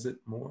formalize it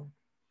more.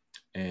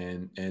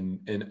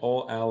 And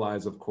all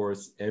allies, of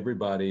course,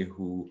 everybody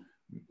who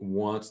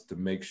wants to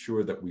make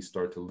sure that we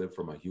start to live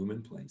from a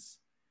human place.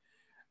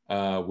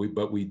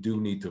 But we do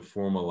need to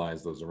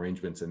formalize those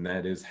arrangements, and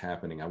that is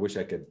happening. I wish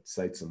I could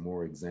cite some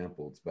more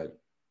examples, but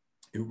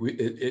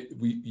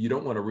you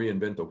don't want to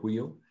reinvent the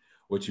wheel.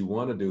 What you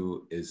want to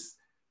do is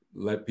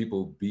let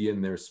people be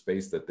in their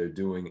space that they're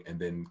doing, and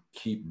then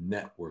keep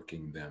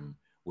networking them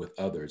with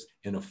others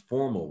in a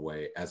formal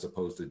way, as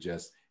opposed to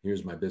just,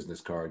 here's my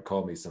business card,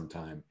 call me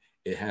sometime.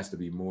 It has to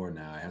be more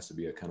now. It has to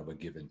be a kind of a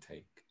give and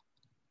take.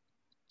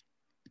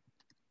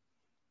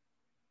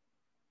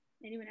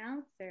 Anyone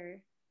else?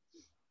 Or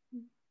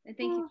and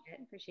thank you, Chet.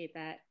 Appreciate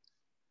that.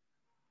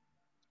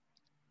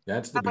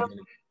 That's the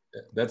beginning.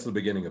 That's the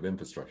beginning of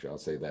infrastructure. I'll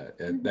say that.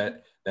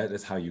 That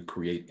is how you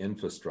create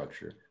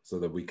infrastructure, so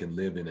that we can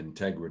live in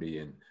integrity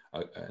and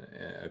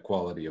a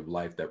quality of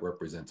life that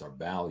represents our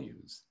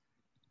values.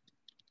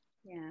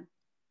 Yeah.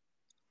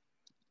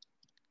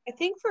 I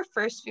think for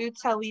First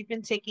Foods, how we've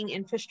been taking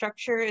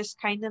infrastructure is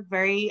kind of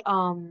very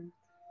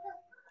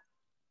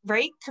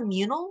very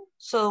communal.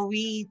 So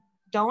we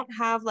don't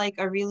have like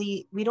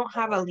we don't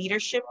have a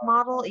leadership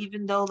model,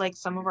 even though like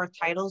some of our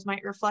titles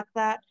might reflect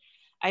that.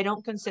 I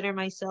don't consider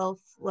myself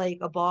like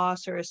a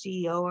boss or a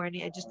CEO or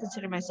any. I just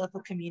consider myself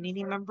a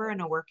community member in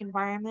a work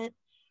environment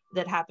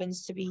that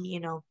happens to be,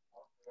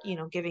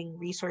 giving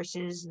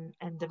resources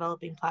and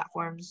developing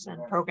platforms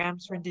and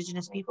programs for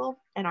Indigenous people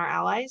and our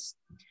allies.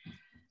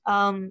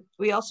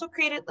 We also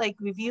created,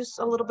 we've used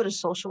a little bit of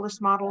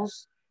socialist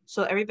models.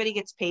 So everybody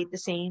gets paid the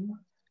same,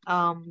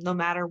 no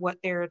matter what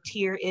their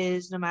tier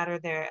is, no matter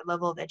their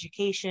level of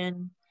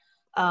education.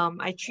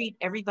 I treat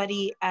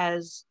everybody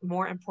as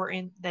more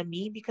important than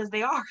me, because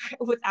they are.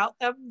 Without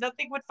them,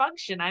 nothing would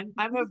function. I'm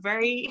a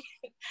very,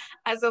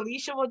 as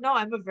Alicia will know,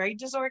 I'm a very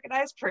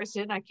disorganized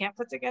person. I can't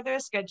put together a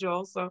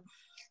schedule. So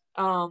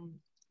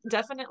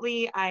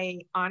definitely I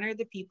honor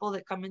the people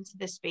that come into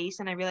this space,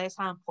 and I realize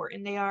how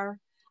important they are.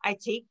 I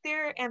take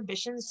their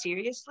ambitions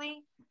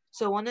seriously.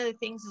 So one of the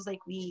things is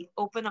we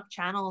open up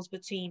channels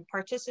between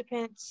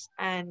participants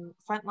and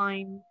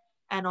frontline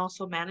and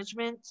also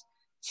management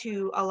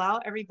to allow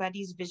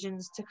everybody's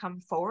visions to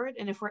come forward.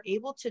 And if we're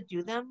able to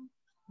do them,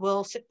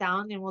 we'll sit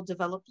down and we'll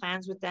develop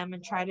plans with them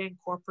and try to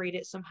incorporate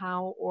it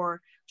somehow,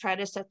 or try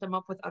to set them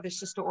up with other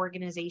sister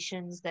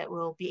organizations that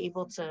will be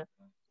able to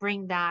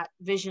bring that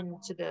vision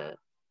to the,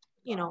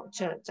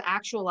 to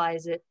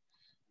actualize it.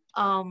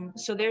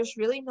 So there's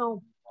really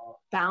no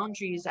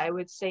boundaries, I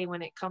would say,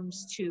 when it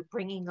comes to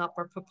bringing up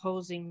or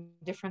proposing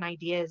different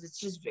ideas. It's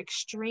just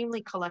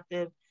extremely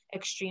collective,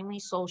 extremely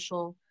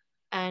social.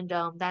 And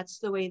that's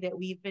the way that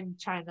we've been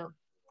trying to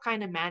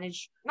kind of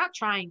manage, not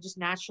trying, just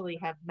naturally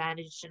have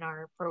managed in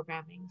our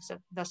programming so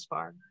thus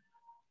far.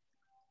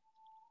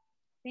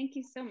 Thank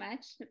you so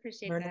much.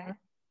 Appreciate that.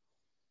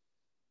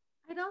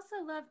 I'd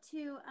also love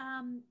to,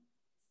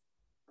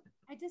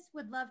 I just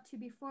would love to,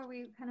 before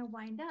we kind of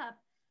wind up,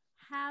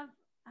 have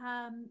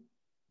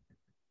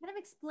kind of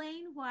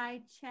explain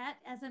why Chet,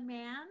 as a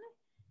man,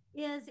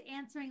 is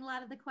answering a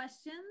lot of the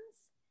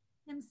questions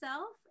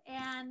himself.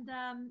 And,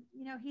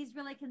 he's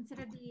really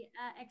considered the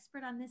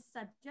expert on this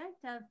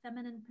subject of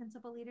feminine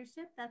principal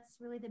leadership. That's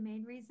really the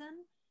main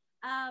reason.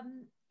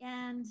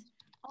 And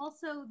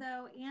also,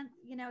 though,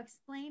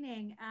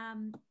 explaining,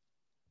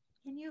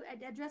 can you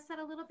address that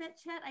a little bit,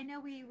 Chet? I know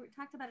we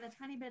talked about it a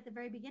tiny bit at the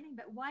very beginning,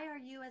 but why are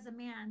you, as a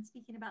man,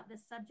 speaking about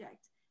this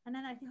subject? And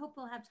then I hope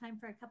we'll have time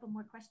for a couple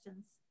more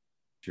questions.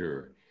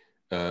 Sure.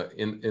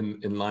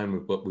 In line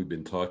with what we've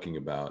been talking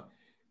about,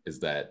 is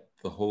that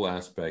the whole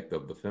aspect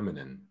of the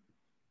feminine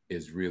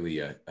is really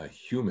a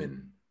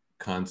human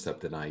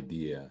concept and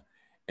idea,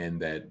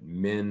 and that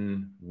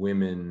men,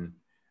 women,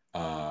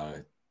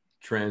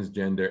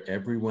 transgender,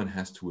 everyone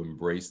has to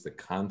embrace the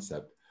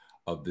concept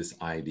of this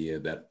idea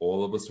that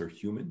all of us are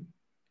human.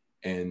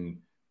 And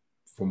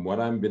from what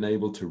I've been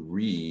able to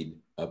read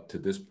up to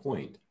this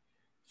point,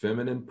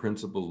 feminine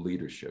principal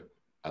leadership,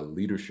 a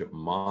leadership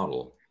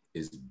model,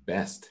 is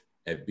best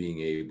at being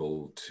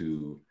able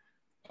to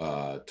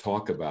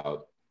talk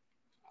about,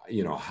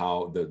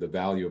 how the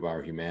value of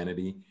our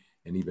humanity,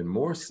 and even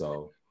more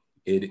so,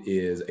 it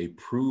is a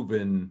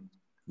proven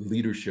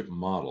leadership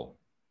model,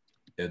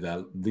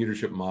 that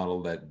leadership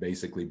model that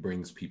basically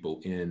brings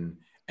people in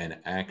and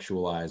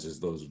actualizes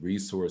those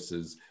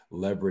resources,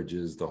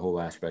 leverages the whole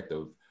aspect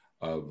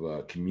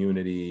of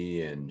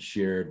community and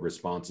shared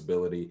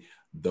responsibility.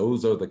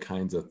 Those are the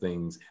kinds of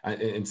things.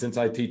 And since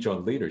I teach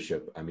on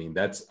leadership,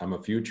 I'm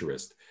a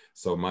futurist.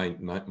 So my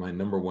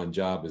number one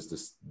job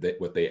is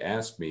what they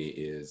ask me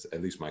is,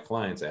 at least my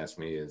clients ask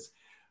me, is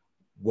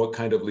what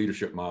kind of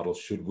leadership model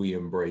should we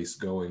embrace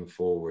going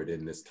forward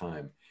in this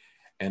time?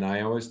 And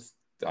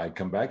I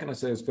come back and I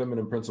say it's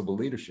feminine principal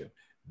leadership,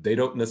 they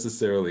don't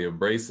necessarily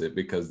embrace it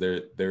because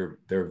they're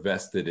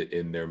vested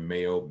in their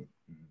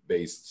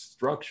male-based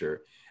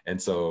structure.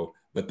 And so,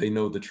 but they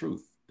know the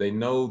truth. They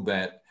know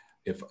that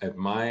if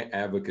my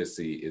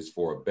advocacy is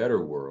for a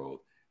better world,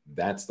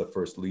 that's the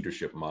first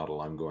leadership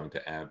model I'm going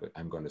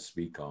to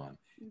speak on,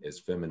 is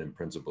feminine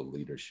principled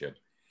leadership.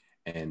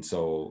 And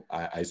so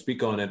I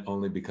speak on it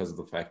only because of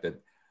the fact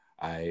that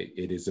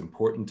it is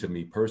important to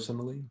me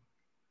personally,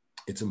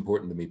 it's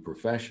important to me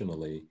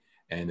professionally,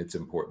 and it's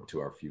important to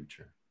our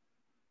future.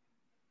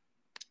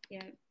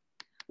 Yeah.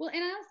 Well,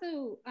 and I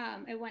also,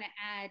 I want to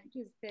add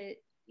just that,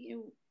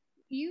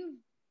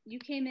 you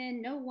came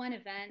in, no one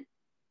event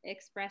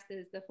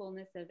expresses the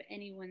fullness of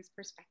anyone's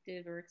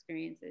perspective or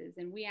experiences.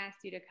 And we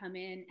asked you to come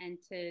in and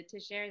to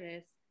share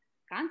this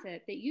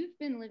concept that you've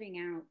been living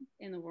out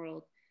in the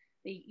world.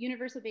 The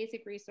Universal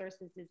Basic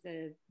Resources is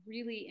a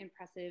really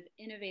impressive,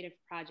 innovative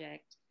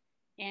project.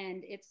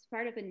 And it's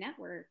part of a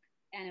network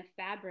and a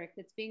fabric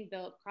that's being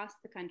built across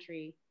the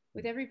country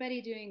with everybody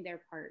doing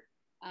their part.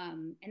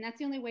 And that's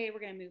the only way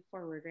we're going to move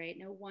forward, right?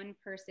 No one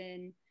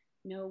person,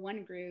 no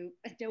one group,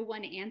 no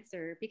one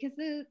answer, because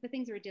the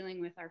things we're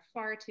dealing with are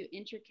far too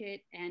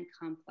intricate and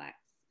complex.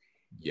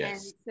 Yes.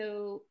 And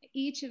so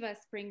each of us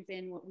brings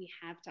in what we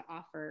have to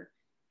offer,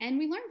 and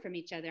we learn from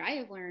each other. I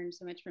have learned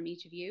so much from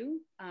each of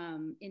you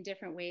in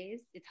different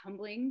ways. It's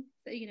humbling,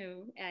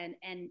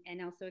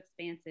 and also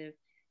expansive.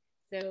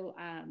 So,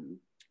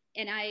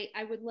 and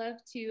I would love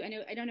to,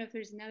 I don't know if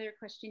there's another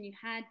question you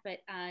had, but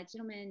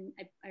gentlemen,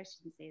 I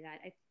shouldn't say that.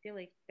 I feel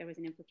like there was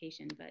an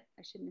implication, but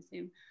I shouldn't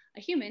assume.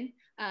 A human,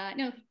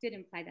 no, he did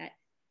imply that.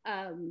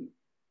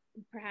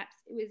 Perhaps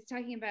it was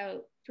talking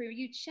about, for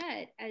you,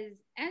 Chet, as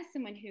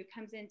someone who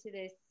comes into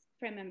this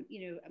from a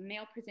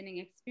male presenting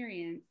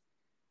experience,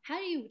 how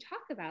do you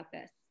talk about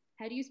this?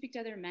 How do you speak to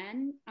other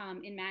men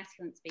in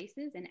masculine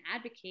spaces and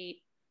advocate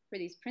for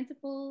these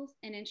principles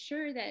and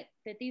ensure that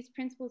these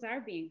principles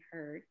are being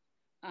heard?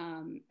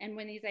 And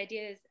when these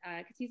ideas,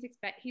 because he's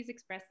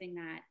expressing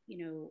that,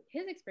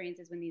 his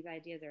experiences when these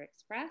ideas are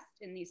expressed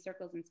in these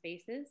circles and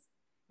spaces,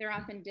 they're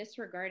often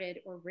disregarded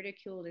or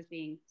ridiculed as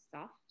being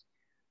soft.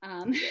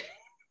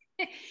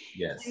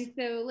 Yes. And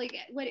so, like,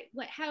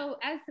 how,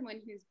 as someone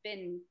who's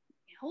been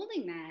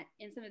holding that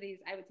in some of these,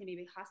 I would say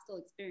maybe hostile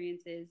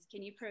experiences,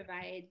 can you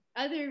provide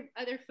other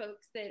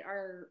folks that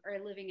are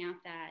living out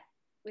that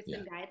with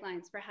some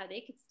guidelines for how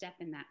they could step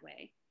in that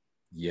way?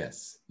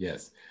 Yes,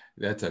 yes.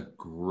 That's a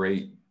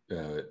great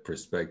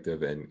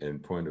perspective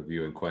and point of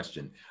view and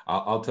question.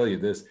 I'll tell you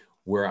this,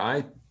 where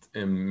I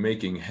am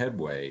making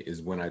headway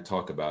is when I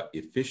talk about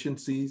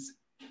efficiencies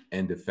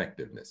and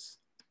effectiveness.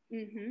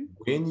 Mm-hmm.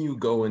 When you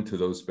go into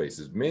those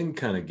spaces, men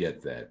kind of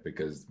get that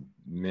because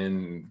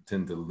men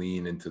tend to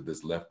lean into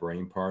this left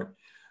brain part.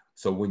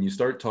 So when you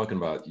start talking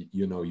about,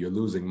 you're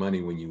losing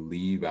money when you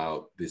leave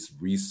out this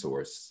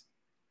resource,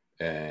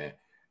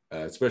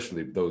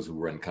 especially those who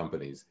run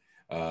companies,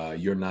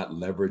 you're not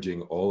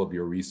leveraging all of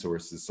your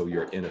resources. So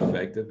you're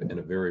ineffective in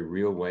a very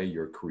real way.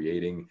 You're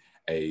creating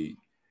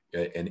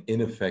an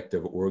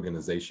ineffective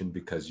organization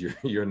because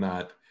you're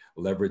not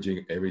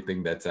leveraging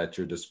everything that's at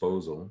your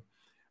disposal.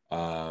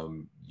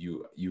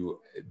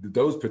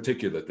 Those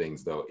particular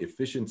things though,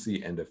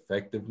 efficiency and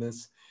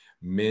effectiveness,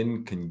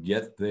 men can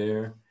get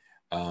there.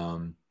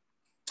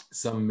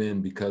 Some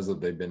men, because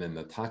they've been in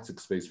the toxic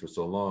space for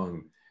so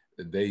long,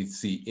 they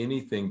see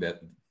anything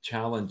that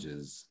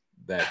challenges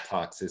that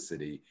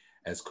toxicity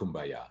as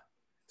kumbaya.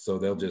 So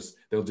they'll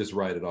just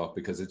write it off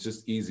because it's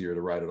just easier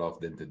to write it off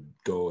than to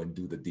go and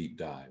do the deep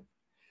dive.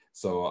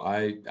 So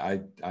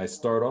I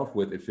start off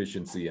with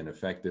efficiency and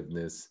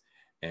effectiveness.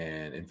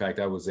 And in fact,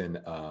 I was in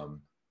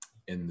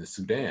the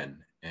Sudan,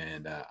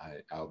 and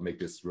I'll make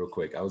this real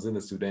quick. I was in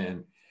the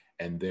Sudan,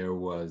 and there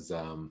was,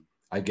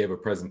 I gave a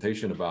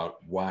presentation about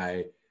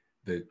why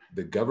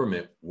the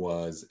government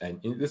was,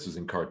 and this was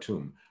in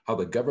Khartoum, how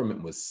the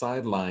government was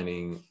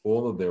sidelining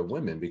all of their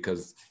women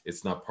because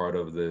it's not part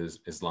of the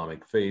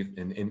Islamic faith,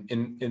 and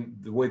in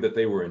the way that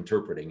they were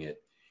interpreting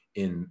it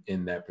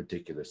in that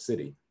particular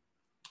city.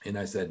 And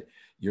I said,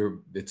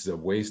 it's a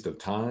waste of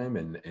time,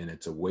 and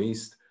it's a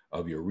waste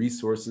of your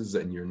resources,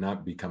 and you're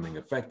not becoming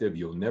effective.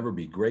 You'll never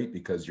be great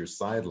because you're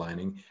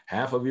sidelining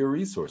half of your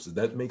resources.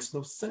 That makes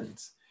no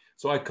sense.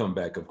 So I come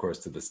back, of course,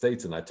 to the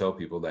States, and I tell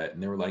people that,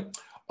 and they were like,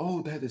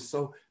 oh, that is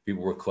so,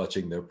 people were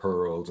clutching their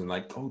pearls and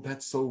like, oh,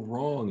 that's so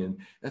wrong. And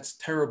that's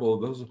terrible.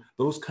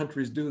 Those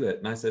countries do that.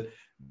 And I said,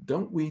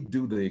 don't we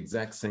do the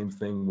exact same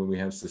thing when we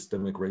have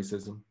systemic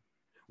racism?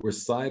 We're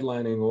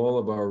sidelining all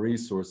of our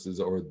resources,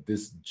 or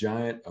this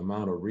giant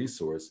amount of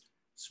resource,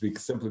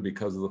 simply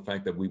because of the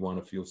fact that we want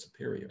to feel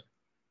superior.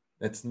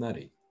 That's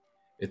nutty.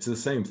 It's the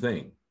same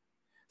thing.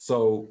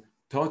 So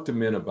talk to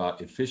men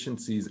about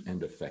efficiencies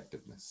and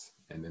effectiveness,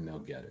 and then they'll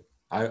get it.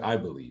 I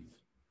believe.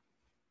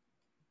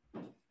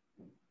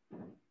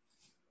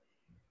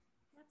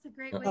 That's a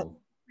great way to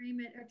frame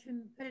it, or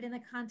to put it in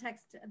the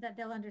context that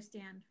they'll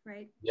understand,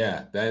 right?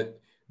 Yeah,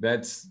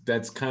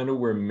 that's kind of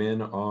where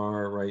men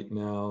are right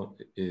now,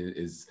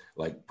 is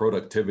like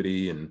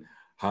productivity and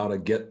how to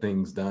get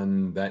things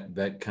done,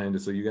 that kind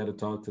of, so you got to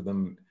talk to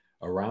them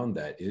around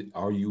that.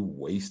 Are you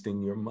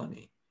wasting your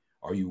money?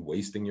 Are you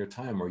wasting your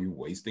time? Are you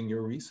wasting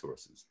your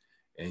resources?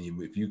 And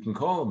if you can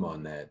call them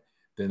on that,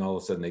 then all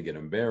of a sudden they get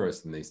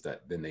embarrassed and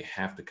then they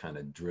have to kind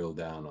of drill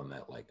down on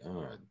that, like,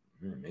 oh,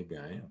 maybe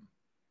I am.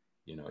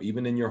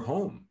 Even in your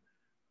home,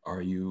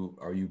 are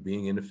you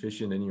being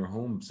inefficient in your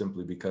home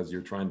simply because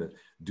you're trying to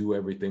do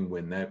everything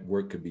when that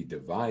work could be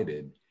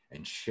divided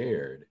and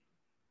shared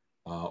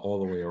all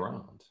the way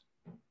around?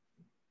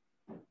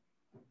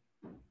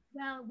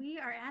 Well, we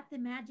are at the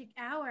magic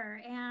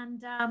hour,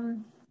 and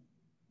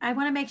I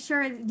want to make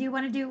sure, do you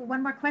want to do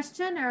one more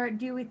question, or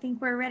do we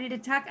think we're ready to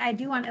talk? I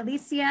do want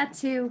Alicia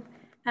to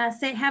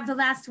have the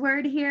last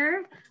word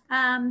here.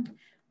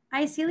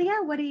 Celia,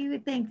 what do you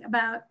think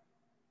about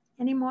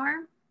any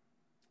more?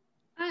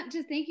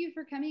 Just thank you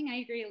for coming. I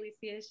agree,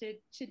 Alicia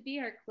should be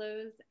our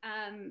close.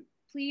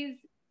 Please,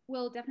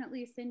 we'll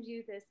definitely send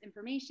you this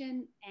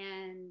information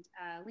and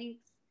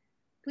links.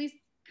 Please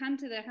come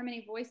to the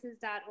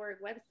harmonyvoices.org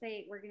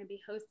website. We're going to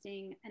be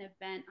hosting an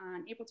event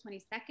on April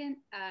 22nd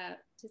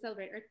to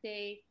celebrate Earth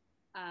Day,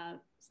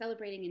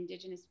 celebrating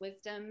Indigenous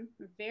wisdom.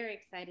 I'm very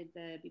excited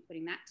to be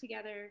putting that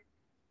together.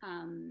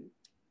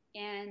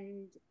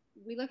 And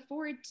we look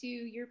forward to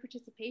your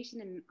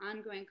participation in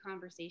ongoing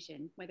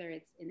conversation, whether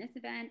it's in this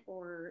event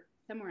or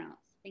somewhere else.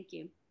 Thank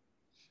you.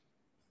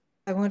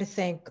 I want to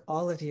thank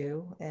all of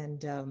you,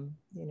 and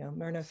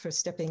Myrna for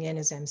stepping in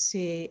as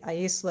MC,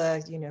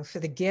 Aisla, for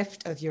the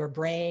gift of your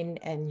brain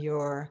and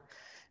your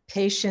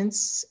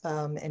patience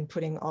and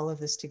putting all of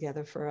this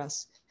together for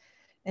us.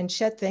 And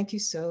Chet, thank you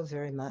so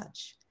very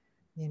much.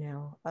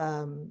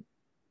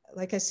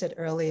 Like I said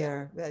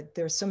earlier,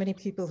 there are so many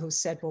people who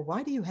said, well,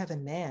 why do you have a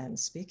man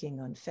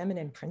speaking on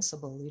feminine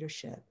principle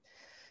leadership?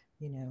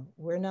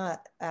 We're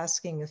not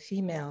asking a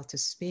female to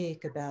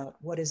speak about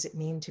what does it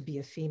mean to be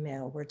a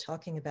female. We're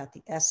talking about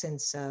the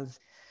essence of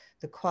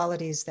the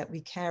qualities that we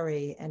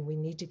carry and we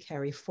need to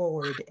carry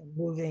forward in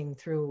moving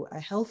through a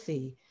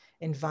healthy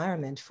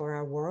environment for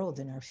our world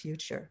and our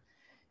future.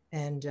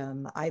 And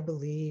I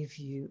believe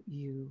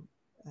you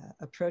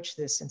approach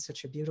this in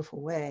such a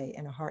beautiful way,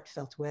 in a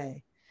heartfelt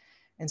way.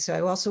 And so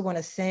I also want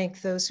to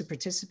thank those who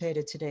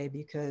participated today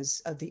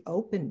because of the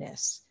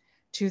openness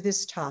to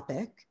this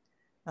topic.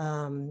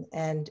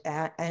 And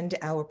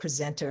our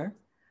presenter,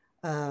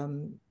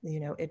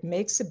 it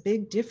makes a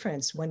big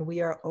difference when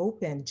we are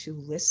open to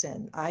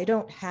listen. I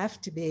don't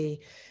have to be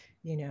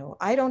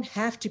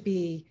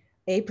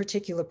a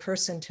particular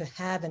person to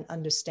have an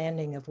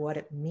understanding of what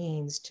it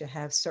means to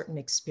have certain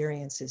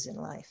experiences in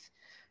life.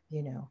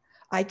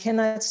 I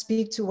cannot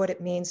speak to what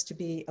it means to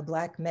be a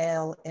Black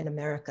male in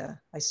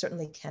America. I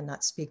certainly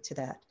cannot speak to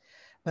that,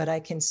 but I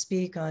can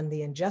speak on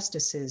the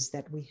injustices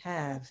that we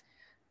have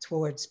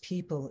towards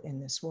people in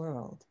this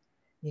world,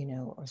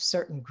 or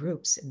certain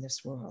groups in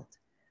this world.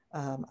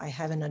 I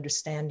have an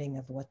understanding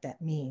of what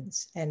that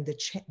means and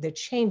the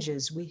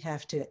changes we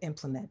have to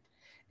implement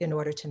in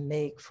order to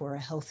make for a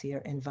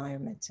healthier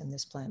environment in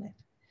this planet.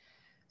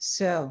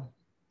 So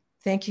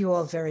thank you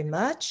all very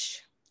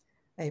much.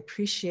 I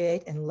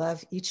appreciate and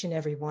love each and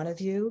every one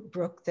of you.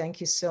 Brooke, thank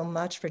you so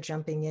much for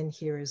jumping in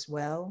here as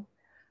well.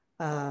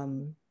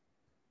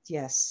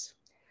 Yes.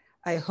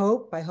 I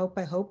hope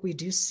we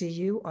do see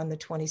you on the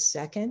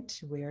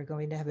 22nd. We are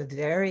going to have a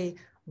very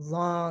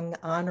long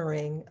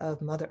honoring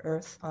of Mother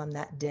Earth on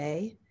that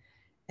day.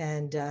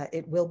 And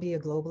it will be a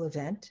global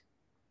event,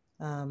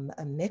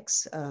 a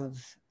mix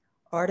of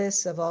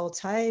artists of all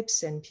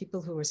types and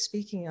people who are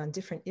speaking on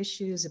different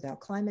issues about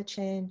climate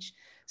change.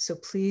 So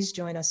please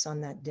join us on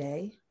that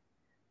day.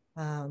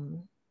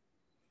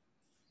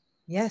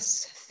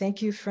 Yes,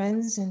 thank you,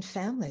 friends and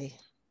family.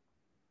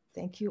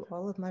 Thank you,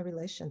 all of my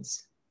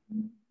relations.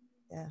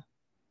 Yeah.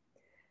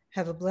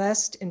 Have a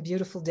blessed and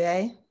beautiful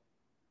day.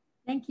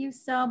 Thank you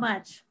so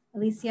much,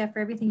 Alicia, for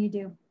everything you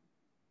do.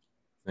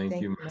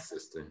 Thank you, my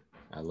sister.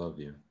 I love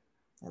you.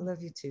 I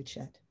love you too,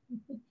 Chet.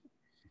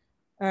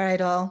 All right,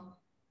 all.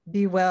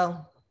 Be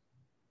well.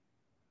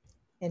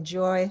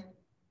 Enjoy.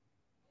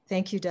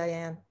 Thank you,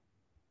 Diane.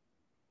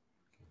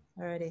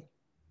 All righty.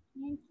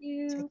 Thank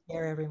you. Take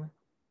care, everyone.